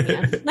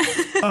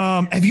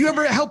 Yes. Have you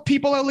ever helped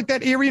people out like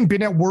that, Arian?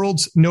 Been at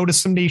Worlds,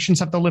 noticed some nations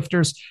have the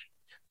lifters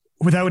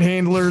without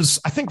handlers?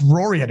 I think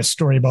Rory had a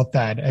story about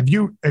that. Have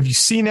you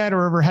seen that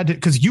or ever had to?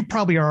 Because you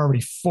probably are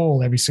already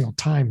full every single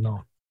time,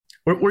 though.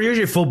 We're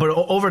usually full, but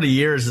over the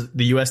years,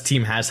 the U.S.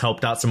 team has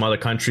helped out some other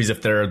countries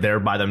if they're there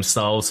by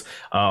themselves,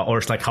 or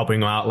it's like helping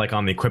them out, like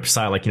on the equipped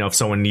side, like, if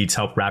someone needs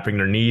help wrapping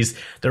their knees.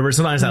 There were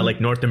sometimes at like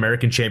North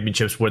American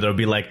championships where there'll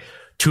be like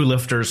two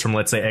lifters from,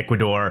 let's say,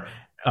 Ecuador,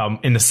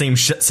 in the same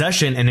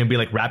session, and they'd be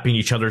like wrapping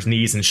each other's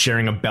knees and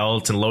sharing a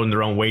belt and loading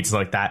their own weights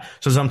like that.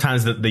 So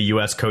sometimes the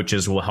U.S.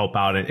 coaches will help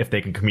out if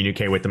they can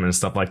communicate with them and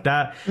stuff like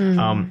that.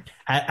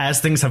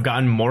 As things have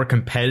gotten more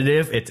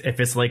competitive, if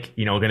it's like,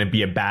 going to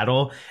be a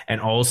battle,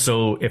 and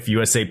also if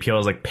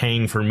USAPL is like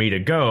paying for me to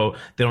go,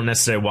 they don't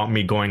necessarily want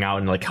me going out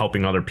and like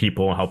helping other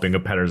people and helping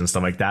competitors and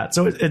stuff like that.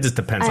 So it just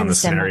depends on the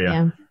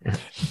scenario. Yeah.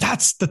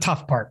 That's the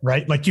tough part,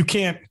 right? Like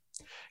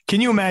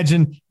can you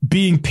imagine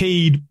being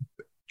paid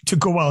to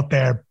go out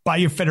there by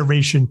your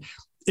federation,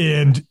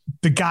 and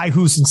the guy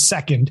who's in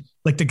second,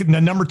 like the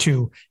number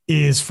 2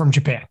 is from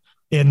Japan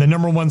and the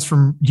number 1's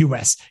from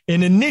US.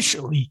 And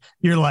initially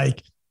you're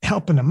like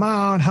helping him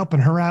out, helping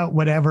her out,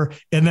 whatever.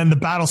 And then the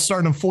battle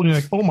started unfolding.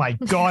 You're like, oh my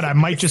God, I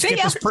might just get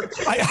this.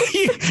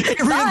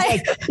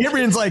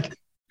 Arian's like,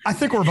 I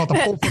think we're about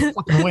to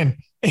fucking win.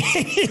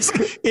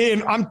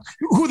 And I'm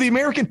the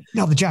American?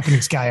 No, the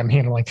Japanese guy I'm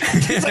handling.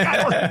 He's like,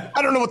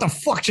 I don't know what the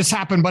fuck just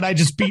happened, but I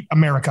just beat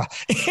America.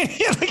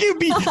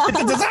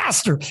 It's a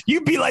disaster.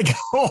 You'd be like,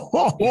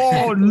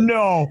 oh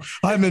no,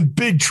 I'm in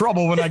big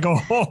trouble when I go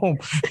home.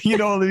 You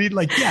know what I mean?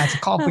 Like, yeah, it's a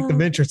conflict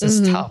of interest. It's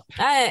tough.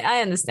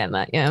 I understand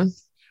that. Yeah.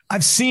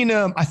 I've seen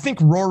I think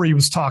Rory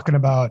was talking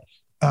about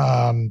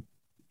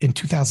in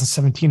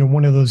 2017 or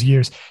one of those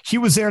years, he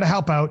was there to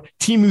help out.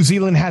 Team New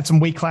Zealand had some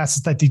weight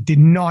classes that they did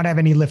not have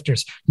any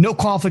lifters, no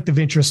conflict of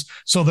interest.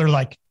 So they're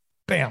like,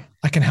 bam,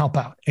 I can help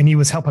out. And he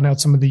was helping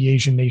out some of the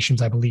Asian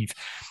nations, I believe.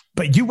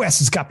 But US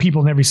has got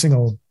people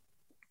in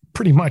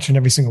pretty much in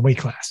every single weight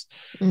class.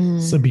 So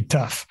it'd be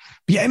tough.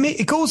 But yeah, I mean,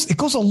 it goes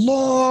a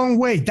long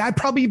way. That'd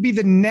probably be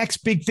the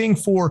next big thing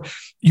for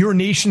your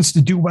nations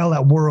to do well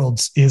at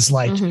Worlds is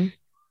like,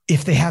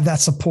 if they have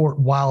that support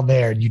while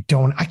there,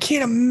 I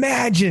can't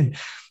imagine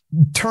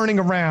turning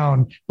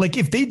around. Like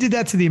if they did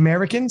that to the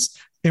Americans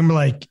and were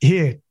like,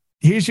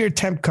 here's your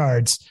temp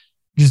cards,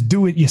 just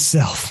do it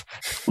yourself.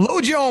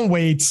 Load your own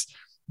weights,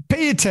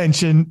 pay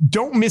attention,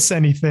 don't miss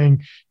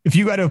anything. If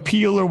you got to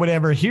appeal or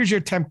whatever, here's your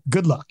temp.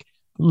 Good luck.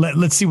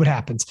 Let's see what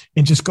happens,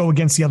 and just go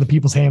against the other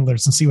people's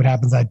handlers and see what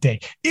happens that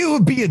day. It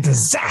would be a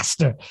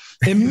disaster.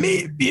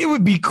 It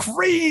would be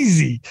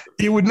crazy.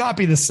 It would not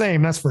be the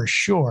same. That's for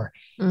sure.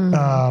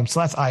 So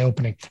that's eye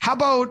opening. How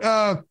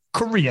about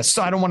Korea?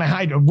 So I don't want to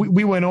hide.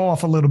 We went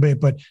off a little bit,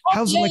 but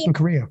how's it like in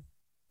Korea?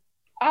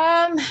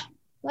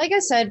 Like I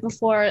said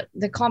before,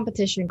 the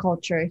competition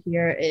culture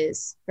here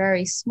is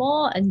very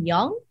small and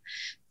young.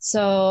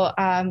 So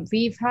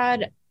we've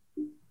had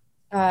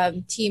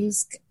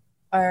teams.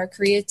 Our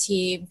Korea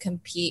team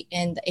compete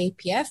in the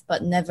APF,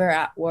 but never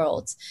at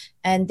Worlds.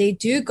 And they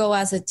do go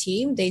as a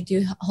team. They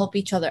do help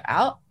each other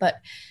out, but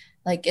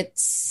like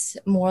it's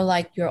more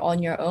like you're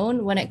on your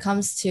own when it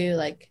comes to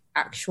like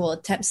actual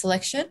attempt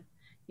selection.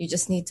 You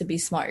just need to be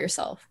smart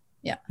yourself.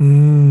 Yeah.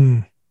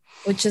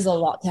 Which is a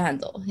lot to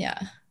handle. Yeah.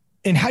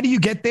 And how do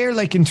you get there?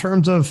 Like in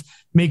terms of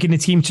making a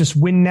team just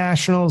win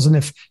nationals, and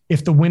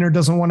if the winner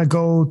doesn't want to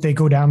go, they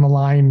go down the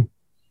line.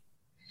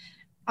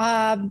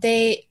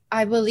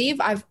 I believe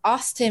I've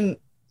asked him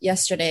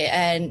yesterday,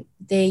 and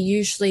they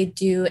usually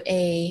do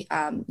a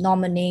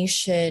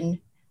nomination,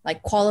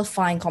 like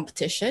qualifying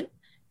competition,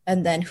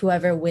 and then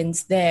whoever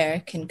wins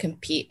there can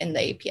compete in the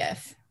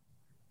APF.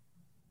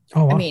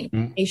 Oh, wow. I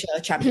mean, Asia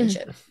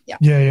Championship. Yeah.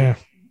 Yeah.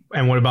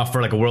 And what about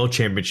for like a world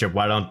championship?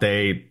 Why don't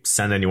they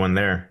send anyone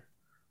there?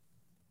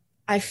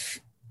 I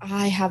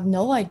have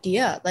no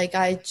idea. Like,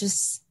 I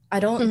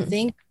don't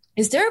think,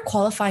 is there a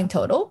qualifying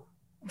total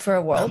for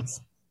a Worlds?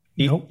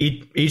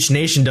 Each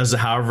nation does it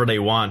however they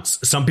want.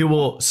 Some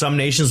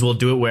nations will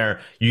do it where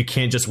you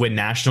can't just win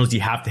nationals. You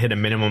have to hit a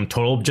minimum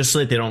total just so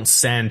that they don't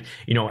send,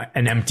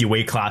 an empty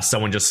weight class.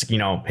 Someone just,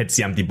 hits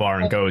the empty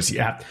bar and goes.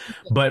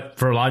 But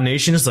for a lot of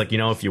nations, like,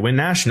 if you win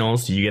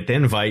nationals, you get the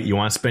invite. You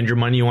want to spend your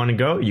money, you want to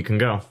go, you can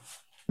go.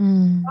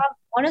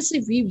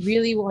 Honestly, we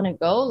really want to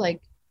go.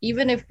 Like,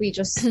 even if we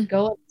just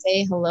go and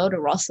say hello to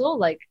Russell,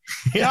 like,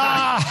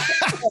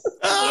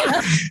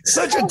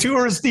 such a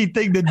touristy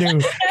thing to do.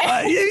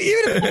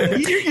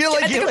 You're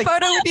like, take a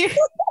photo with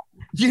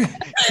you.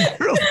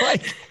 You're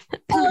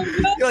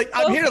like,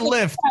 I'm here to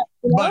lift,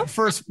 but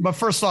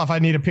first off, I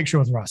need a picture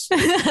with Russ,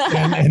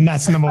 and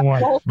that's number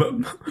one.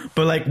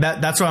 But like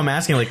that's what I'm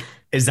asking. Like,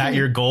 is that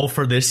your goal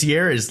for this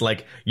year? Is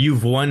like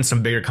you've won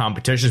some bigger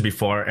competitions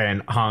before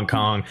in Hong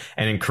Kong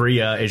and in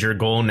Korea. Is your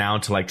goal now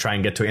to like try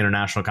and get to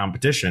international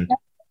competition? Of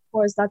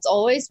course, that's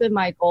always been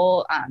my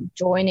goal.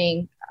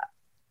 Joining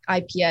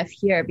IPF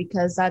here,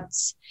 because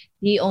that's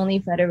the only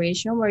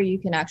federation where you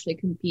can actually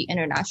compete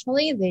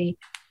internationally. They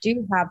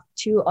do have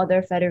two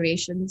other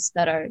federations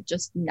that are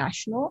just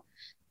national.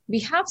 we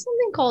have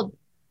something called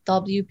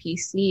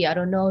WPC. I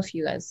don't know if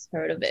you guys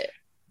heard of it.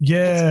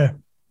 Yeah.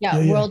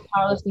 Yeah, World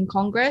Powerlifting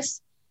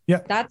Congress.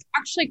 Yeah. That's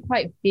actually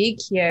quite big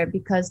here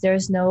because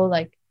there's no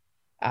like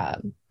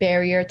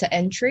barrier to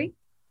entry,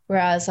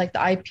 whereas like the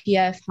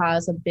IPF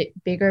has a bit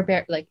bigger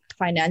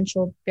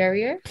financial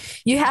barrier.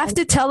 You have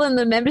to tell them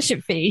the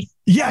membership fee.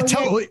 Yeah,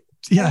 totally.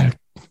 Yeah.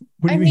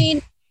 What do you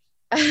mean?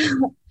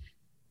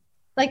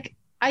 Like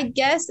I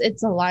guess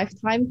it's a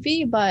lifetime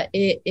fee, but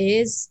it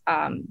is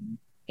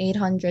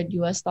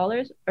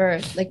 $800 or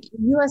like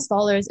US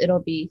dollars, it'll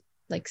be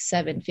like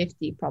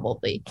 $750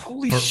 probably.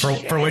 Holy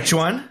For which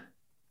one?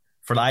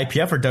 For the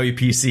IPF or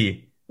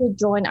WPC? To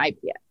join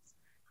IPF.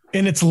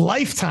 And it's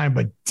lifetime,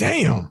 but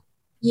damn.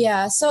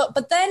 Yeah. So,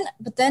 but then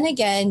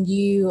again,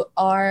 you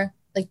are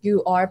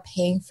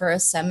paying for a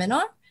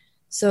seminar.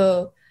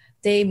 So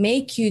they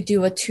make you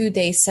do a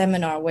 2-day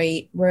seminar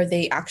where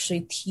they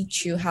actually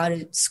teach you how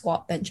to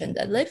squat, bench, and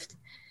deadlift.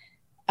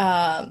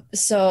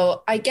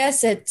 So I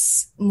guess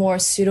it's more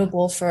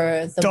suitable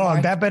for the dog.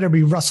 market. That better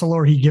be Russell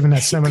Orhe giving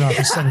that seminar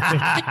for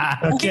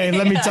 750. Okay,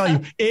 let me tell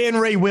you,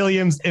 and Ray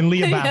Williams and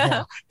Leah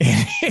Babcock.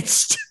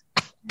 It's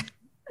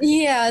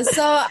Yeah.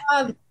 So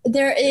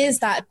there is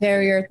that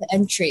barrier to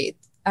entry.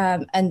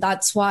 And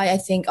that's why I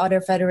think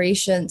other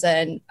federations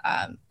and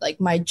like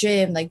my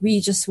gym, like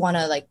we just want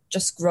to like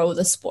just grow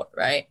the sport,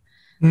 right?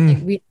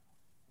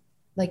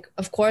 Like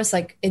of course,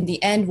 like in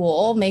the end, we'll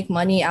all make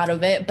money out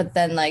of it, but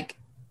then like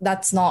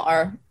that's not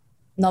our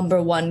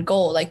number one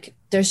goal. Like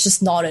there's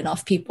just not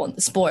enough people in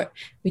the sport.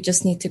 We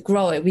just need to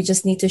grow it. We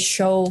just need to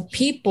show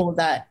people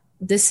that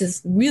this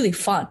is really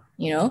fun,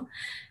 you know?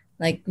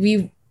 Like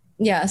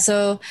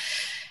so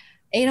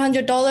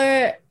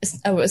 $800,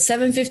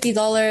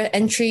 $750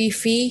 entry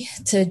fee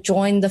to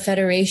join the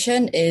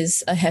federation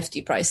is a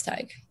hefty price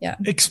tag. Yeah.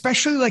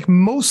 especially like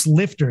most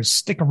lifters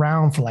stick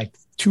around for like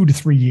 2 to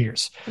 3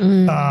 years.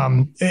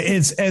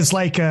 It's as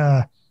like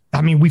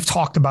I mean, we've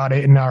talked about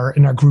it in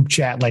our group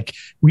chat. Like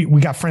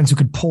we got friends who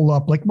could pull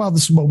up like, well,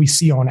 this is what we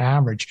see on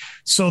average.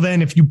 So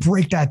then if you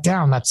break that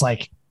down, that's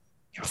like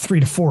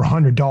 $300 to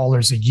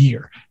 $400 a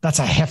year. That's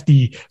a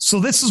hefty. So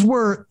this is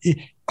where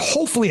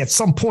hopefully at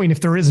some point,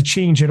 if there is a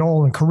change at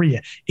all in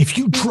Korea, if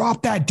you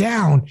drop that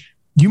down,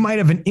 you might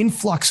have an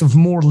influx of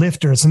more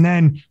lifters. And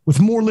then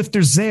with more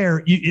lifters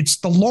there, it's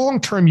the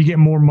long term, you get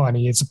more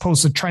money as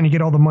opposed to trying to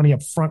get all the money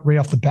up front right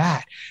off the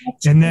bat.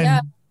 And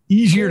then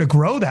easier to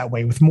grow that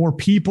way with more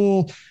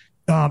people.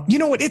 You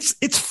know what?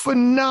 It's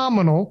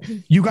phenomenal.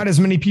 You got as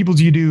many people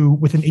as you do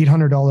with an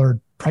 $800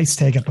 price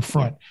tag at the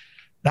front.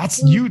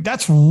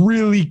 That's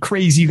really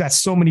crazy. You got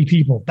so many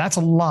people. That's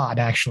a lot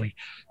actually.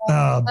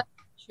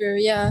 True.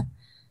 Yeah.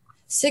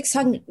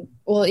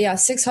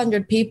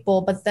 600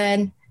 people. But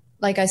then,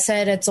 like I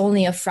said, it's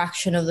only a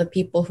fraction of the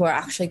people who are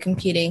actually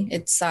competing.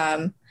 It's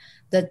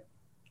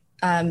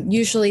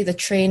usually the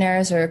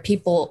trainers or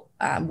people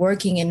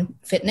working in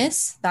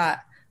fitness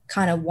that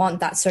kind of want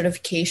that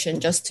certification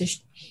just to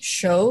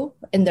show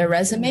in their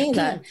resume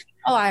that,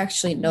 oh, I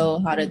actually know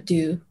how to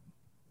do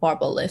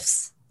barbell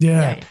lifts.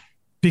 Yeah.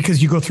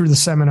 Because you go through the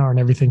seminar and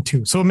everything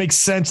too. So it makes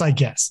sense, I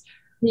guess.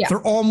 Yeah.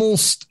 They're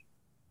almost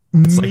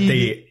it's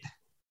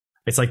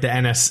like the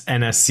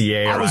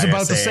NSCA. I was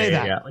about to say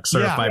that. Yeah, like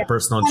certified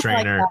personal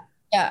trainer.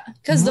 Yeah.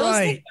 Because those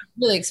things are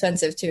really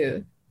expensive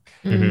too.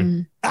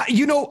 Mm-hmm.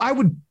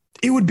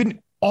 It would have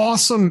been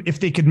awesome if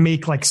they could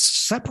make like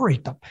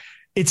separate them.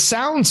 It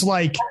sounds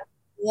like,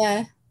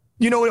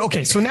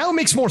 okay. So now it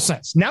makes more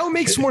sense. Now it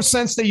makes more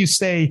sense that you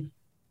say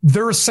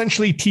they're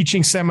essentially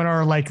teaching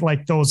seminar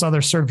like those other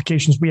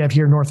certifications we have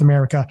here in North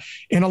America.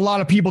 And a lot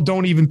of people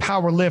don't even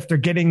power lift. They're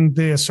getting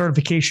the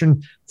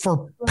certification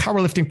for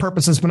powerlifting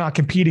purposes, but not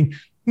competing.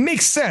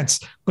 Makes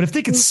sense. But if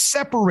they could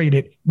separate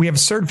it, we have a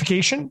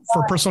certification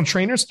for personal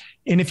trainers.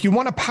 And if you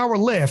want to power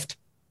lift,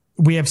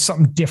 we have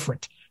something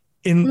different.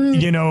 And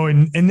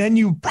then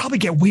you probably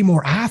get way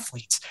more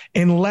athletes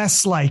and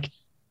less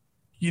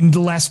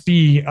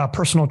be a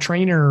personal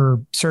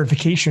trainer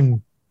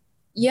certification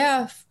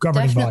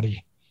governing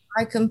body.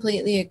 I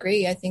completely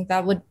agree. I think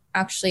that would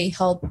actually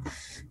help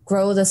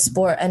grow the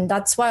sport. And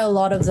that's why a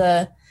lot of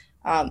the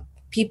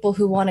people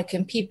who want to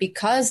compete,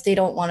 because they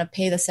don't want to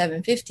pay the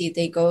 $750,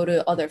 they go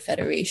to other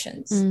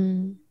federations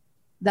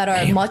that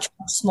are much,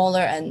 much smaller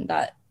and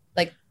that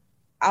like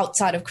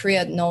outside of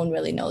Korea, no one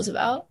really knows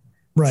about.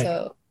 Right.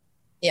 So,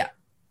 yeah.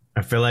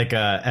 I feel like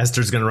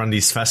Esther's going to run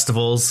these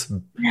festivals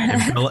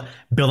and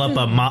build up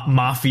a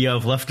mafia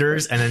of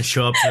lifters and then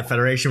show up to the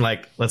federation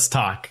like, let's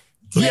talk.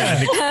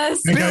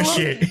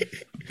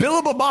 Negotiate. Bill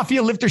up a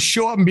mafia lifter,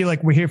 show up and be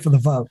like, we're here for the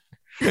vote.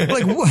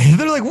 Like, what?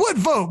 They're like, what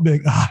vote?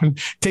 Like,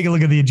 take a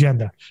look at the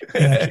agenda.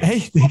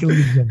 Hey, take a look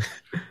at the agenda.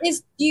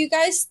 Do you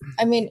guys,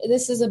 I mean,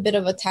 this is a bit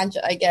of a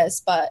tangent, I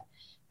guess, but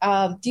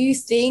do you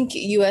think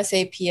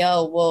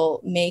USAPL will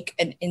make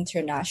an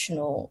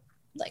international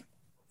like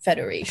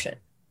federation?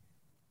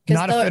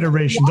 Not a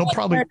federation. They'll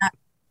probably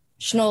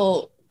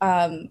international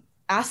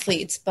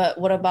athletes, but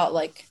what about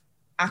like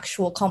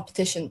actual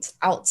competitions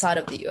outside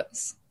of the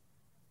US?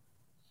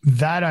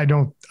 That I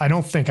don't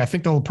think. I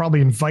think they'll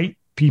probably invite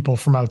people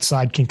from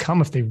outside can come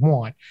if they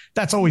want.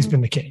 That's always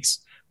been the case.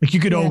 Like you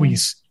could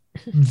always,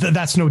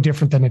 that's no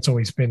different than it's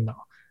always been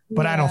though.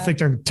 But I don't think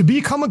to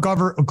become a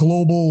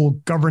global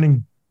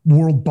governing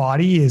world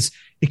body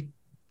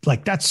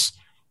that's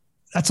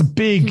a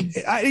big,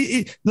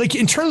 like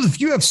in terms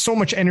of, you have so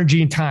much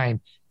energy and time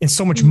and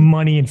so much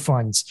money and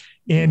funds.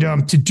 And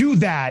to do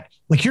that,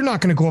 like you're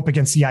not going to go up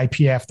against the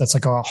IPF that's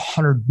like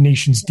 100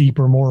 nations deep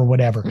or more or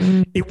whatever.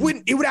 It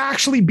would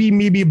actually be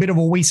maybe a bit of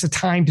a waste of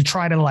time to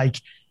try to like,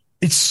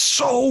 it's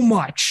so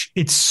much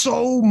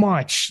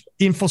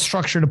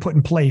infrastructure to put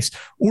in place,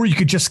 or you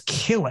could just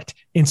kill it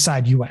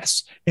inside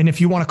US. And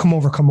if you want to come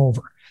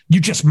over. You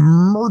just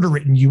murder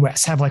it in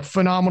US, have like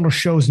phenomenal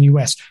shows in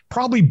US,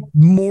 probably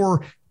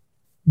more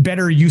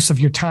better use of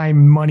your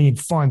time, money, and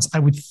funds, I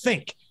would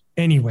think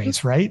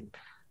anyways. Right.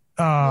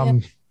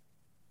 That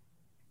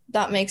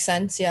makes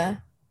sense. Yeah.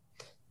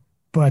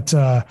 But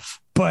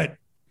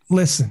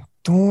listen,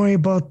 don't worry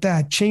about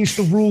that. Change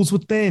the rules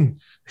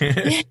within.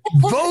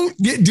 Vote.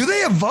 Do they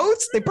have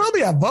votes? They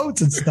probably have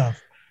votes and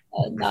stuff.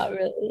 Not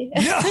really.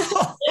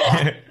 No.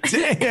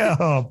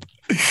 Damn.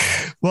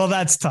 Well,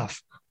 that's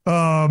tough.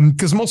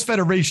 Because most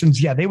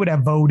federations, they would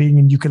have voting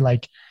and you could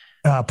like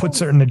put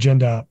certain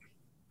agenda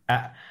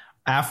up.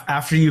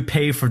 After you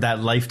pay for that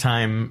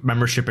lifetime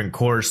membership and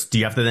course, do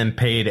you have to then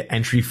pay the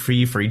entry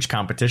fee for each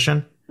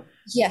competition?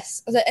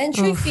 Yes. The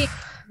entry fee is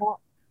not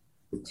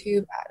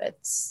too bad.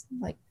 It's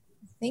like,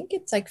 I think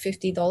it's like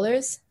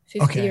 $50,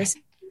 50 or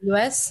something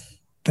US.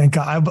 Thank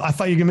God. I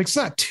thought you were going to it's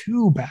not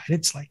too bad.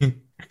 It's like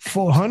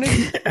 400.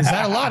 Is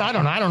that a lot? I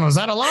don't know. Is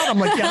that a lot? I'm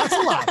like, yeah, that's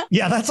a lot.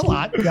 Yeah, that's a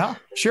lot. Yeah,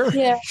 sure.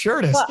 Yeah. Sure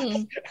it is.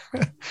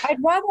 I'd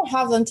rather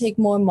have them take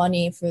more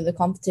money for the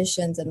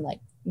competitions and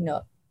like,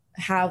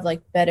 have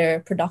like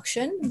better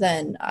production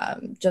than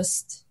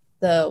just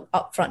the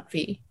upfront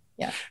fee.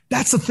 Yeah.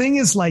 That's the thing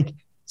is like,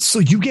 so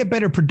you get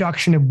better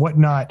production and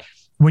whatnot.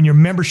 When your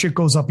membership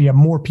goes up, you have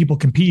more people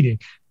competing,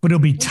 but it'll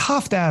be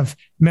tough to have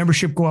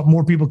membership go up,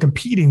 more people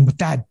competing with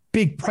that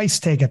big price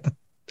tag at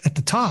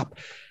the top.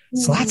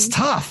 So that's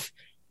tough.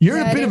 You're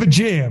in a bit of a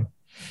jam.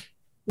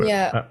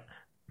 Yeah.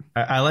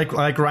 I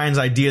like Ryan's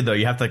idea though.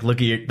 You have to like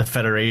look at the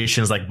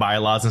federations like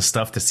bylaws and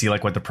stuff to see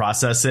like what the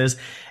process is.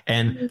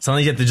 And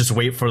sometimes you have to just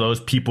wait for those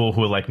people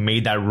who like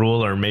made that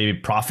rule or maybe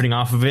profiting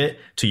off of it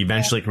to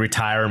eventually like,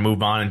 retire,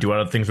 move on and do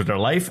other things with their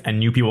life. And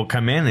new people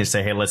come in and they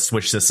say, hey, let's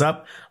switch this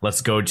up.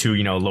 Let's go to,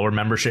 lower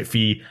membership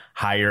fee,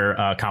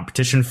 higher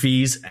competition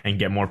fees and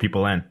get more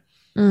people in.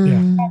 Yeah.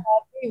 That'd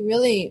be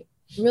really,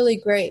 really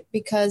great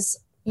because,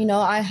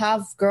 I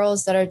have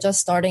girls that are just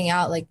starting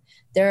out, like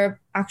they're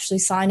actually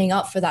signing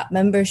up for that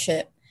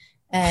membership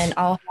and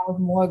I'll have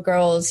more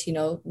girls,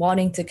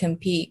 wanting to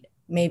compete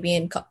maybe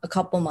in a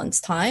couple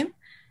months time.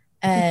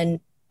 And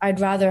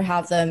I'd rather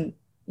have them,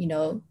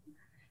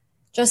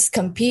 just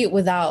compete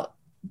without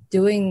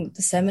doing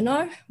the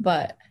seminar.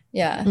 But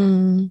yeah.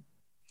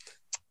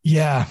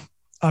 Yeah.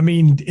 I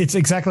mean, it's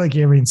exactly like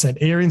Arian said.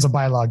 Arian's a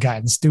bylaw guy.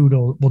 This dude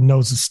will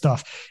knows his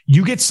stuff.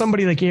 You get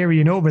somebody like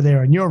Arian over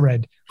there on your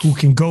end who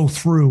can go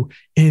through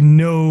and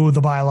know the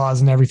bylaws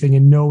and everything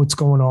and know what's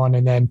going on.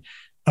 And then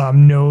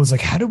knows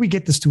like, how do we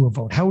get this to a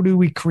vote? How do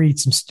we create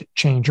some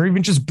change or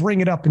even just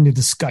bring it up into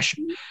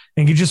discussion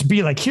and could just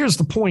be like, here's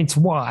the points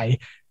why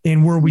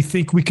and where we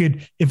think we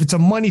could, if it's a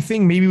money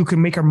thing, maybe we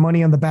can make our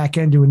money on the back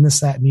end doing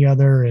this, that, and the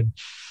other. And,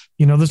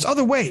 there's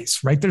other ways,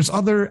 right? There's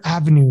other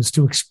avenues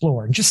to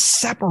explore and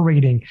just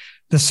separating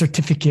the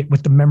certificate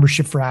with the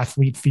membership for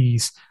athlete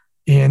fees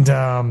and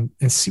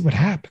see what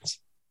happens.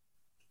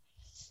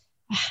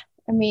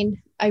 I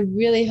mean, I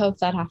really hope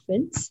that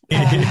happens.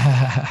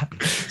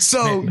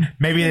 So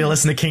maybe they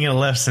listen to King of the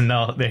Lifts and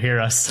they hear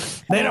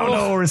us. They don't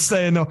know what we're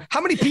saying though.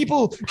 How many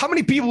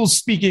people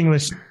speak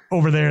English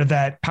over there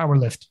that power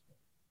lift?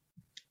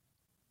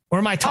 Or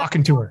am I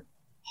talking to her?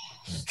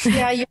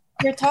 Yeah,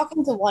 you're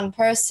talking to one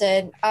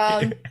person.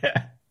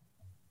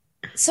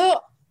 So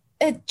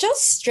it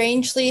just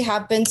strangely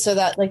happened so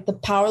that like the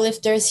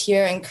powerlifters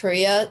here in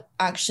Korea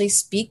actually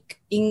speak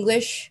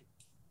English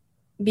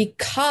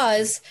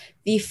because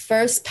the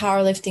first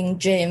powerlifting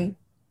gym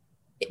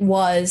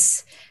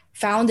was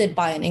founded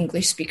by an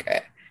English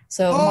speaker.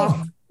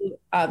 So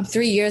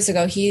 3 years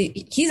ago,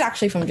 he's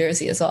actually from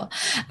Jersey as well.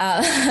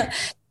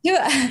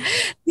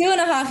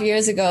 2.5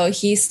 years ago,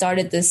 he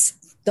started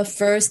the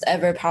first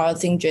ever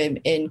powerlifting gym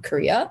in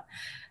Korea.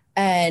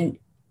 And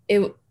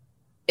it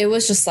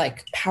was just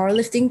like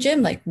powerlifting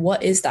gym. Like,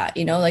 what is that?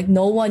 Like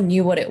no one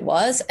knew what it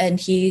was. And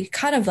he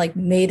kind of like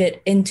made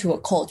it into a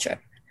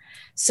culture.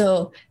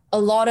 So a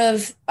lot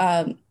of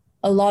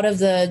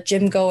the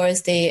gym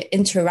goers, they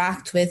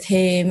interact with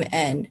him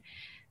and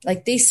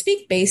like they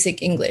speak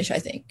basic English, I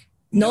think.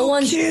 No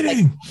one's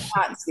kidding. Like,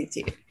 can't speak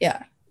to you.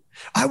 Yeah.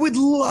 I would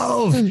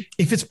love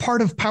if it's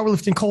part of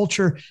powerlifting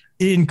culture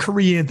in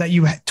Korea that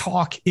you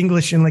talk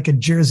English in like a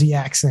Jersey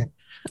accent,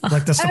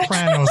 like the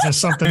Sopranos or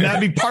something.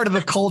 That'd be part of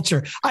the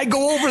culture. I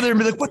go over there and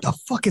be like, what the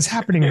fuck is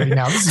happening right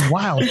now? This is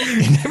wild.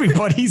 And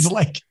everybody's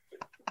like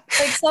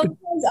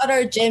sometimes at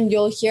our gym,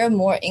 you'll hear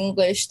more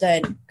English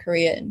than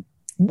Korean.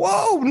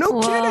 Whoa, no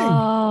kidding.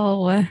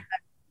 Whoa.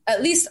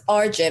 At least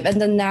our gym. And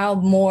then now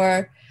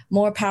more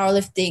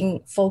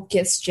powerlifting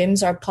focused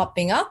gyms are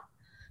popping up,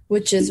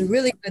 which is a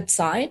really good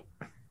sign.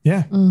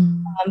 Yeah.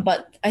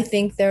 But I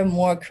think they're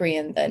more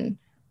Korean than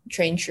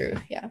Train True.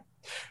 Yeah.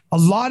 A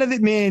lot of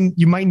it, man,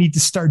 you might need to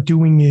start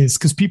doing is,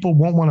 because people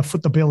won't want to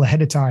foot the bill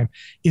ahead of time,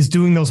 is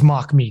doing those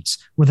mock meets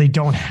where they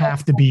don't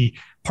have to be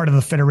part of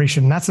the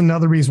federation. And that's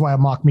another reason why a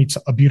mock meet's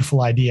a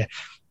beautiful idea.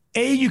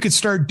 You could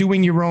start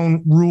doing your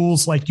own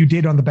rules like you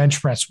did on the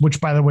bench press,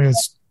 which, by the way,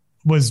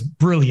 was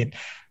brilliant.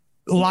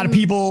 A lot of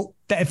people,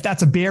 if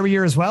that's a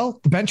barrier as well,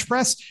 the bench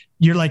press,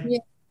 you're like,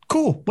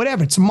 cool,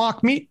 whatever. It's a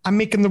mock meet. I'm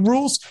making the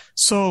rules.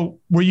 So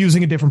we're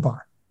using a different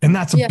bar. And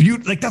that's a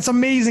that's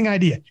amazing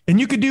idea. And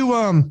you could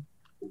do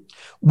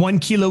 1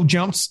 kilo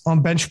jumps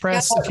on bench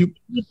press. Yeah, if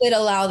you did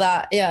allow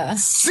that. Yeah.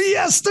 See,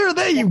 Esther,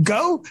 there you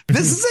go.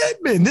 This is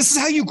it, man. This is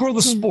how you grow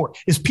the sport,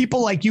 is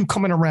people like you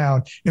coming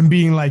around and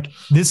being like,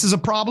 this is a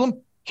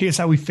problem. Here's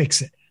how we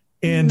fix it.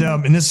 And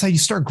and this is how you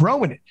start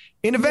growing it.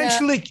 And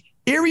eventually,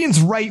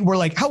 Arian's right. We're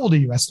like, how old are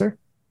you, Esther?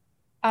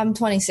 I'm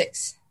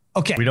 26.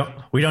 Okay. We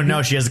don't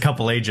know. She has a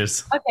couple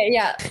ages. Okay,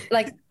 yeah.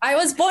 Like I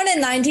was born in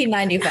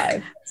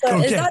 1995. So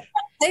is that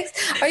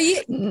 26? Are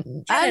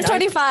you? I'm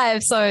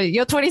 25, so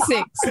you're 26.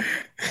 All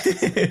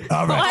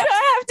right. Why do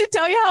I have to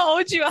tell you how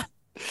old you are?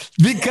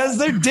 Because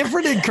they're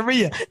different in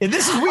Korea. And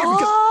this is weird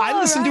because I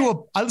listen to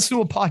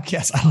a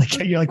podcast. I'm like,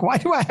 you're like, why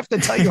do I have to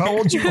tell you how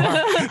old you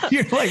are?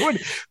 You're like,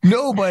 what?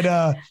 No, but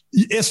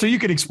Esther, you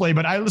could explain,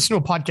 but I listened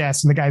to a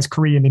podcast and the guy's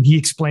Korean and he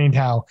explained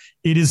how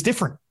it is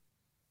different.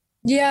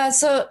 Yeah,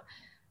 so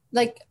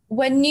like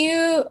when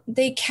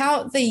they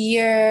count the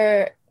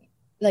year,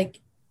 like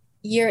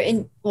year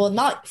in, well,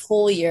 not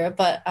full year,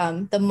 but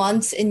the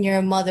months in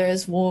your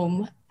mother's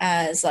womb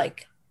as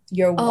like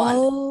your one,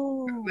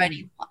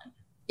 already one.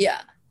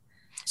 Yeah.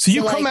 So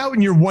you come out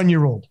and you're 1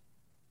 year old.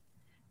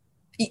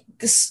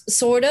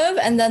 Sort of.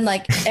 And then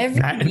like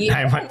every year.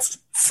 9 months.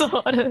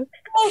 Sort of.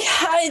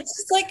 It's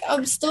just like,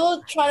 I'm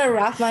still trying to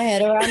wrap my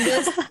head around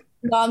this.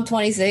 No, I'm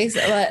 26,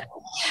 but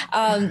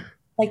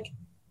like,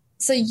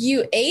 so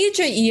you age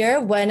a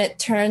year when it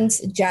turns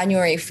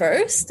January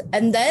 1st,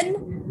 and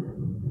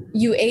then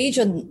you age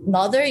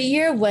another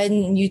year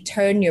when you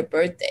turn your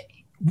birthday.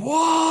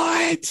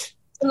 What?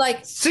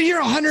 Like, so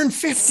you're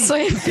 150. So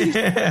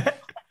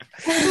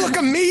you look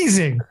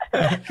amazing.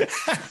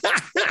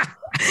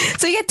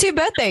 So you get 2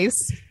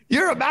 birthdays.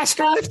 You're a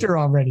master lifter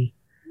already.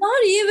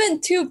 Not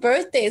even 2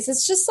 birthdays.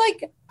 It's just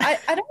like, I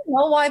don't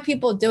know why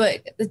people do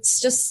it.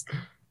 It's just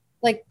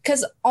like,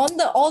 because on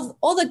the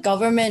all the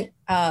government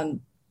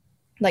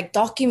like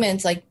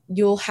documents, like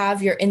you'll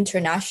have your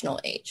international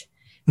age,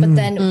 but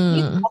then when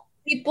you talk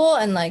to people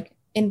and like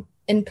in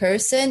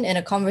person in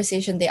a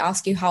conversation, they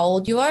ask you how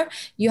old you are,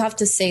 you have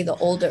to say the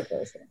older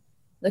version.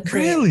 The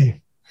Korean.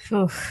 Really?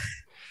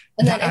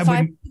 And then if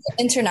I use the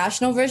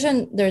international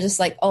version, they're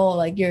just like, oh,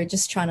 like you're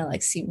just trying to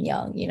like seem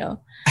young, you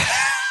know?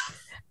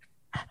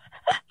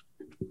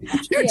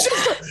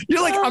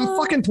 You're like, I'm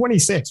fucking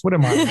 26. What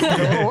am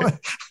I?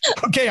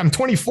 Okay, I'm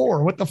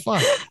 24. What the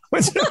fuck?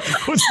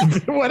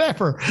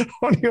 Whatever.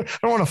 I don't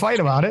want to fight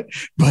about it,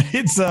 but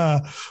it's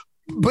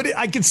but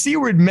I could see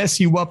where it'd mess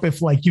you up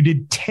if like you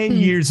did 10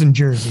 years in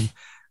Jersey,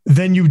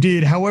 then you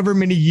did however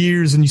many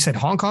years, and you said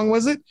Hong Kong,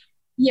 was it?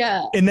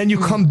 Yeah. And then you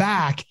come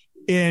back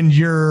and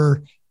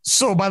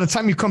so by the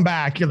time you come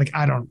back, you're like,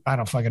 I don't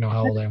fucking know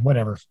how old I am.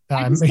 Whatever.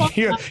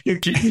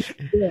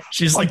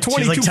 She's like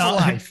 22 for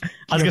life.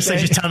 I was gonna say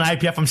she's telling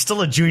IPF, I'm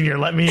still a junior.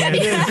 Let me in.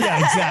 Yeah,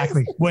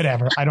 exactly.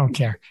 Whatever. I don't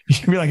care. You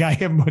can be like, I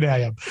am what I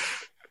am.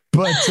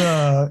 But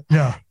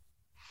yeah.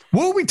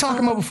 What were we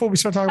talking about before we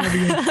start talking about the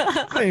game?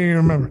 I don't even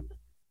remember.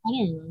 I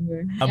don't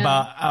remember.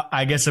 About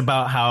I guess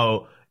about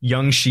how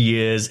young she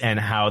is and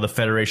how the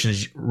federation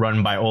is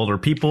run by older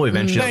people.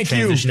 Eventually, she'll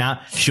transition out.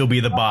 She'll be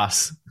the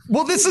boss.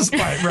 Well, this is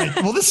right.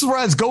 Well, this is where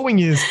I was going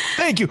is,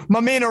 thank you.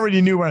 My man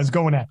already knew where I was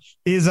going at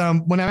is,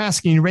 when I'm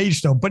asking your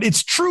age though, but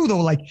it's true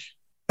though. Like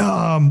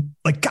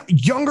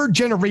younger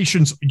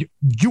generations,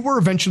 you were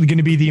eventually going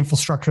to be the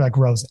infrastructure that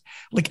grows it.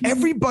 Like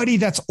everybody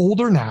that's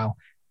older now,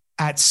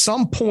 at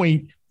some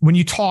point when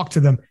you talk to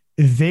them,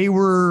 they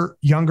were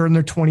younger in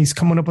their 20s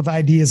coming up with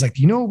ideas like,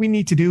 do you know what we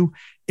need to do?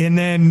 And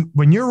then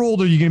when you're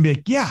older, you're going to be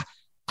like, yeah,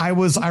 I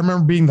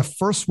remember being the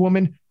first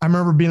woman. I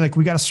remember being like,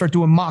 we got to start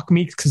doing mock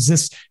meets because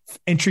this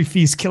entry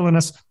fee is killing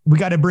us. We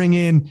got to bring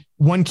in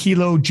 1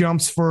 kilo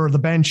jumps for the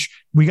bench.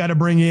 We got to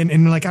bring in,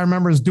 and like, I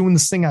remember I was doing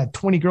this thing. I had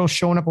 20 girls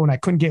showing up when I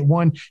couldn't get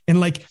one. And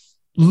like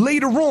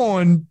later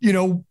on, you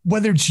know,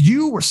 whether it's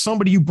you or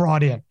somebody you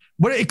brought in,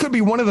 it could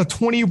be one of the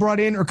 20 you brought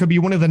in, or it could be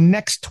one of the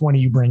next 20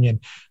 you bring in.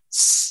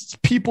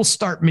 People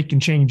start making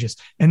changes.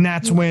 And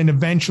that's when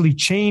eventually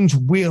change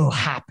will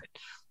happen.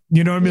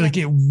 You know what I mean? Like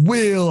it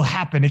will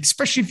happen,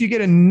 especially if you get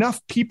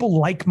enough people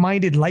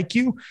like-minded like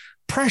you,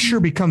 pressure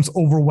becomes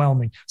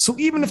overwhelming. So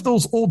even if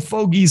those old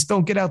fogies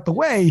don't get out the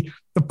way,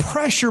 the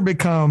pressure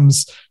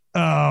becomes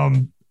a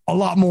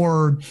lot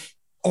more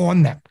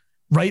on them.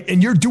 right?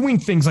 And you're doing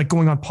things like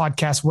going on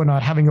podcasts,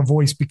 whatnot, having a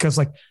voice because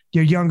like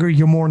you're younger,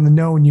 you're more in the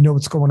know and you know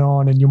what's going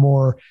on and you're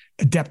more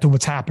adept to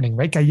what's happening,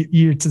 right?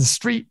 You're to the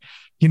street,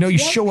 you know, you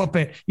show up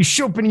in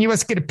the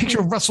US, get a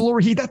picture of Russell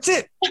Orhii. That's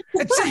it.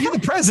 That's it. You're the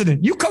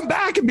president. You come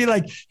back and be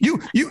like,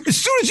 you, as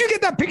soon as you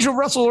get that picture of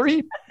Russell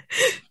Orhii,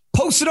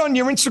 post it on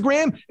your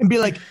Instagram and be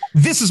like,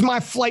 this is my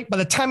flight. By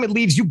the time it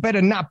leaves, you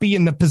better not be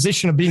in the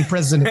position of being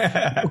president.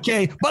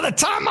 Okay. By the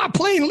time my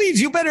plane leaves,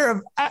 you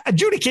better have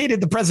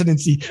adjudicated the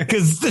presidency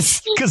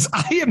because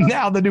I am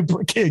now the new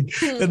king.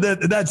 And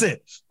that's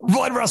it.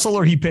 What Russell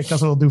Orhii picked,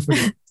 that's what I'll do for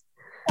you.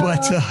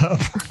 But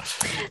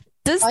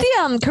does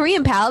the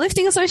Korean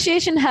Powerlifting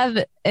Association have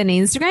an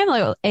Instagram,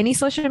 like any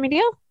social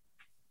media?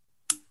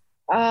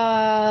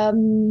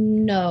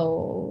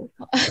 No.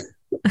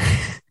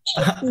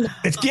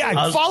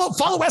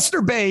 Follow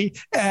Esther Bay.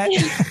 I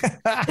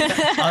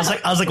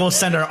was like, we'll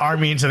send our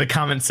army into the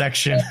comment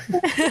section.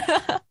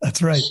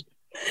 That's right.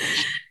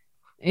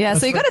 Yeah,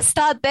 so you got to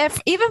start there.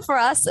 Even for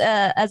us,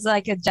 as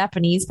like a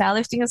Japanese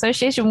powerlifting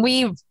association,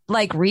 we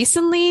like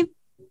recently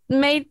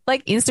made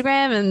like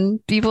Instagram,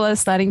 and people are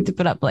starting to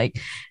put up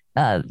like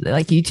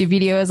YouTube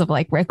videos of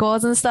like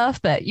records and stuff.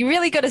 But you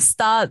really got to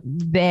start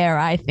there,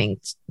 I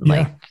think.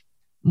 Like,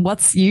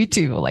 what's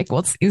YouTube or like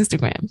what's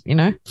Instagram? You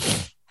know.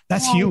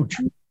 That's huge.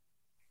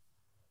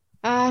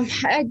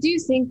 I do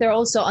think they're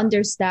also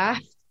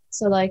understaffed.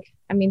 So like,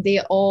 I mean, they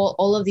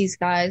all of these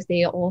guys,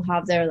 they all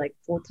have their like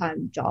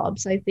full-time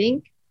jobs, I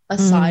think,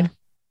 aside from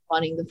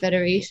running the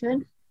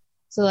federation.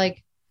 So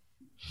like,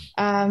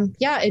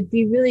 it'd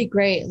be really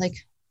great. Like,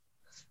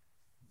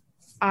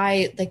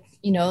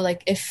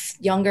 if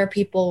younger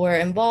people were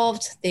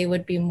involved, they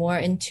would be more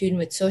in tune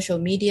with social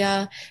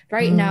media.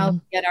 Right now,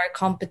 we get our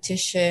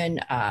competition,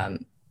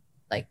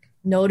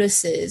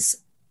 notices,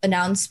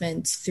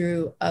 announcements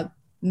through a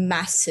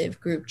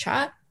massive group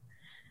chat.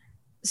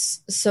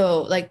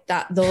 So like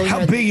that,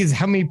 how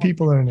many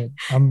people are in it?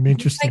 I'm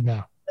interested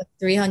now.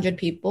 300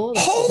 people.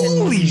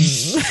 Holy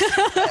shit!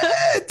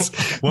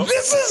 Well,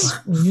 this is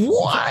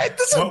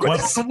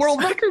the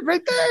world record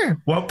right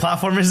there. What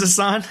platform is this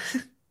on?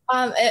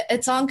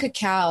 It's on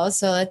Kakao,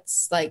 so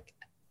it's like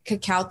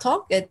Kakao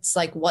Talk. It's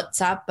like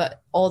WhatsApp,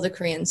 but all the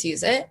Koreans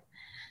use it.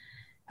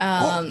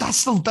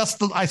 That's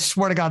the I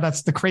swear to God,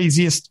 that's the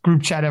craziest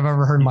group chat I've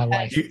ever heard in my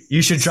life.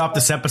 You should drop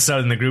this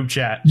episode in the group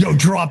chat. Yo,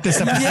 drop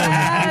this episode.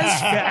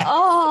 Yes.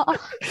 Oh.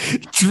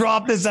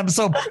 Drop this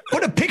episode.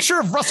 Put a picture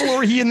of Russell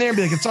Orhii in there and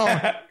be like, it's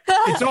on.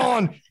 It's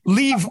on.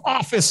 Leave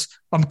office.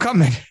 I'm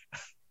coming.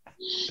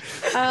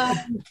 So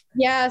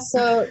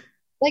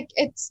like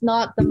it's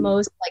not the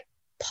most like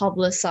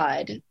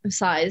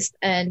publicized,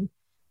 and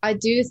I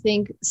do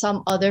think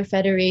some other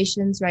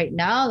federations right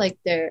now, like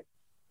they're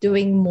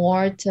doing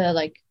more to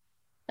like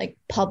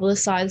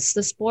publicize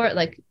the sport.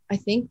 Like I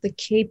think the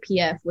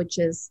KPF, which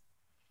is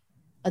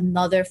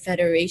another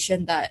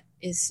federation that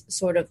is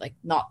sort of like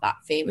not that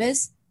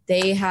famous,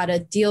 they had a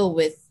deal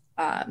with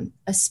a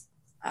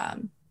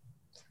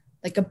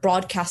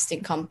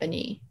broadcasting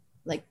company,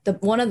 like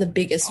one of the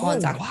biggest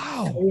ones.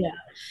 Wow. Yeah.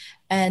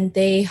 And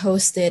they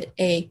hosted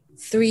a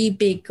 3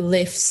 big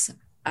lifts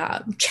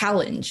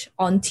challenge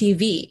on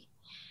TV.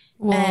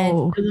 Whoa.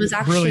 And it was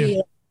actually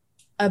Brilliant.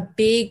 a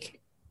big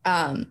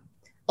a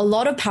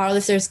lot of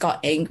powerlifters got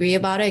angry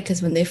about it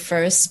because when they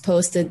first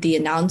posted the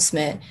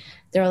announcement,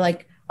 they were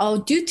like,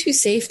 oh, due to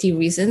safety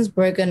reasons,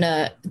 we're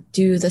gonna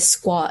do the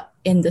squat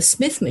in the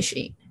Smith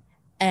machine.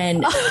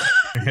 And oh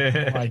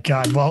my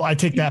God. Well, I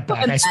take that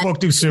back. I spoke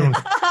too soon.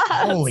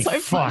 Holy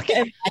fuck.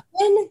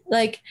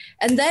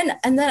 and then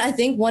I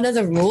think one of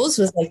the rules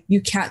was like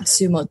you can't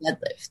sumo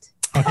deadlift.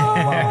 Okay,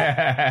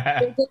 wow.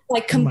 It was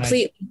like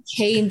completely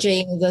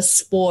changing the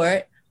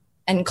sport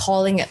and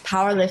calling it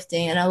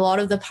powerlifting, and a lot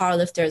of the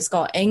powerlifters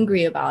got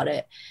angry about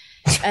it.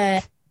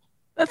 And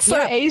that's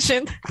so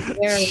Asian.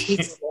 Very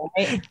reasonable,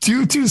 right?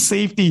 Due to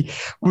safety,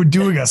 we're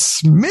doing a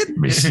Smith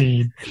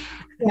machine.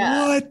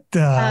 Yeah. What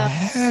the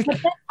heck?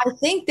 But then I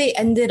think they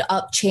ended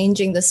up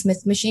changing the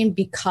Smith machine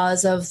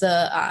because of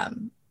the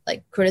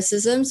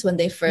criticisms when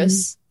they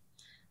first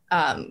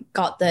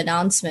got the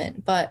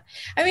announcement. But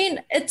I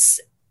mean, it's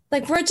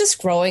like we're just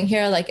growing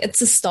here. Like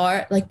it's a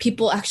start. Like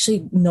people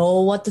actually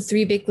know what the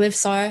 3 big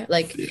lifts are.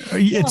 Like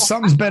it's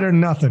something's better than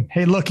nothing.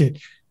 Hey, look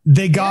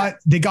they got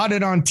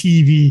it on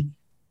TV.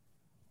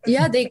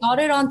 Yeah, they got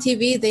it on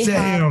TV.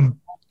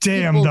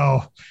 Damn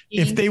though.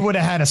 If they would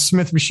have had a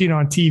Smith machine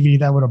on TV,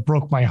 that would have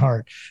broke my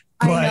heart.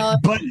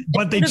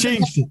 But they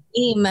changed it.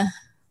 Meme.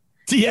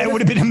 Yeah, it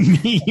would have been a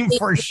meme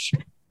for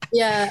sure.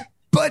 Yeah.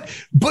 But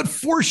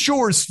for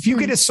sure, if you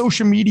get a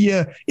social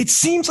media, it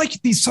seems like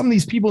some of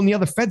these people in the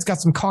other feds got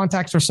some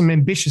contacts or some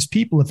ambitious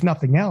people, if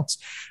nothing else.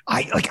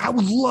 I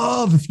would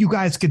love if you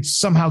guys could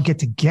somehow get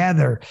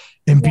together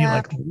and be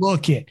like,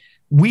 look the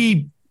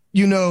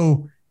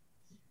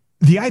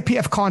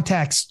IPF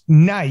contact's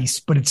nice,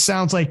 but it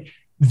sounds like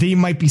they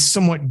might be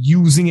somewhat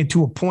using it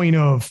to a point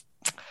of,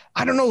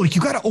 I don't know, like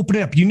you got to open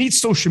it up. You need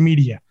social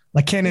media.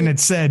 Like Kenan had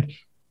said,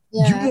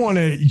 Yeah.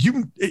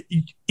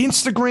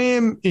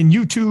 Instagram and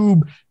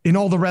YouTube and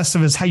all the rest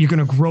of it is how you're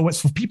going to grow it.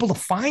 So for people to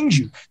find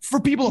you,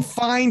 for people to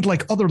find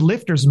like other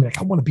lifters and be like,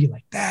 I want to be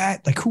like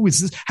that. Like, who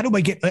is this? How do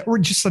I get, or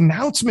just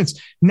announcements,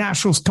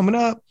 nationals coming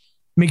up.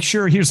 Make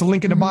sure here's a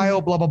link in the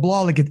bio, blah, blah,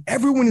 blah. Like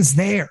everyone is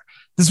there.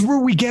 This is where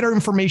we get our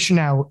information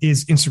now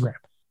is Instagram.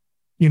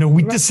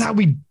 This is how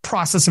we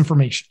process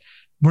information.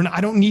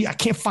 I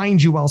can't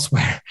find you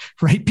elsewhere,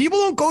 right? People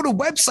don't go to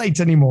websites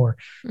anymore.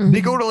 Mm-hmm.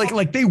 They go to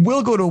like they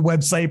will go to a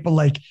website, but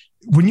like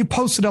when you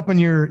post it up on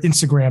your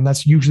Instagram,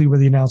 that's usually where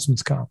the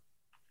announcements come.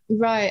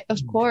 Right.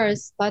 Of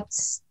course.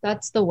 That's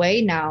the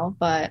way now,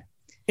 but.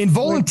 And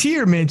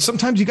volunteer, man.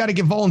 Sometimes you got to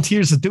get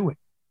volunteers to do it.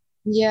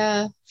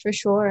 Yeah, for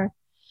sure.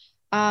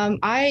 I'm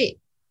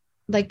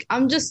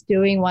just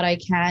doing what I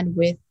can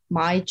with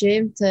my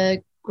gym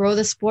to grow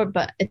the sport,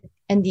 but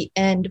in the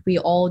end, we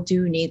all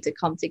do need to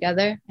come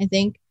together, I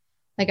think.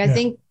 I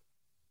think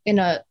in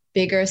a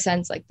bigger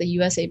sense, like the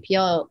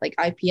USAPL, like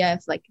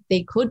IPF, like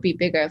they could be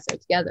bigger if they're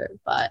together,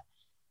 but,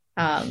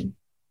 and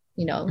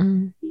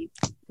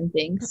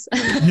things.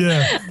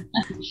 Yeah,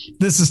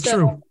 this is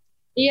true.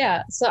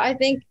 Yeah. So I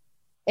think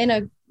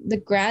in the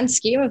grand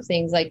scheme of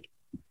things, like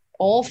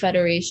all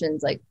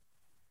federations, like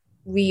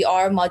we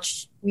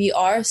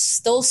are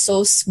still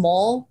so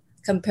small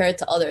compared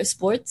to other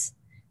sports.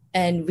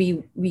 And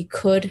we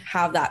could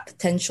have that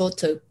potential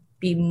to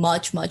be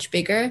much, much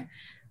bigger,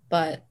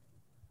 but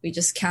we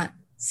just can't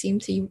seem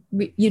to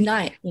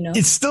unite,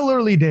 It's still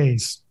early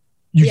days.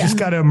 You just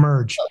got to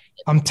emerge.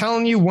 I'm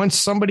telling you, once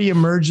somebody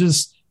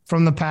emerges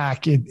from the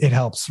pack, it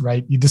helps,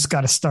 right? You just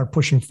got to start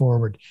pushing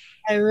forward.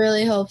 I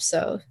really hope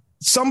so.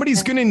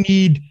 Somebody's going to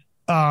need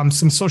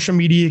some social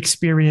media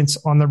experience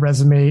on their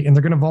resume, and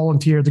they're going to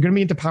volunteer. They're going to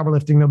be into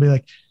powerlifting. They'll be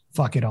like,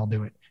 fuck it, I'll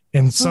do it.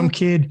 And some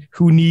kid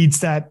who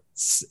needs that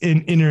it's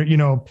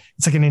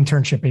like an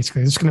internship,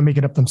 basically. They're just going to make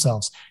it up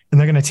themselves, and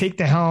they're going to take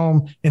the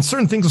helm, and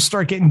certain things will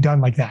start getting done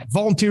like that.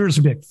 Volunteers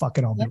will be like, fuck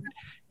it, I'll do it.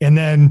 And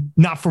then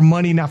not for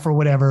money, not for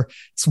whatever.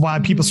 It's why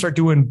people start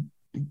doing,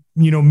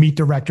 meet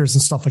directors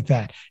and stuff like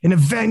that. And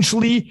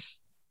eventually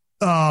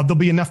there'll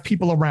be enough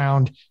people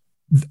around,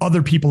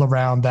 other people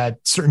around, that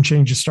certain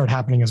changes start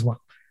happening as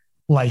well.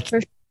 Like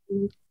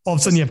all of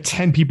a sudden you have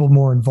 10 people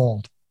more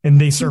involved,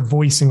 and they start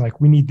voicing like,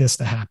 we need this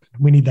to happen.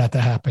 We need that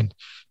to happen.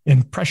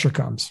 And pressure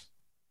comes.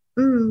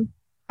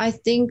 I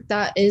think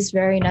that is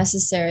very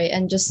necessary.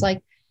 And just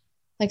like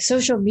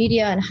social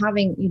media and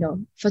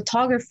having,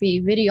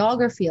 photography,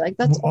 videography, like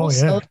that's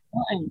also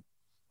important.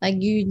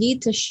 Like you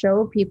need to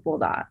show people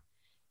that.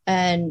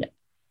 And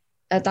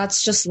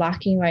that's just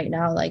lacking right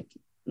now. Like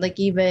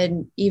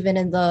even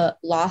in the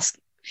last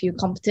few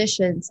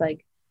competitions,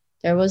 like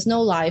there was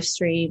no live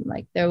stream,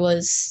 like there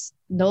was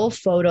no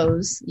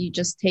photos. You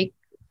just take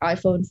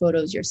iPhone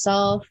photos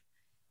yourself.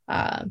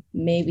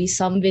 Maybe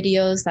some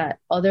videos that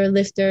other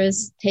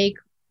lifters take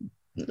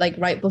like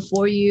right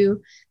before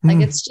you. Like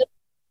it's just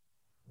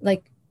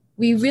like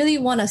we really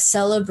want to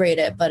celebrate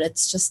it, but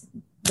it's just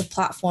the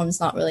platform's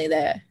not really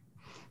there.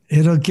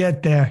 It'll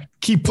get there.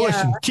 Keep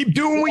pushing. Keep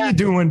doing what you're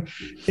doing.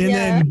 And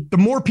then the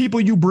more people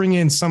you bring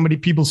in,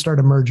 people start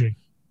emerging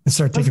and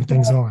start taking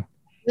things on.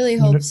 Really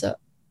hope so.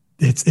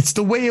 It's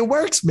the way it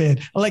works, man.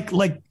 Like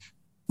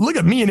look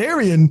at me and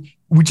Arian.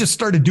 We just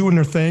started doing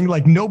their thing.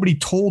 Like nobody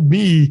told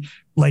me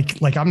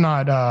like I'm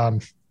not,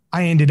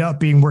 I ended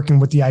up working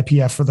with the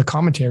IPF for the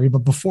commentary, but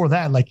before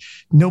that, like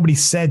nobody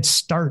said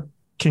start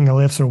King of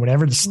Lifts or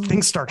whatever. Just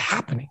things start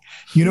happening.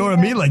 You know what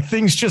I mean? Like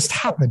things just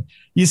happen.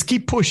 You just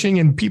keep pushing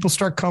and people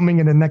start coming.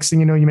 And the next thing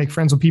you know, you make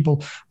friends with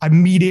people. I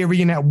meet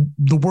Arian at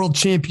the World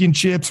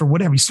Championships or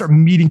whatever. You start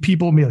meeting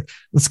people and be like,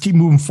 let's keep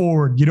moving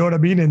forward. You know what I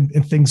mean?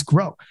 And things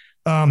grow.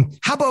 How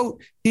about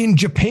in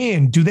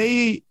Japan?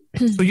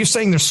 So you're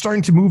saying they're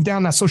starting to move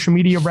down that social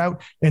media route,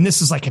 and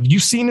this is like, have you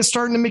seen it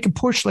starting to make a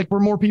push, like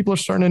where more people are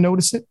starting to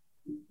notice it?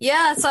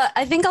 Yeah, so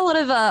I think a lot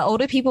of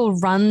older people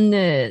run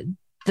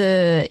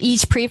the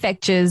each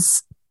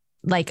prefecture's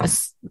like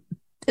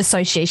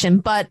association,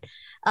 but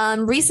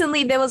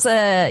recently there was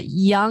a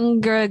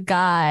younger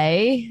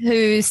guy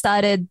who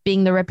started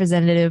being the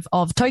representative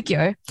of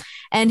Tokyo,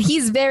 and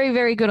he's very,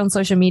 very good on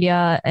social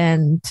media,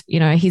 and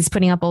he's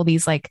putting up all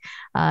these like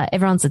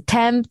everyone's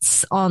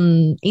attempts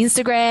on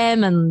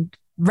Instagram and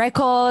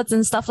records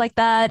and stuff like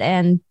that,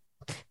 and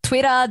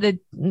Twitter.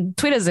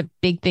 Twitter's a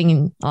big thing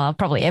in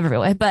probably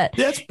everywhere, but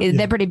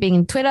they're pretty big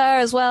in Twitter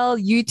as well,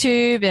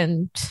 YouTube,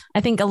 and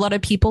I think a lot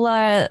of people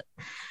are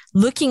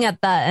looking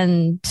at that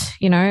and,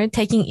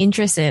 taking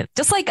interest in it.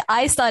 Just like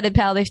I started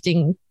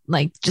powerlifting,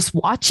 like just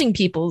watching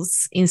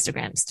people's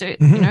Instagrams too,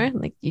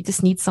 like you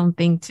just need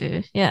something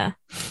to,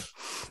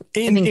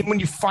 And when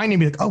you find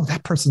him, you're like, oh,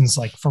 that person's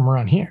like from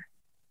around here.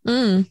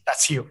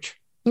 That's huge.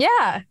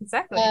 Yeah,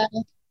 exactly.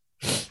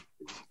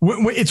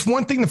 It's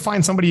one thing to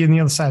find somebody in the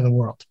other side of the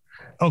world.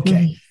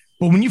 Okay.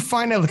 But when you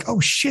find out like,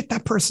 oh shit,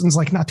 that person's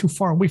like not too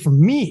far away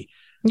from me.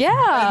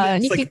 Yeah.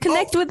 And you can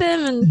connect with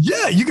them. And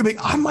you can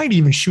I might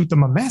even shoot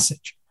them a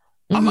message.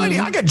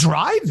 I could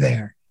drive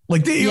there.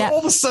 Like all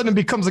of a sudden it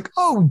becomes like,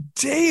 oh,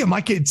 damn,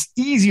 it's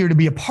easier to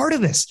be a part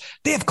of this.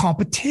 They have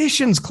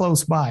competitions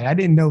close by. I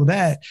didn't know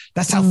that.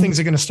 That's how things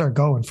are going to start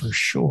going for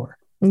sure.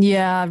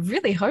 Yeah, I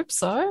really hope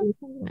so.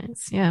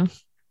 Nice. Yeah.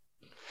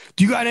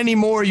 Do you got any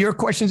more of your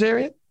questions,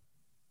 Arian?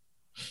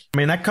 I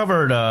mean, that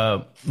covered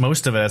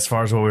most of it as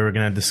far as what we were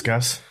going to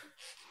discuss.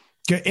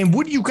 Okay. And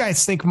what do you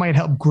guys think might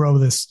help grow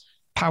this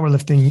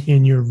powerlifting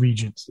in your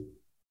regions?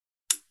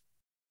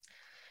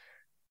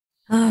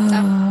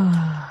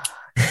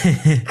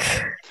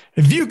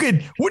 If you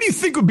could, what do you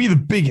think would be the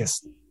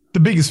biggest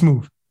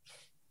move?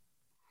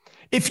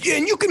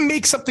 And you can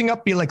make something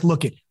up, be like,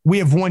 look, we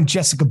have one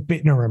Jessica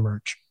Bittner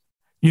emerge,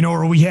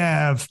 or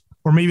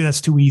maybe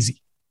that's too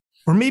easy,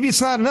 or maybe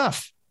it's not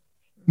enough.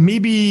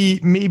 Maybe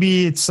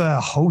it's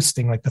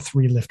hosting like the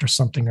 3 lift or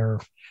something,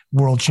 or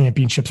world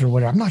championships or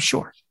whatever. I'm not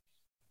sure.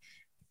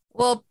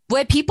 Well,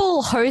 where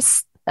people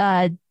host,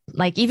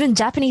 like even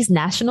Japanese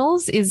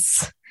nationals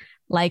is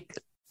like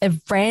a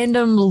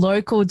random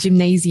local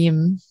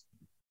gymnasium.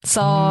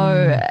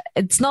 So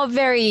it's not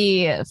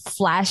very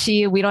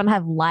flashy. We don't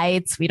have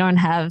lights. We don't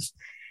have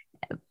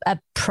a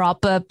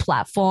proper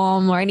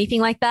platform or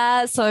anything like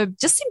that. So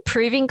just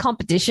improving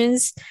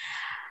competitions.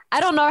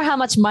 I don't know how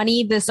much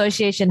money the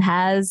association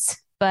has,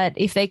 but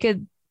if they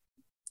could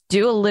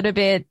do a little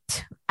bit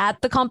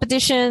at the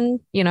competition,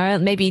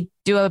 maybe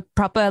do a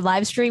proper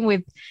live stream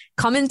with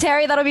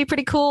commentary, that'll be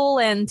pretty cool.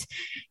 And,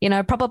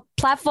 proper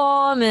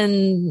platform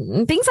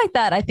and things like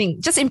that. I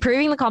think just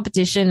improving the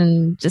competition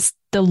and just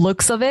the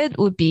looks of it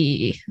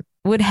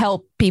would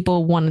help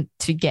people want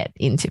to get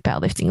into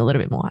powerlifting a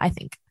little bit more, I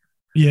think.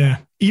 Yeah.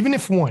 Even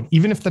if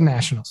the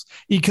nationals,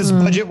 because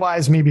budget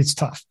wise, maybe it's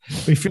tough.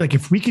 But I feel like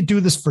if we could do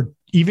this for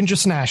even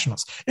just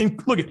nationals, and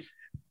look at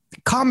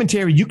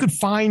commentary, you could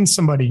find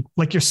somebody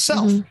like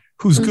yourself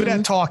who's good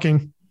at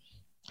talking,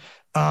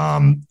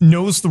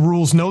 knows the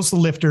rules, knows the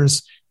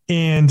lifters,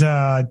 and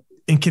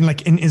can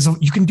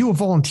you can do a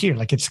volunteer,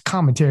 like it's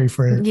commentary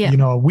for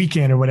a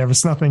weekend or whatever.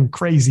 It's nothing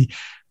crazy.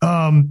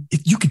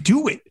 You could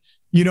do it.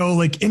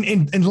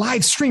 In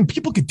live stream,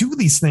 people could do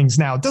these things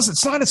now.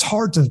 It's not as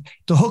hard to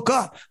hook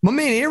up. My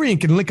man Arian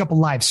can link up a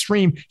live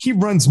stream. He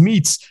runs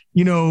meets,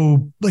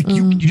 you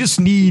just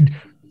need,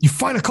 you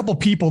find a couple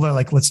people that are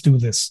like, let's do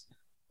this.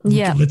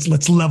 Yeah.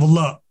 Let's level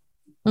up.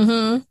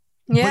 Mm-hmm.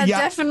 Yeah,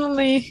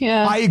 definitely.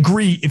 Yeah. I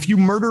agree. If you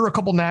murder a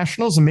couple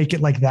nationals and make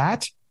it like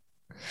that.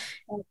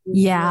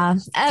 Yeah.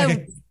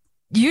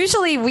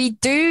 Usually we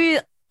do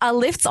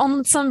lifts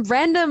on some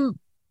random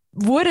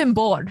wooden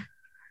board.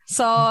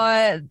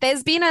 So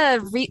there's been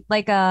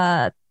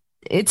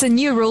it's a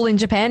new rule in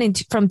Japan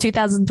from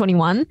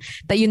 2021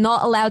 that you're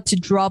not allowed to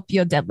drop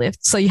your deadlift.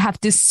 So you have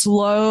to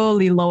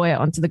slowly lower it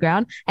onto the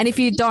ground. And if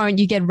you don't,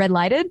 you get red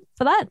lighted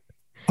for that.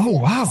 Oh,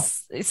 wow.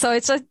 So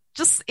it's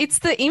it's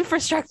the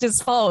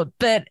infrastructure's fault,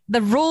 but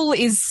the rule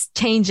is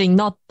changing,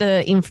 not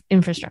the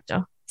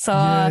infrastructure.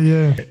 So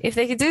if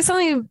they could do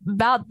something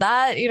about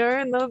that,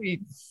 that'll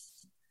be,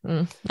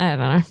 I don't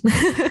know.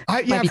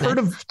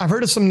 I've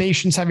heard of some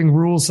nations having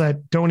rules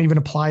that don't even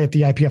apply at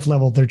the IPF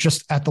level. They're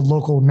just at the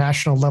local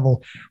national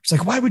level. It's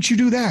like, why would you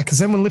do that? Because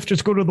then when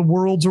lifters go to the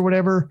worlds or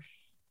whatever,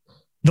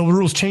 the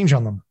rules change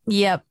on them.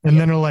 Yep. And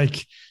then they're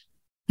like,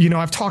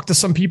 I've talked to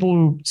some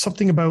people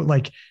something about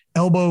like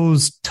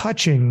elbows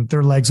touching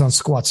their legs on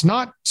squats,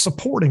 not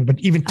supporting, but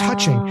even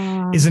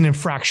touching is an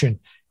infraction.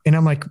 And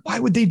I'm like, why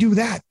would they do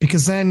that?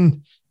 Because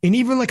then, and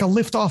even like a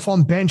lift off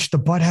on bench, the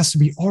butt has to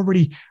be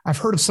already, I've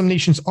heard of some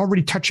nations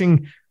already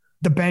touching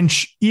the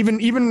bench,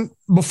 even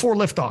before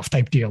lift off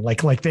type deal.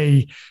 Like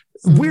they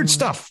weird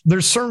stuff.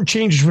 There's certain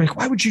changes. Like,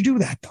 why would you do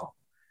that though?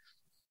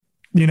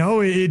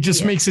 It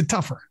just makes it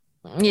tougher.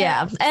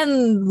 Yeah.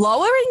 And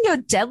lowering your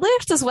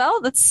deadlift as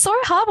well. That's so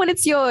hard when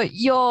it's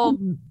your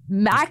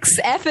max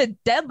effort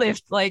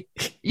deadlift. Like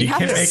you have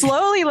to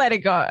slowly let it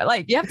go.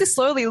 Like you have to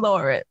slowly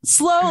lower it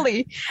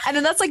slowly. And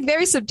then that's like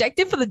very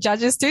subjective for the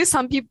judges too.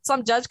 Some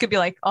judge could be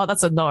like, oh,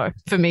 that's a no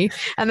for me.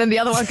 And then the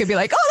other one could be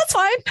like, oh, that's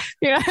fine.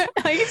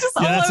 Like it's just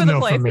all over the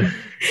place.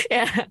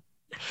 Yeah.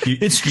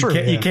 It's true.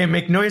 You can't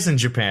make noise in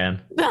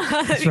Japan.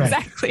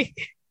 Exactly.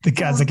 Right. The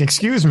guy's like,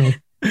 excuse me.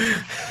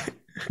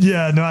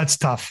 Yeah, no, that's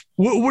tough.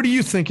 What are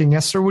you thinking,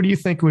 Esther? What do you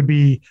think would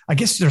be, I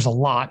guess there's a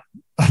lot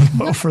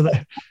for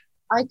that.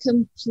 I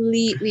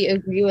completely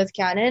agree with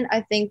Cannon.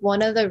 I think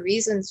one of the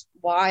reasons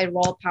why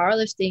raw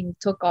powerlifting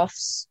took off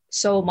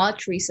so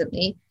much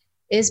recently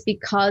is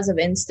because of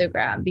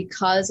Instagram,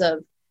 because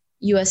of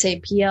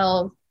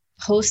USAPL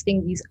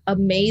hosting these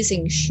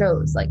amazing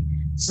shows, like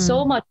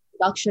so much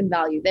production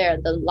value there,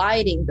 the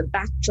lighting, the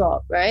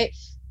backdrop, right?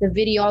 The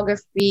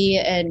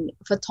videography and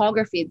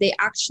photography, they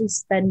actually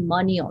spend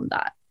money on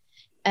that.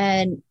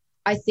 And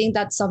I think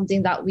that's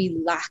something that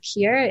we lack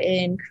here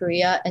in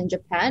Korea and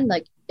Japan.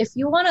 Like if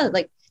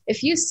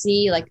you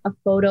see like a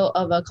photo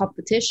of a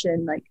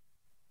competition, like,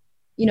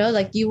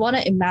 like you want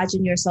to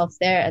imagine yourself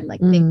there and like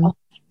think, oh,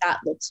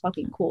 that looks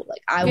fucking cool.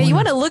 Like you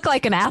want to look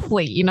like an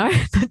athlete,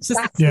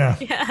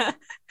 Yeah.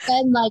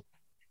 And like,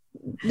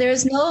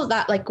 there's no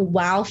that like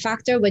wow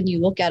factor when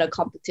you look at a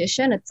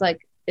competition. It's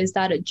like, is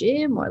that a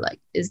gym, or like,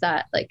 is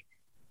that like,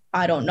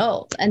 I don't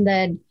know. And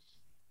then,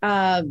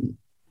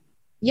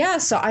 yeah,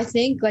 so I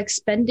think like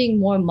spending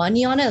more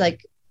money on it,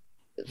 like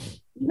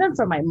even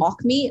for my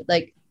mock meet,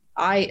 like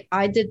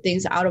I did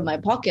things out of my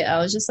pocket. I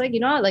was just like, you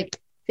know what, like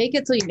fake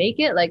it till you make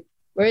it. Like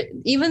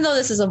even though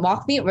this is a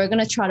mock meet, we're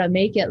going to try to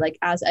make it like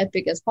as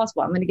epic as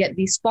possible. I'm going to get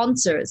these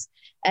sponsors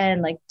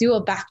and like do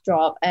a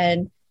backdrop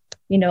and,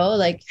 you know,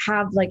 like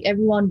have like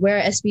everyone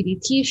wear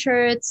SBD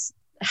t-shirts,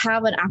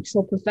 have an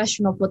actual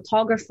professional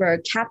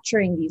photographer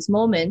capturing these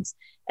moments,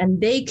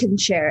 and they can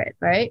share it,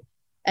 right?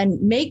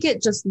 And make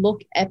it just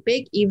look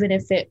epic, even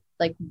if it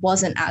like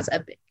wasn't as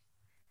epic.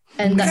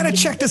 And I gotta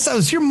check this out.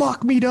 Is your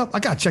mock meetup? I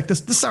gotta check this.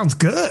 This sounds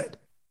good.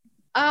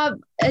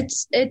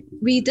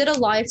 We did a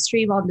live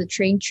stream on the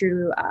Train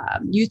True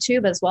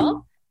YouTube as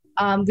well.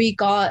 We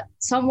got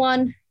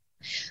someone,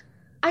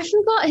 I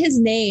forgot his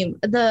name,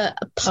 the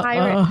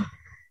pirate.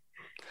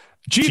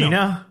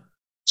 Gino,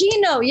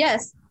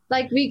 yes.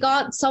 Like we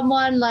got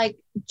someone like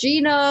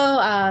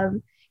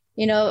Gino,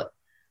 you know,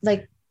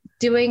 like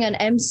doing an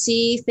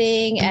MC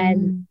thing,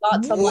 and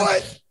got someone,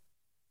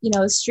 you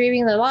know,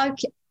 streaming the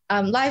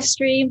live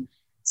stream.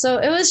 So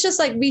it was just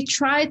like we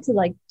tried to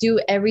like do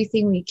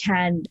everything we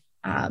can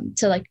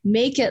to like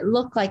make it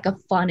look like a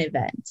fun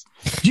event.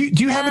 Do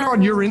you have it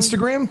on your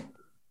Instagram?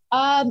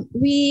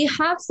 We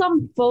have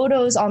some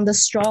photos on the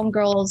Strong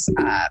Girls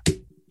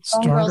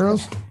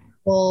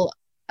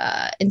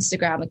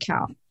Instagram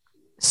account.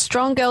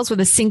 Strong Girls with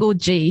a single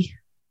G.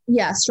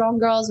 Yeah, Strong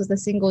Girls with a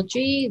single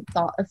G.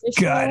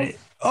 .official. Got it.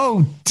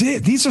 Oh,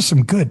 these are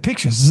some good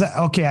pictures. Is that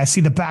okay? I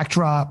see the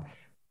backdrop.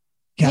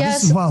 Yeah,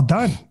 this is well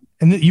done.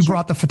 And you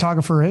brought the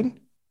photographer in?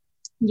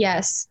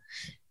 Yes.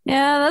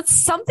 Yeah,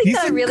 that's something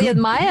that I really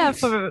admire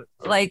for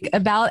like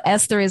about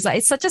Esther is like,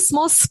 it's such a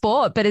small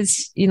sport, but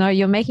it's, you know,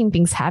 you're making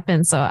things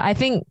happen. So I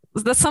think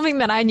that's something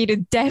that I need to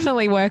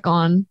definitely work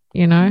on,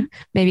 you know,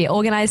 maybe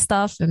organize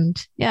stuff and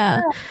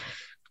yeah.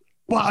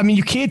 Well, I mean,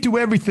 you can't do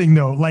everything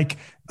though. Like,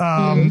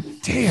 damn,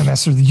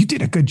 Esther, you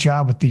did a good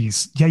job with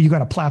these. Yeah, you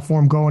got a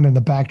platform going in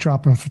the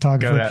backdrop and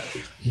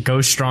photography.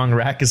 Go Strong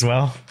Rack as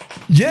well.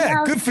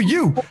 Yeah, good for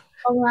you.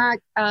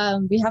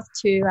 We have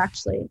two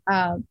actually.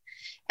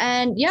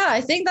 And yeah,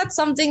 I think that's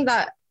something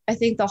that I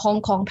think the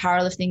Hong Kong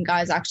powerlifting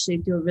guys actually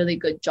do a really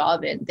good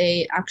job in.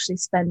 They actually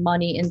spend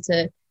money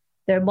into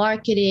their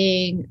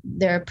marketing,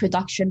 their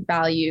production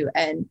value,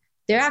 and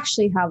they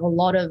actually have a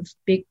lot of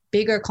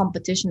bigger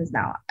competitions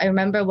now. I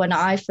remember when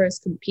I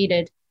first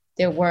competed,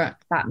 there weren't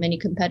that many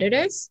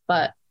competitors,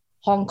 but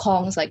Hong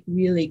Kong's like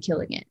really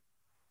killing it.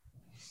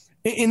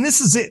 And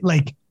this is it.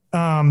 Like,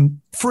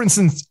 for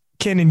instance,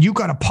 Kenan, you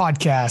got a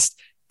podcast.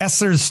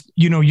 Esther's,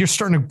 you know, you're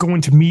starting to go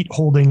into meet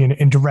holding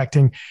and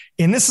directing.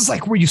 And this is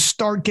like where you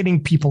start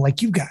getting people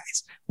like you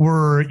guys,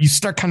 where you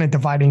start kind of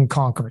dividing and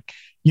conquering.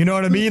 You know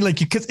what I mean? Like,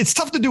 because it's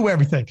tough to do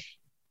everything.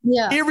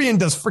 Yeah. Arian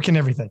does freaking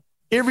everything.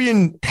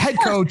 Arian, head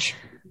coach,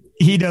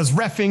 he does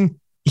reffing,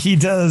 he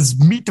does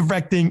meet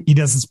directing, he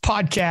does his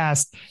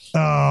podcast,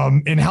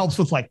 and helps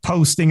with like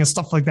posting and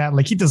stuff like that.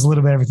 Like he does a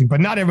little bit of everything,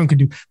 but not everyone can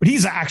do. But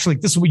he's actually,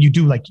 this is what you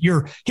do. Like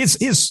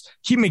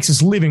he makes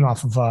his living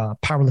off of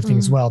powerlifting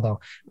as well, though.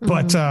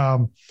 But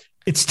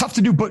it's tough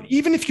to do. But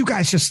even if you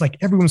guys just like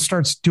everyone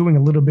starts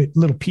doing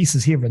little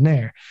pieces here and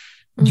there,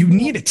 you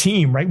need a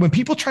team, right? When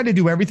people try to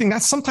do everything,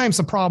 that's sometimes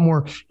the problem.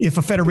 Where if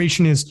a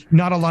federation is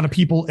not a lot of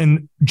people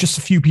and just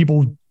a few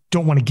people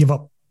don't want to give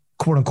up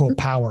quote unquote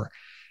power.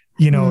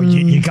 You know,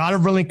 you got to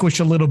relinquish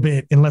a little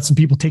bit and let some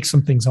people take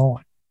some things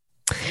on.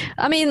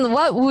 I mean,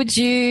 what would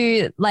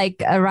you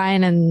like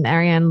Ryan and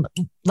Arian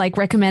like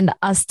recommend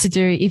us to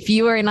do if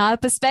you were in our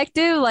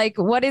perspective? Like,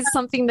 what is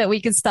something that we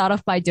could start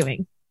off by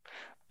doing?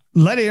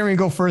 Let Arian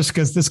go first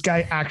because this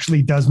guy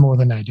actually does more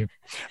than I do.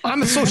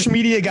 I'm a social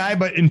media guy,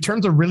 but in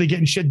terms of really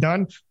getting shit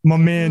done, my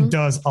man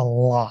does a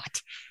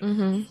lot.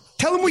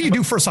 Tell him what you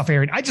do first off,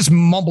 Arian. I just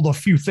mumbled a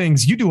few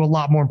things. You do a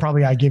lot more, and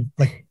probably I give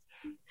like.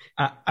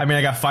 I mean,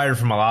 I got fired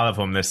from a lot of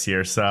them this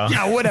year, so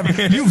yeah,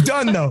 whatever. You've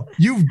done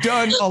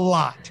a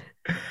lot.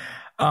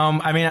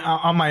 I mean,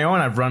 on my own,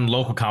 I've run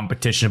local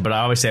competition, but I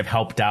obviously have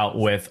helped out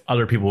with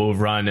other people who've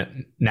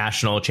run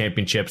national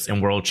championships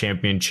and world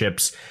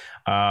championships.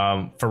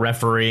 For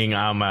refereeing,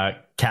 I'm a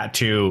Cat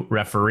 2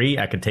 referee.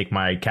 I could take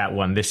my Cat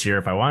 1 this year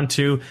if I want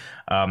to.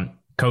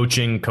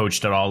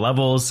 Coached at all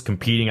levels.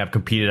 Competing, I've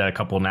competed at a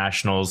couple of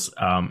nationals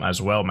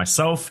as well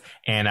myself,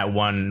 and at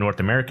one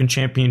North American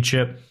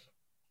championship.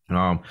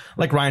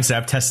 Like Ryan said,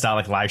 I've tested out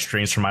like live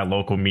streams for my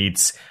local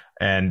meets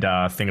and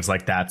things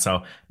like that.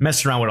 So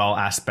messing around with all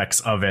aspects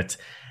of it.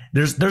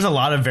 There's a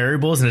lot of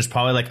variables, and there's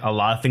probably like a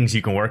lot of things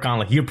you can work on.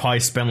 Like you'd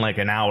probably spend like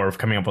an hour of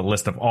coming up with a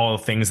list of all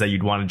the things that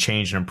you'd want to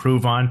change and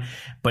improve on.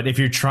 But if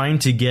you're trying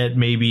to get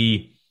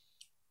maybe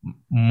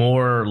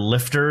more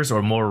lifters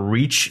or more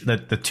reach,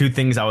 the two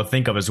things I would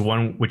think of is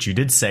one, which you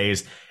did say,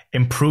 is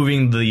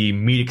improving the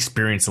meet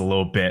experience a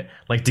little bit.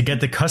 Like to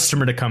get the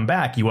customer to come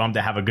back, you want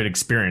them to have a good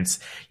experience.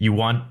 You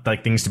want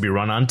like things to be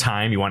run on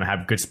time. You want to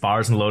have good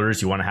spars and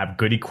loaders. You want to have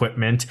good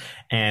equipment.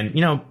 And,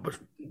 you know,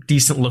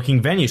 decent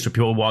looking venues. So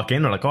people walk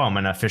in, they're like, oh, I'm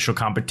in an official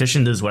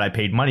competition. This is what I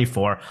paid money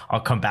for.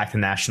 I'll come back to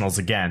nationals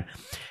again.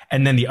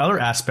 And then the other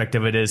aspect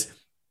of it is,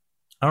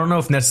 I don't know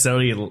if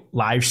necessarily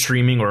live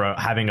streaming or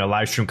having a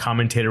live stream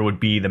commentator would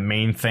be the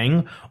main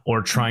thing,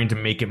 or trying to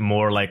make it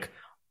more like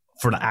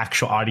for the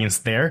actual audience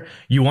there.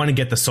 You want to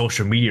get the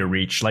social media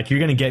reach. Like, you're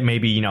going to get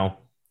maybe, you know,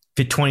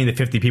 20 to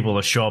 50 people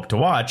to show up to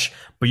watch,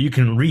 but you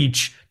can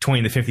reach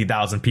 20 to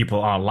 50,000 people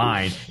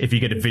online if you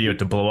get a video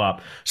to blow up.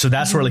 So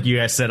that's where, like you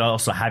guys said,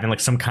 also having like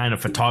some kind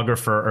of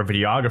photographer or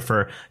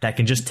videographer that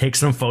can just take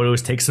some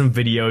photos, take some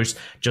videos,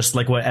 just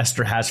like what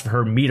Esther has for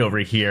her meet over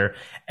here,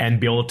 and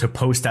be able to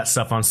post that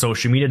stuff on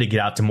social media to get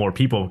out to more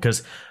people,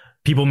 because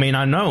people may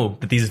not know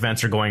that these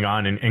events are going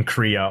on in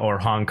Korea or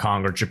Hong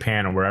Kong or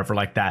Japan or wherever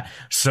like that.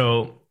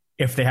 So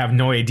if they have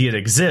no idea it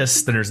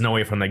exists, then there's no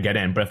way for them to get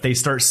in. But if they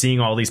start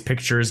seeing all these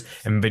pictures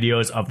and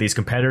videos of these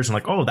competitors and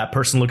like, oh, that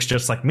person looks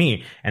just like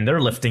me, and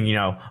they're lifting, you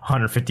know,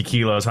 150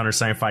 kilos,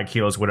 175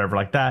 kilos, whatever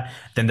like that,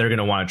 then they're going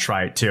to want to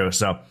try it too.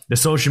 So the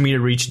social media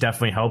reach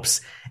definitely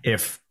helps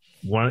if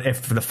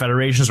the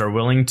federations are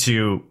willing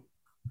to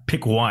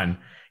pick one.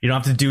 You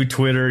don't have to do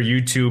Twitter,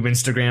 YouTube,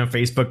 Instagram,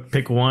 Facebook.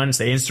 Pick one.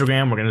 Say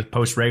Instagram. We're going to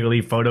post regularly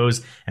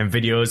photos and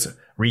videos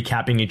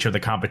recapping each of the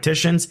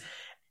competitions.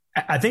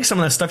 I think some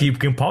of that stuff you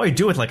can probably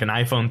do with like an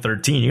iPhone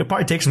 13. You can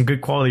probably take some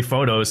good quality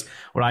photos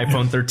with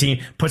iPhone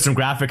 13, put some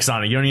graphics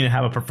on it. You don't need to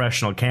have a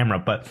professional camera,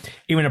 but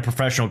even a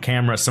professional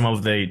camera, some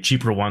of the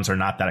cheaper ones are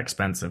not that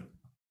expensive.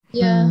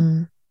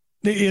 Yeah.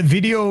 The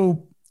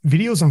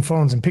videos on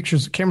phones and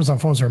cameras on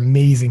phones are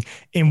amazing.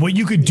 And what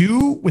you could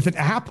do with an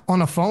app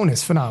on a phone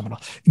is phenomenal.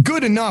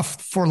 Good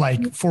enough for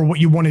what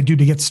you want to do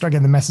to get stuck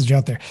in the message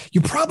out there.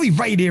 You're probably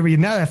right, Ari.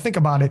 Now that I think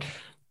about it,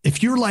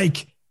 if you're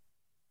like,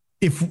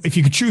 if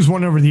you could choose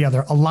one over the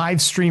other, a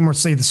live stream or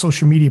say the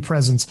social media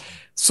presence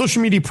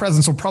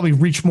will probably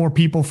reach more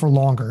people for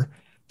longer.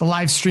 The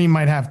live stream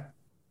might have,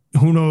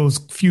 who knows,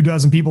 a few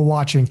dozen people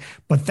watching,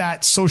 but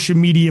that social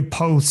media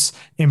posts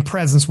and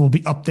presence will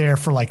be up there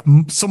for like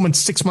someone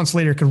 6 months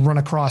later could run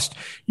across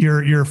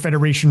your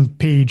federation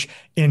page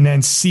and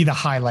then see the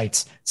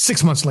highlights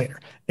 6 months later.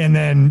 And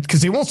then,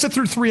 because they won't sit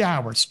through 3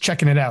 hours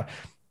checking it out.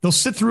 They'll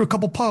sit through a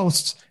couple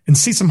posts and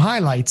see some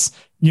highlights,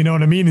 you know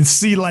what I mean? And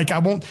see, like,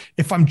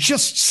 if I'm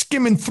just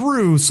skimming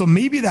through, so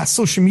maybe that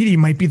social media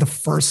might be the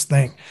first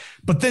thing.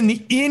 But then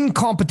the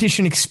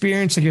in-competition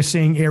experience, like you're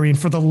saying, Arian,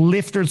 for the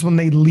lifters when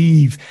they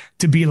leave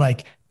to be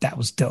like, that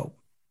was dope.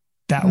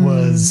 That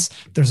was,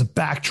 there's a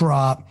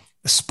backdrop,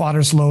 the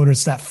spotters,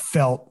 loaders, that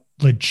felt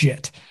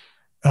legit.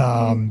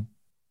 Yeah,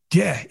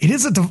 it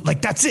is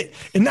that's it.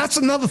 And that's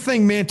another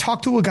thing, man.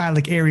 Talk to a guy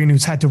like Arian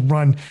who's had to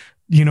run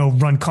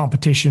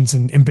competitions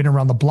and been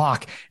around the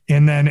block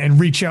and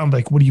reach out and be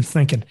like, what are you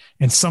thinking?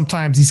 And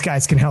sometimes these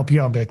guys can help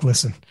you out and be like,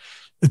 listen,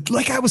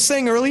 like I was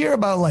saying earlier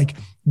about like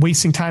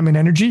wasting time and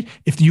energy.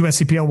 If the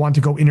USCPL want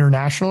to go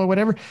international or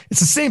whatever, it's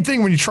the same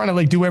thing when you're trying to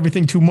like do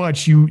everything too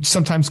much. You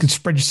sometimes could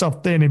spread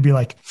yourself thin and be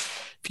like,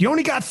 if you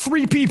only got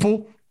 3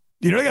 people,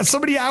 you got so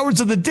many hours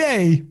of the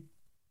day,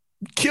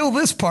 kill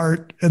this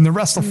part and the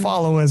rest will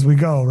follow as we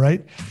go.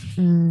 Right.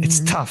 It's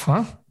tough,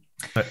 huh?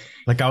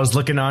 Like I was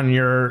looking on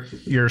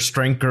your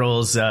Strength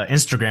Girls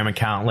Instagram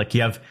account, like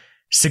you have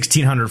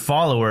 1,600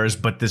 followers,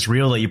 but this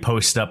reel that you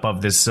post up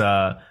of this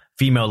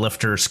female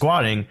lifter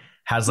squatting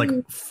has like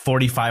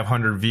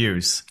 4,500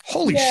 views.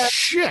 Holy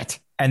shit.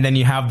 And then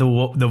you have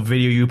the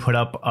video you put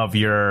up of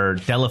your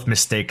deadlift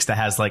mistakes that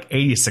has like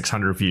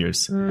 8,600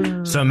 views.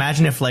 So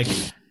imagine if like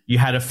you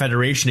had a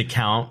federation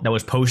account that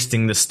was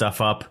posting this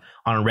stuff up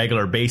on a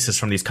regular basis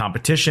from these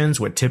competitions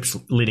with tips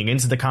leading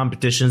into the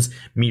competitions,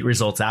 meet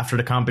results after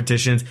the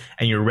competitions,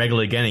 and you're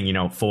regularly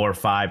getting, 4,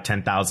 5,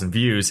 10,000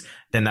 views,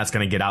 then that's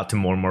going to get out to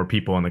more and more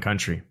people in the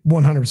country.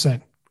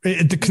 100%.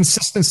 The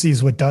consistency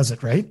is what does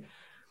it, right?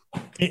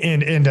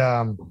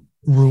 And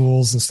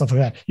rules and stuff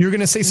like that. You're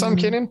going to say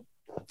something, Kenan?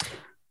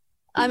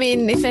 I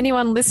mean, if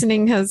anyone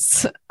listening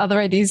has other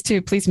ideas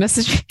too, please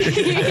message me.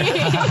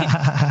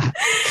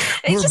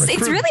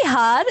 It's really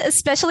hard,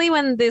 especially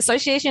when the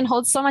association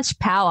holds so much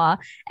power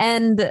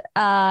and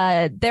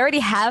they already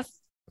have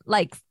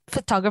like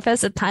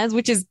photographers at times,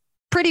 which is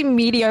pretty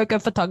mediocre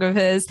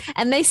photographers,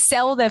 and they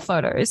sell their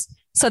photos.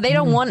 So they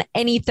don't want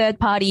any third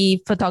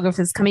party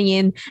photographers coming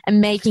in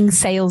and making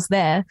sales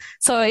there.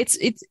 So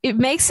it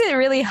makes it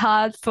really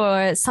hard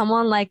for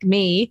someone like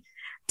me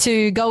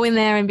to go in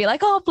there and be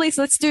like, oh, please,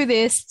 let's do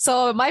this.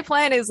 So my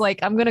plan is like,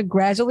 I'm going to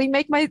gradually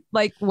make my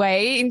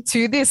way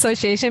into the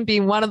association,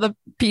 being one of the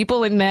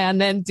people in there,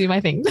 and then do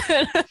my thing.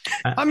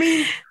 I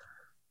mean,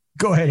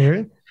 go ahead,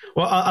 Aaron.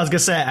 Well, I was going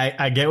to say,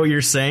 I get what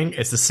you're saying.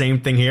 It's the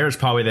same thing here. It's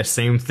probably the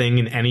same thing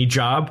in any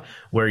job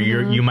where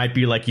you might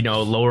be like,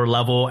 lower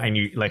level, and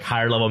you like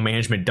higher level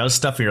management does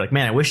stuff. And you're like,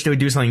 man, I wish they would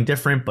do something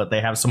different, but they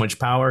have so much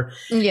power.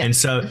 Yeah. And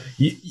so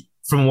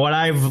from what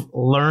I've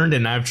learned,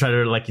 and I've tried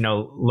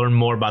to learn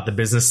more about the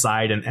business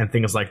side and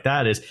things like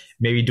that, is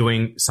maybe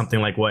doing something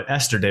like what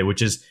Esther did,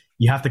 which is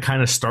you have to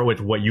kind of start with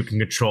what you can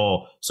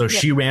control. So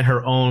she ran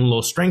her own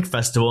little strength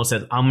festival and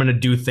said, I'm going to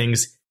do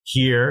things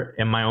here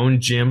in my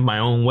own gym, my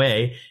own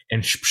way,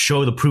 and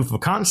show the proof of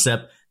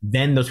concept,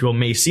 then those people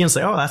may see and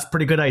say, oh, that's a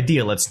pretty good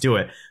idea. Let's do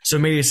it. So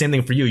maybe the same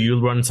thing for you. You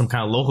run some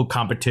kind of local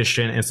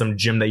competition in some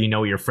gym that you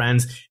know with your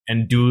friends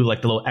and do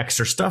like the little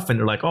extra stuff. And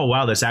they're like, oh,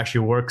 wow, this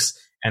actually works.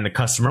 And the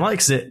customer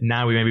likes it.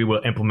 Now we maybe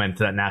will implement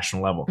to that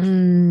national level.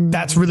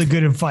 That's really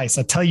good advice.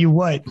 I tell you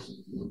what,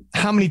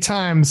 how many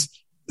times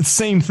the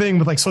same thing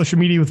with like social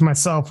media with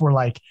myself where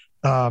like,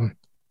 I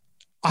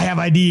have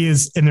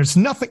ideas and there's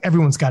nothing.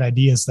 Everyone's got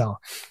ideas though.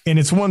 And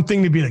it's one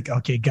thing to be like,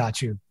 okay,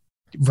 got you.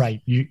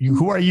 Right. You,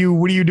 who are you?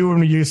 What are you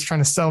doing? You're just trying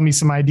to sell me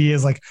some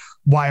ideas. Like,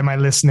 why am I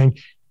listening?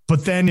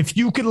 But then if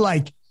you could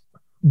like,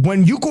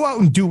 when you go out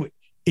and do it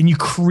and you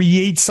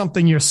create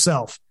something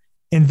yourself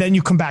and then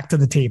you come back to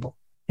the table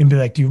and be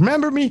like, do you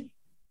remember me?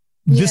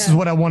 This is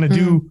what I want to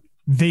do.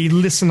 They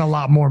listen a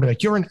lot more. Be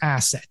like, you're an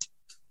asset.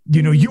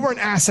 You know, you are an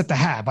asset to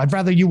have. I'd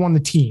rather you on the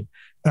team.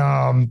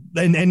 And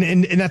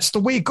that's the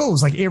way it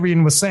goes. Like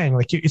Arian was saying,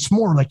 like it's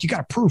more like you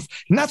got proof,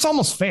 and that's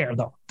almost fair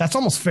though.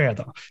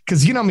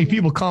 Because you know how many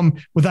people come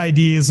with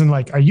ideas and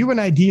like, are you an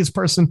ideas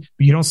person,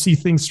 but you don't see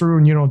things through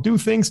and you don't do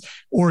things,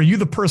 or are you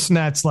the person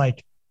that's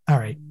like, all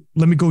right,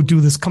 let me go do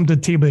this. Come to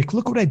the table, like,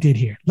 look what I did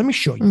here. Let me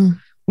show you.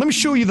 Let me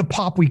show you the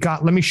pop we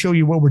got. Let me show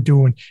you what we're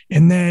doing,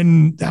 and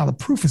then now the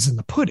proof is in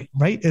the pudding,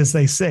 right? As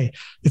they say,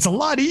 it's a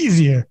lot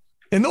easier,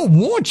 and they'll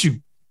want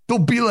you. They'll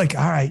be like,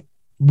 all right,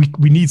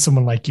 we need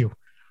someone like you.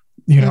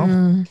 You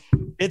know,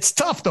 it's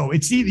tough though. But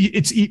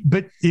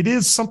it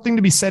is something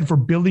to be said for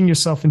building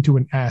yourself into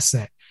an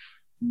asset,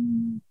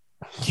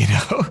 you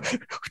know,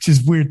 which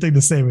is a weird thing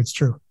to say, but it's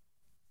true.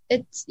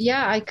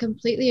 I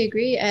completely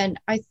agree. And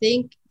I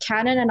think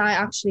Cannon and I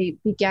actually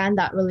began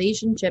that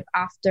relationship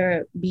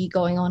after me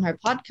going on her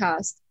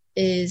podcast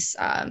is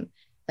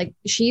like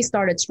she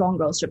started Strong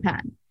Girls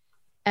Japan.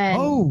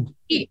 And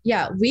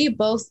we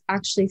both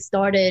actually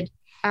started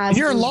as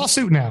you're in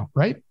lawsuit now,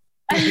 right?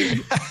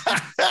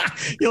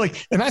 You're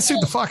like, and I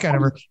sued the fuck out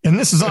of her, and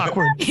this is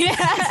awkward.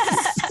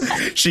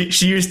 She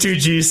used 2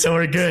 G's, so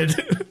we're good.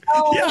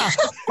 Yeah.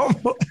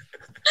 No.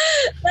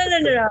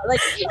 Like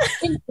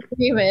in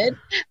agreement,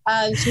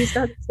 she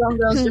started Strong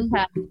Girls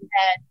Japan,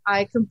 and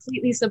I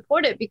completely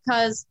support it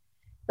because,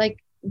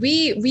 like,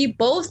 we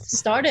both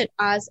started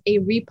as a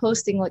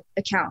reposting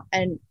account,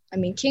 and I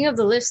mean, King of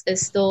the Lifts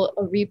is still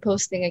a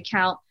reposting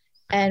account,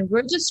 and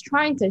we're just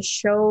trying to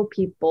show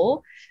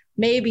people.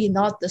 Maybe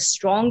not the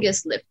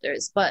strongest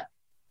lifters, but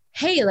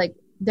hey, like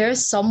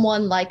there's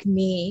someone like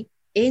me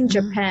in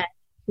Japan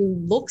who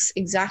looks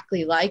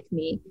exactly like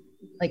me,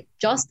 like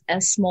just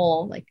as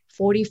small, like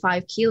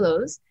 45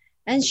 kilos,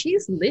 and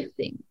she's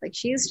lifting, like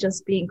she's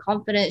just being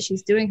confident.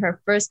 She's doing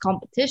her first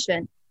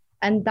competition,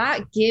 and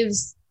that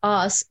gives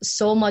us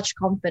so much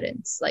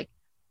confidence. Like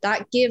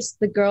that gives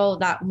the girl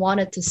that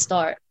wanted to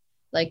start,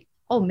 like,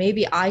 oh,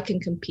 maybe I can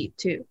compete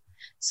too.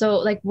 So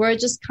like we're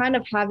just kind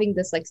of having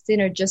this like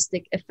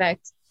synergistic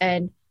effect,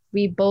 and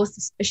we both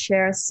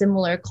share a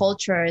similar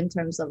culture in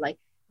terms of like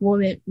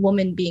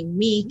woman being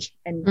meek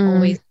and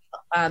always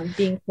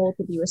being told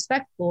to be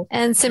respectful,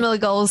 and similar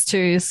goals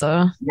too.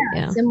 So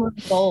similar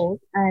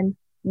goals. And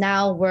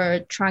now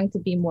we're trying to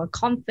be more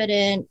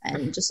confident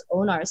and just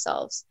own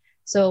ourselves.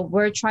 So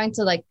we're trying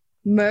to like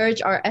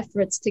merge our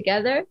efforts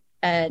together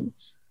and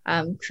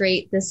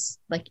create this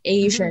like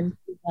Asian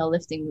female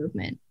lifting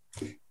movement.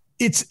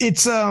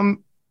 It's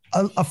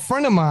a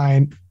friend of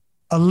mine,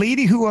 a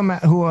lady who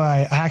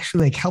I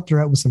actually like helped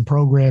her out with some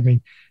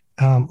programming.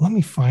 Let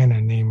me find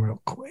her name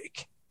real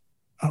quick.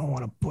 I don't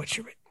want to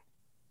butcher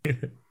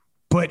it.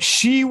 But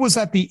she was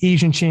at the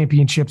Asian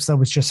Championships that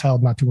was just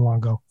held not too long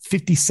ago,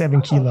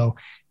 57 kilo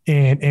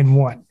and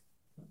won.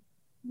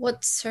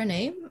 What's her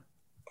name?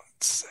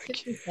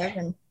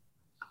 57.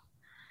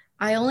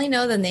 I only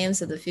know the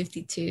names of the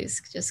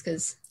 52s just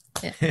because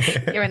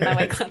you're in that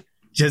way club.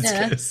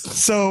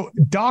 So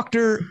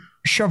Dr.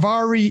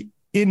 Shavari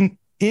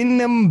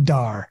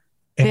Inamdar.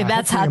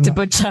 That's hard to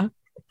butcher.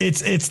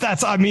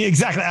 That's, I mean,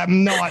 exactly.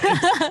 I'm not,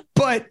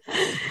 but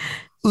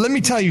let me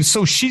tell you.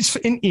 So she's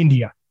in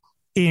India,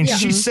 and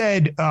she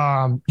said,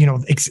 you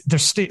know,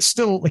 there's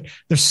still like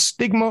there's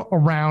stigma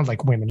around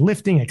like women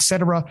lifting,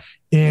 etc.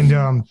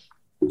 And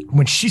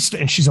when she's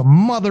a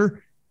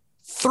mother,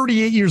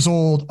 38 years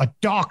old, a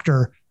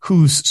doctor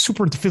who's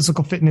super into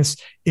physical fitness,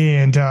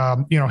 and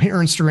you know, her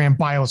Instagram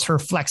bio is her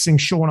flexing,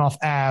 showing off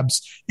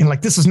abs, and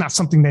like this is not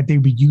something that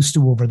they'd be used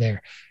to over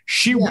there.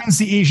 She wins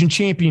the Asian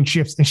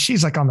Championships, and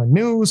she's like on the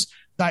news.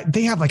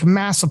 They have like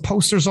massive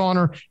posters on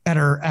her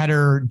at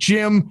her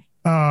gym.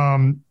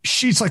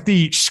 She's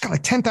got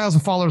like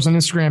 10,000 followers on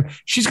Instagram.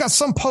 She's got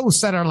some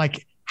posts that are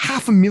like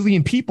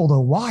 500,000 people that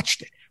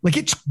watched it. Like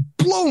it's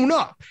blown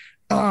up.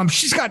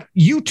 She's got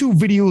YouTube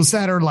videos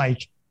that are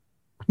like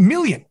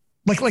million.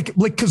 Like,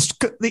 because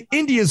the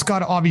India's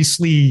got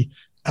obviously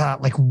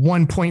like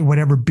 1 point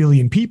whatever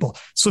billion people.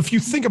 So if you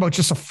think about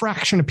just a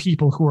fraction of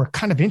people who are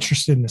kind of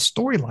interested in the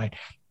storyline,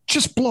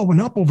 just blowing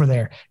up over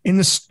there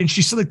and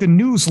she said like the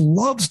news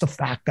loves the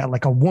fact that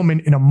like a woman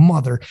and a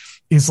mother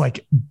is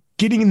like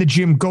getting in the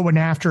gym, going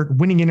after it,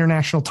 winning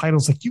international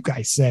titles, like you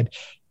guys said.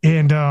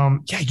 And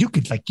yeah, you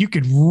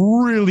could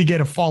really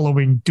get a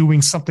following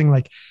doing something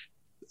like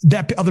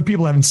that other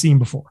people haven't seen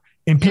before.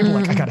 And people are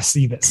like, I got to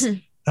see this.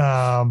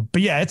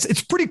 But yeah,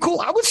 it's pretty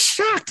cool. I was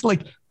shocked.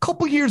 Like a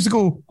couple years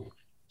ago,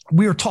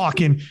 we were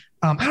talking.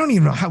 I don't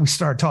even know how we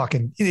started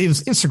talking. It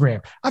was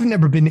Instagram. I've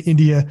never been to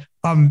India.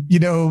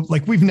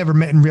 Like we've never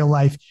met in real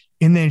life.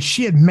 And then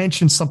she had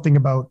mentioned something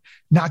about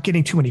not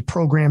getting too many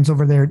programs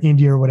over there in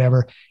India or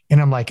whatever. And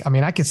I'm like, I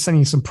mean, I could send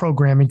you some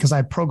programming because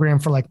I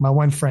programmed for like my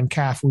one friend,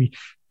 Kafwi.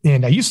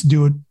 And I used to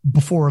do it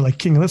before like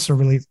King Alyssa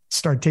really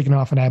started taking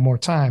off and I had more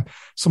time.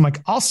 So I'm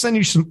like, I'll send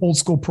you some old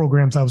school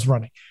programs I was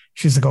running.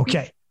 She's like,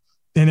 okay.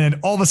 And then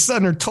all of a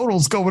sudden her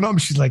total's going up.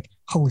 She's like,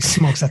 holy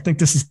smokes, I think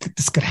this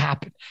could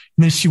happen.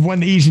 And then she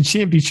won the Asian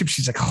championship.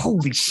 She's like,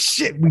 holy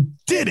shit, we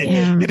did it.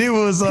 Yeah. And it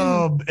was,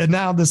 and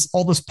now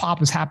all this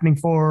pop is happening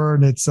for her.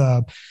 And it's,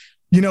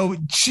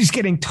 she's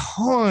getting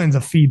tons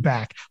of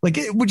feedback. Like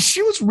when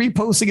she was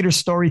reposting in her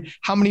story,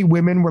 how many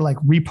women were like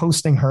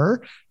reposting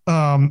her,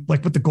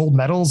 like with the gold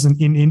medals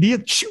in India.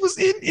 She was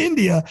in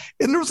India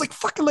and there was like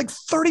fucking like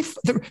 30,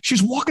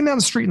 she's walking down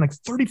the street and like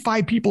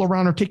 35 people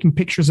around her taking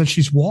pictures as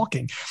she's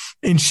walking.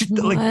 And she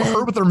like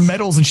her with her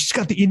medals and she's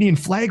got the Indian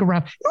flag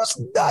around. It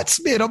was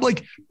nuts, man. I'm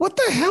like, what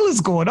the hell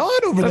is going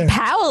on over there?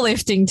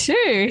 Powerlifting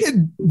too.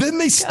 And then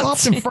they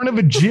stopped in front of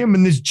a gym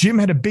and this gym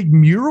had a big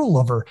mural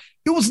of her.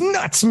 It was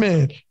nuts,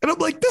 man. And I'm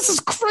like, this is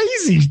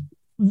crazy.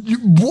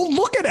 We're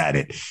looking at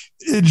it.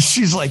 And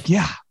she's like,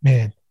 yeah,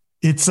 man.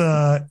 It's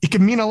it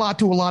can mean a lot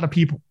to a lot of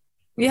people.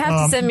 You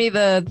have to send me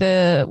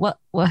the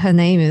what her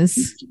name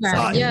is.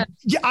 Yeah,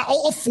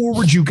 I'll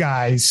forward you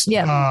guys.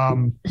 Yeah,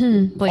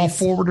 I'll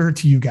forward her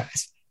to you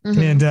guys.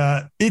 Mm-hmm.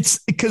 And it's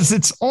because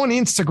it's on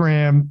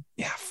Instagram.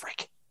 Yeah,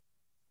 frick.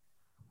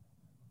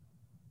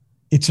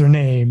 It's her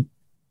name.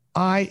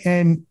 I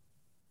think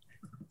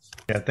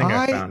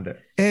I found it.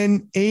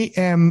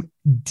 NAMDAR.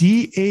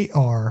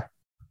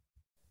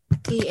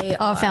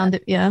 Oh, found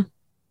it. Yeah.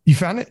 You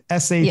found it?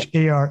 SHAR.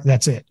 Yeah.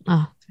 That's it.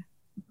 Oh.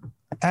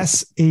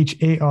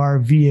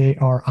 SHARVARI.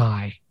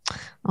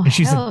 Oh, and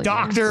she's a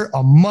doctor,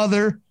 a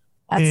mother,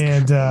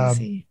 and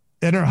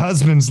her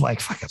husband's like,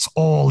 fuck, it's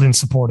all in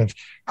supportive.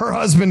 Her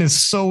husband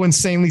is so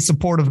insanely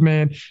supportive,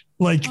 man.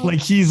 Like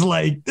he's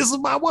like, this is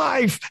my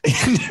wife.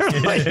 And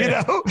they're like,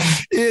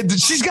 and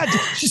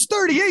she's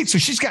 38. So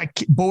she's got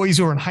boys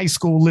who are in high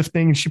school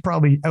lifting and she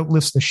probably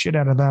outlifts the shit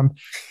out of them.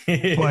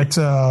 But,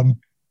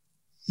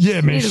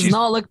 yeah, man. She does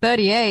not look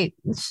 38.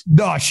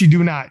 No, she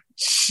do not.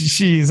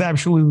 She is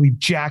absolutely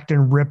jacked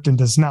and ripped and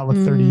does not look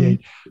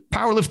 38.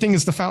 Powerlifting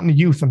is the fountain of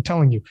youth, I'm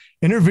telling you.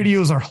 And her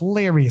videos are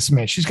hilarious,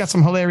 man. She's got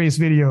some hilarious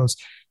videos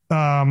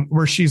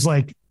where she's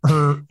like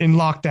her in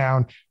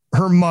lockdown,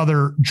 her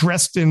mother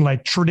dressed in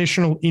like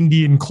traditional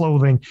Indian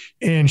clothing.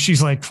 And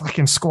she's like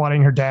fucking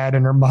squatting her dad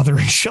and her mother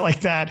and shit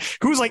like that,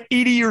 who's like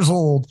 80 years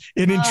old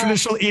and in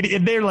traditional Indian.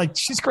 And they're like,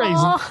 she's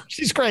crazy.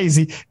 She's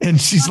crazy. And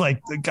she's like,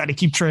 got to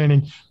keep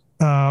training.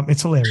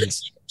 It's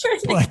hilarious,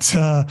 but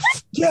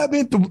yeah,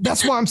 man,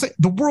 that's why I'm saying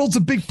the world's a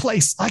big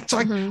place. I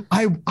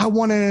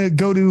want to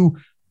go to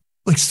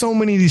like so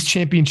many of these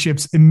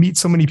championships and meet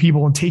so many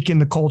people and take in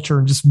the culture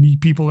and just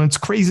meet people. And it's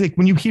crazy. Like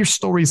when you hear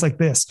stories like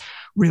this,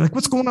 where you're like,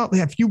 what's going on?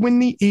 If you win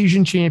the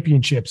Asian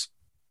championships,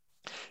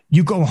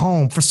 you go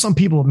home. For some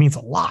people, it means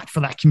a lot for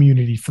that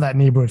community, for that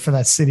neighborhood, for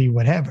that city,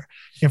 whatever.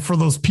 And for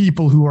those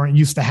people who aren't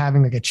used to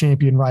having like a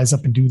champion rise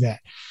up and do that,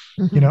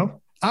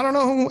 I don't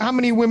know how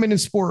many women in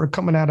sport are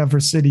coming out of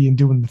her city and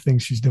doing the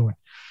things she's doing,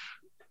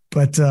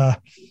 but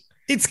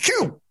it's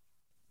cute.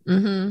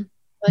 Mm-hmm.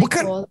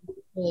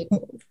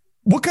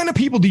 What kind of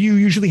people do you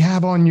usually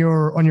have on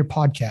your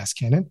podcast,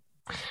 Kenan?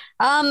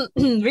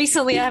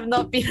 Recently I have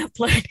not been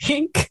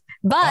uploading,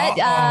 but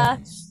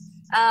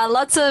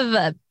lots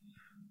of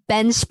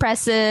bench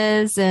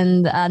presses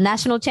and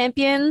national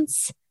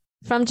champions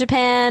from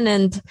Japan,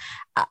 and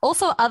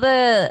also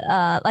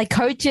other like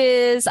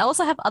coaches. I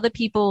also have other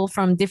people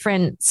from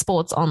different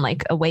sports on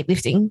like a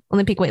weightlifting,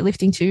 Olympic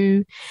weightlifting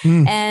too.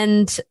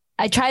 And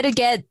I try to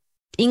get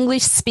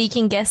English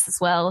speaking guests as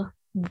well,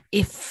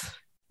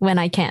 when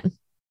I can.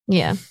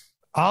 Yeah.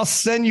 I'll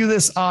send you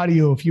this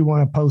audio if you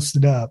want to post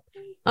it up.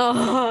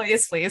 Oh,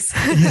 yes, please.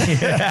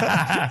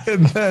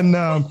 And then,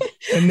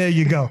 and there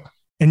you go.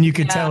 And you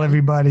can tell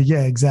everybody.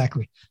 Yeah,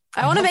 exactly.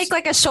 I want to make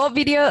like a short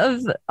video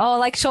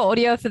like short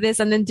audio for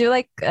this and then do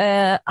like,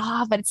 but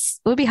it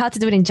would be hard to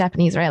do it in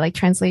Japanese, right? Like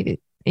translate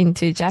it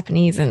into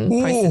Japanese and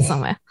post it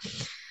somewhere.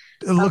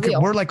 Look,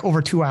 we're like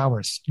over 2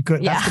 hours.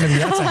 Good. Yeah.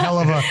 That's a hell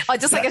of a.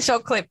 Just like a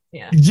short clip.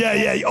 Yeah.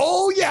 Yeah.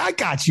 Oh yeah. I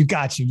got you.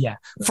 Yeah.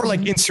 For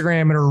like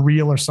Instagram or a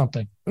reel or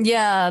something.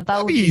 Yeah.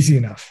 That'll be easy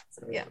enough.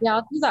 Yeah.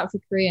 I'll do that for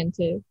Korean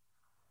too.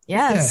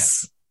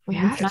 Yes. Yeah. We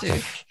have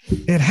to.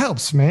 It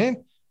helps,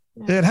 man.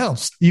 Yeah. It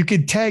helps. You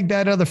could tag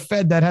that other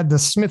Fed that had the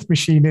Smith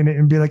machine in it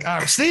and be like, all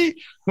right, see,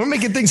 we're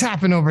making things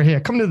happen over here.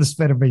 Come to this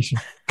Federation.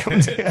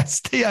 Come to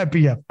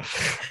STIPF.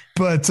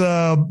 But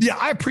yeah,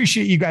 I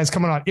appreciate you guys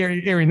coming on.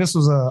 Arian, this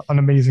was an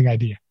amazing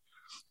idea.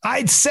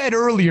 I'd said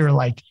earlier,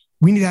 like,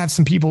 we need to have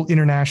some people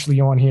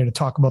internationally on here to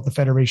talk about the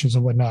federations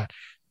and whatnot.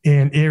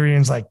 And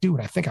Arian's like,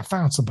 dude, I think I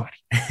found somebody.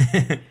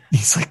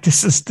 He's like,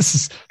 this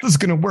is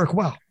going to work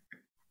well.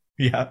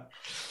 Yeah.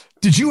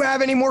 Did you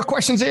have any more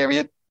questions,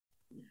 Arian?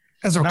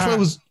 As our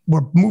close,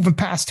 we're moving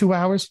past 2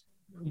 hours.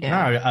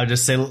 Yeah. No, I'll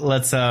just say,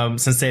 let's,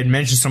 since they had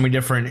mentioned so many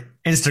different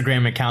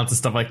Instagram accounts and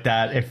stuff like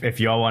that, if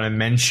you all want to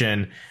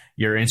mention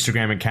your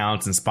Instagram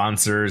accounts and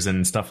sponsors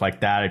and stuff like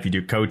that, if you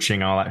do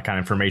coaching, all that kind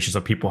of information, so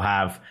people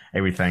have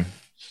everything.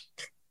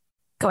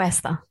 Go,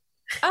 Esther.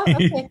 Oh,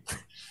 okay.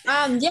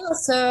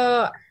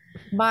 So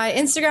my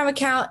Instagram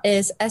account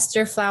is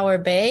Esther Flower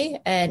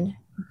Bay, and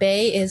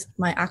Bay is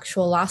my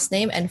actual last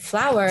name, and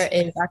Flower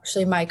is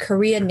actually my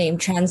Korean name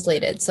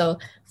translated. So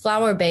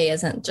Flower Bay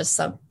isn't just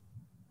some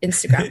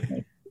Instagram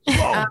name.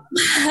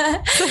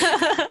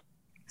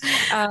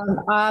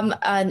 I'm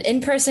an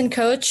in-person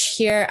coach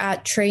here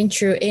at Train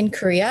True in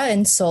Korea,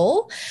 in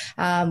Seoul,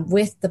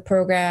 with the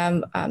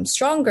program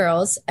Strong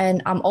Girls.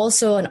 And I'm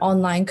also an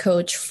online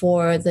coach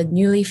for the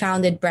newly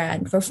founded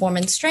brand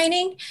Performance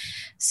Training.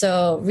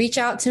 So reach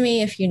out to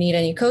me if you need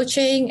any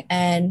coaching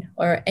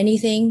or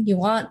anything you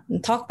want to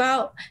talk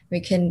about. We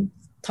can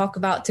talk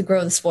about to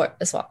grow the sport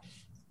as well.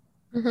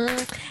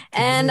 Mm-hmm.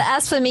 And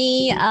as for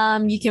me,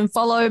 you can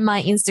follow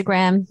my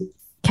Instagram,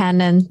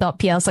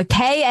 kanan.pl. So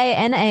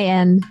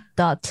KANAN.pl.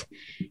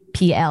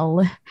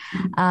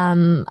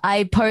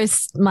 I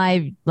post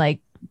my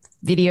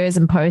videos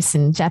and posts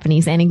in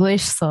Japanese and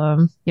English,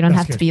 so you don't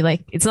have to be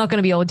it's not going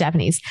to be all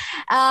Japanese.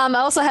 I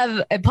also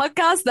have a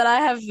podcast that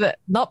I have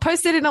not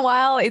posted in a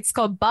while. It's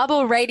called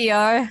Bubble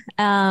Radio.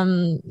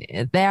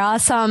 There are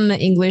some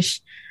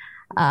English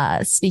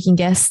speaking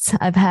guests.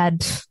 I've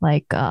had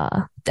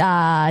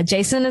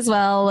Jason as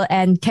well,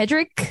 and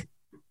Kedrick.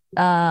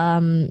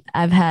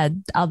 I've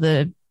had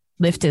other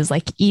lifters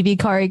like Evie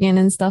Corrigan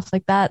and stuff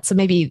like that. So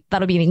maybe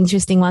that'll be an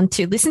interesting one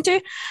to listen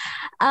to.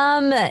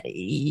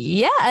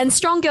 And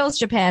Strong Girls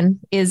Japan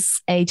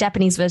is a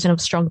Japanese version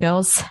of Strong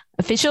Girls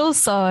Official.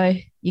 So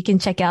you can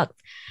check out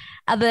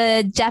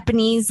other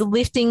Japanese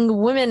lifting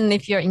women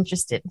if you're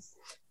interested.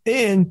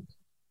 And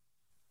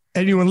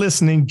anyone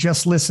listening,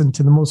 just listen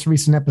to the most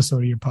recent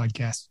episode of your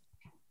podcast,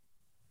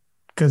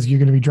 because you're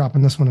going to be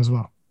dropping this one as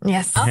well.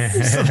 Yes. So there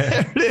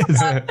it is.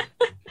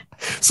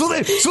 So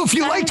if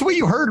you liked what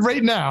you heard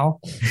right now,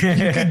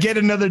 you could get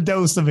another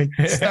dose of it.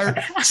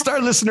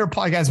 Start listening to our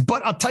podcast.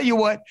 But I'll tell you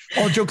what,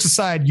 all jokes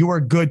aside, you are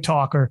a good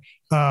talker.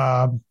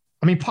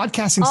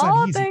 Podcasting is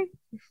not easy.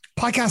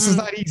 Podcast is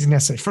not easy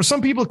necessarily. For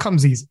some people, it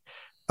comes easy.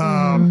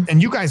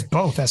 And you guys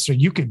both, Esther,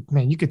 you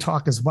could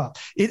talk as well.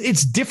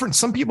 It's different.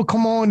 Some people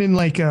come on and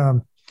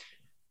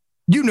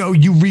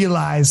you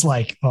realize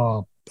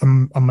I'm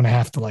going to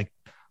have to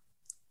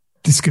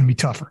this is going to be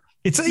tougher.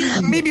 It's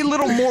maybe a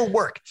little more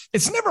work.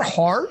 It's never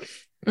hard,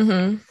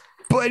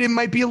 but it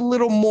might be a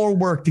little more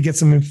work to get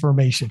some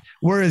information.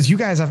 Whereas you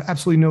guys have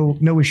absolutely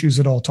no issues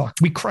at all.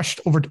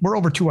 We're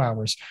over 2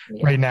 hours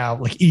right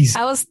now, easy.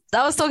 I was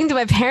talking to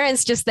my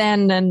parents just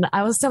then, and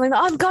I was telling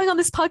them, I'm going on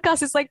this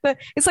podcast. It's like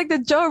the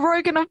Joe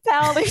Rogan of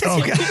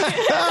powerlifting. Okay.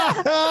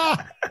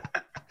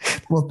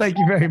 Well, thank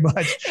you very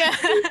much. Yeah.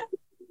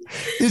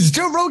 Is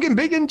Joe Rogan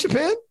big in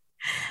Japan?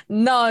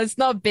 No, it's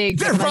not big.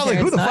 They're probably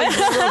who the fuck is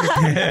Joe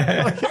Rogan?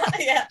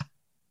 Yeah.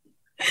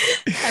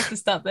 I have to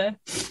stop there.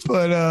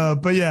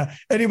 But yeah.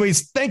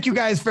 Anyways, thank you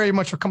guys very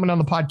much for coming on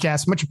the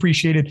podcast. Much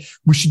appreciated.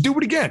 We should do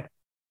it again.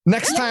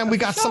 Next time we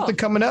got something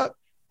coming up.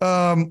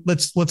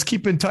 Let's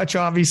keep in touch.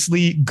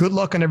 Obviously, good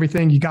luck on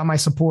everything. You got my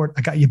support.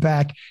 I got you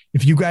back.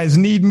 If you guys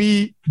need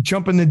me,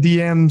 jump in the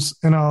DMs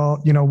and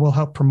we'll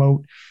help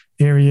promote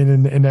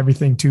Arian and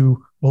everything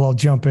too. We'll all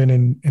jump in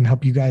and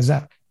help you guys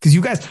out. Because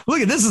you guys,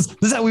 look at this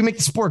is how we make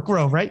the sport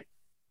grow, right?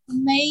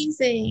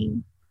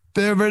 Amazing.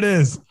 There it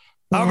is.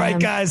 All right,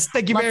 guys.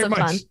 Thank you very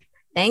much.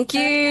 Thank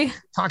you.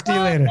 Talk to you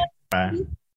later. Bye.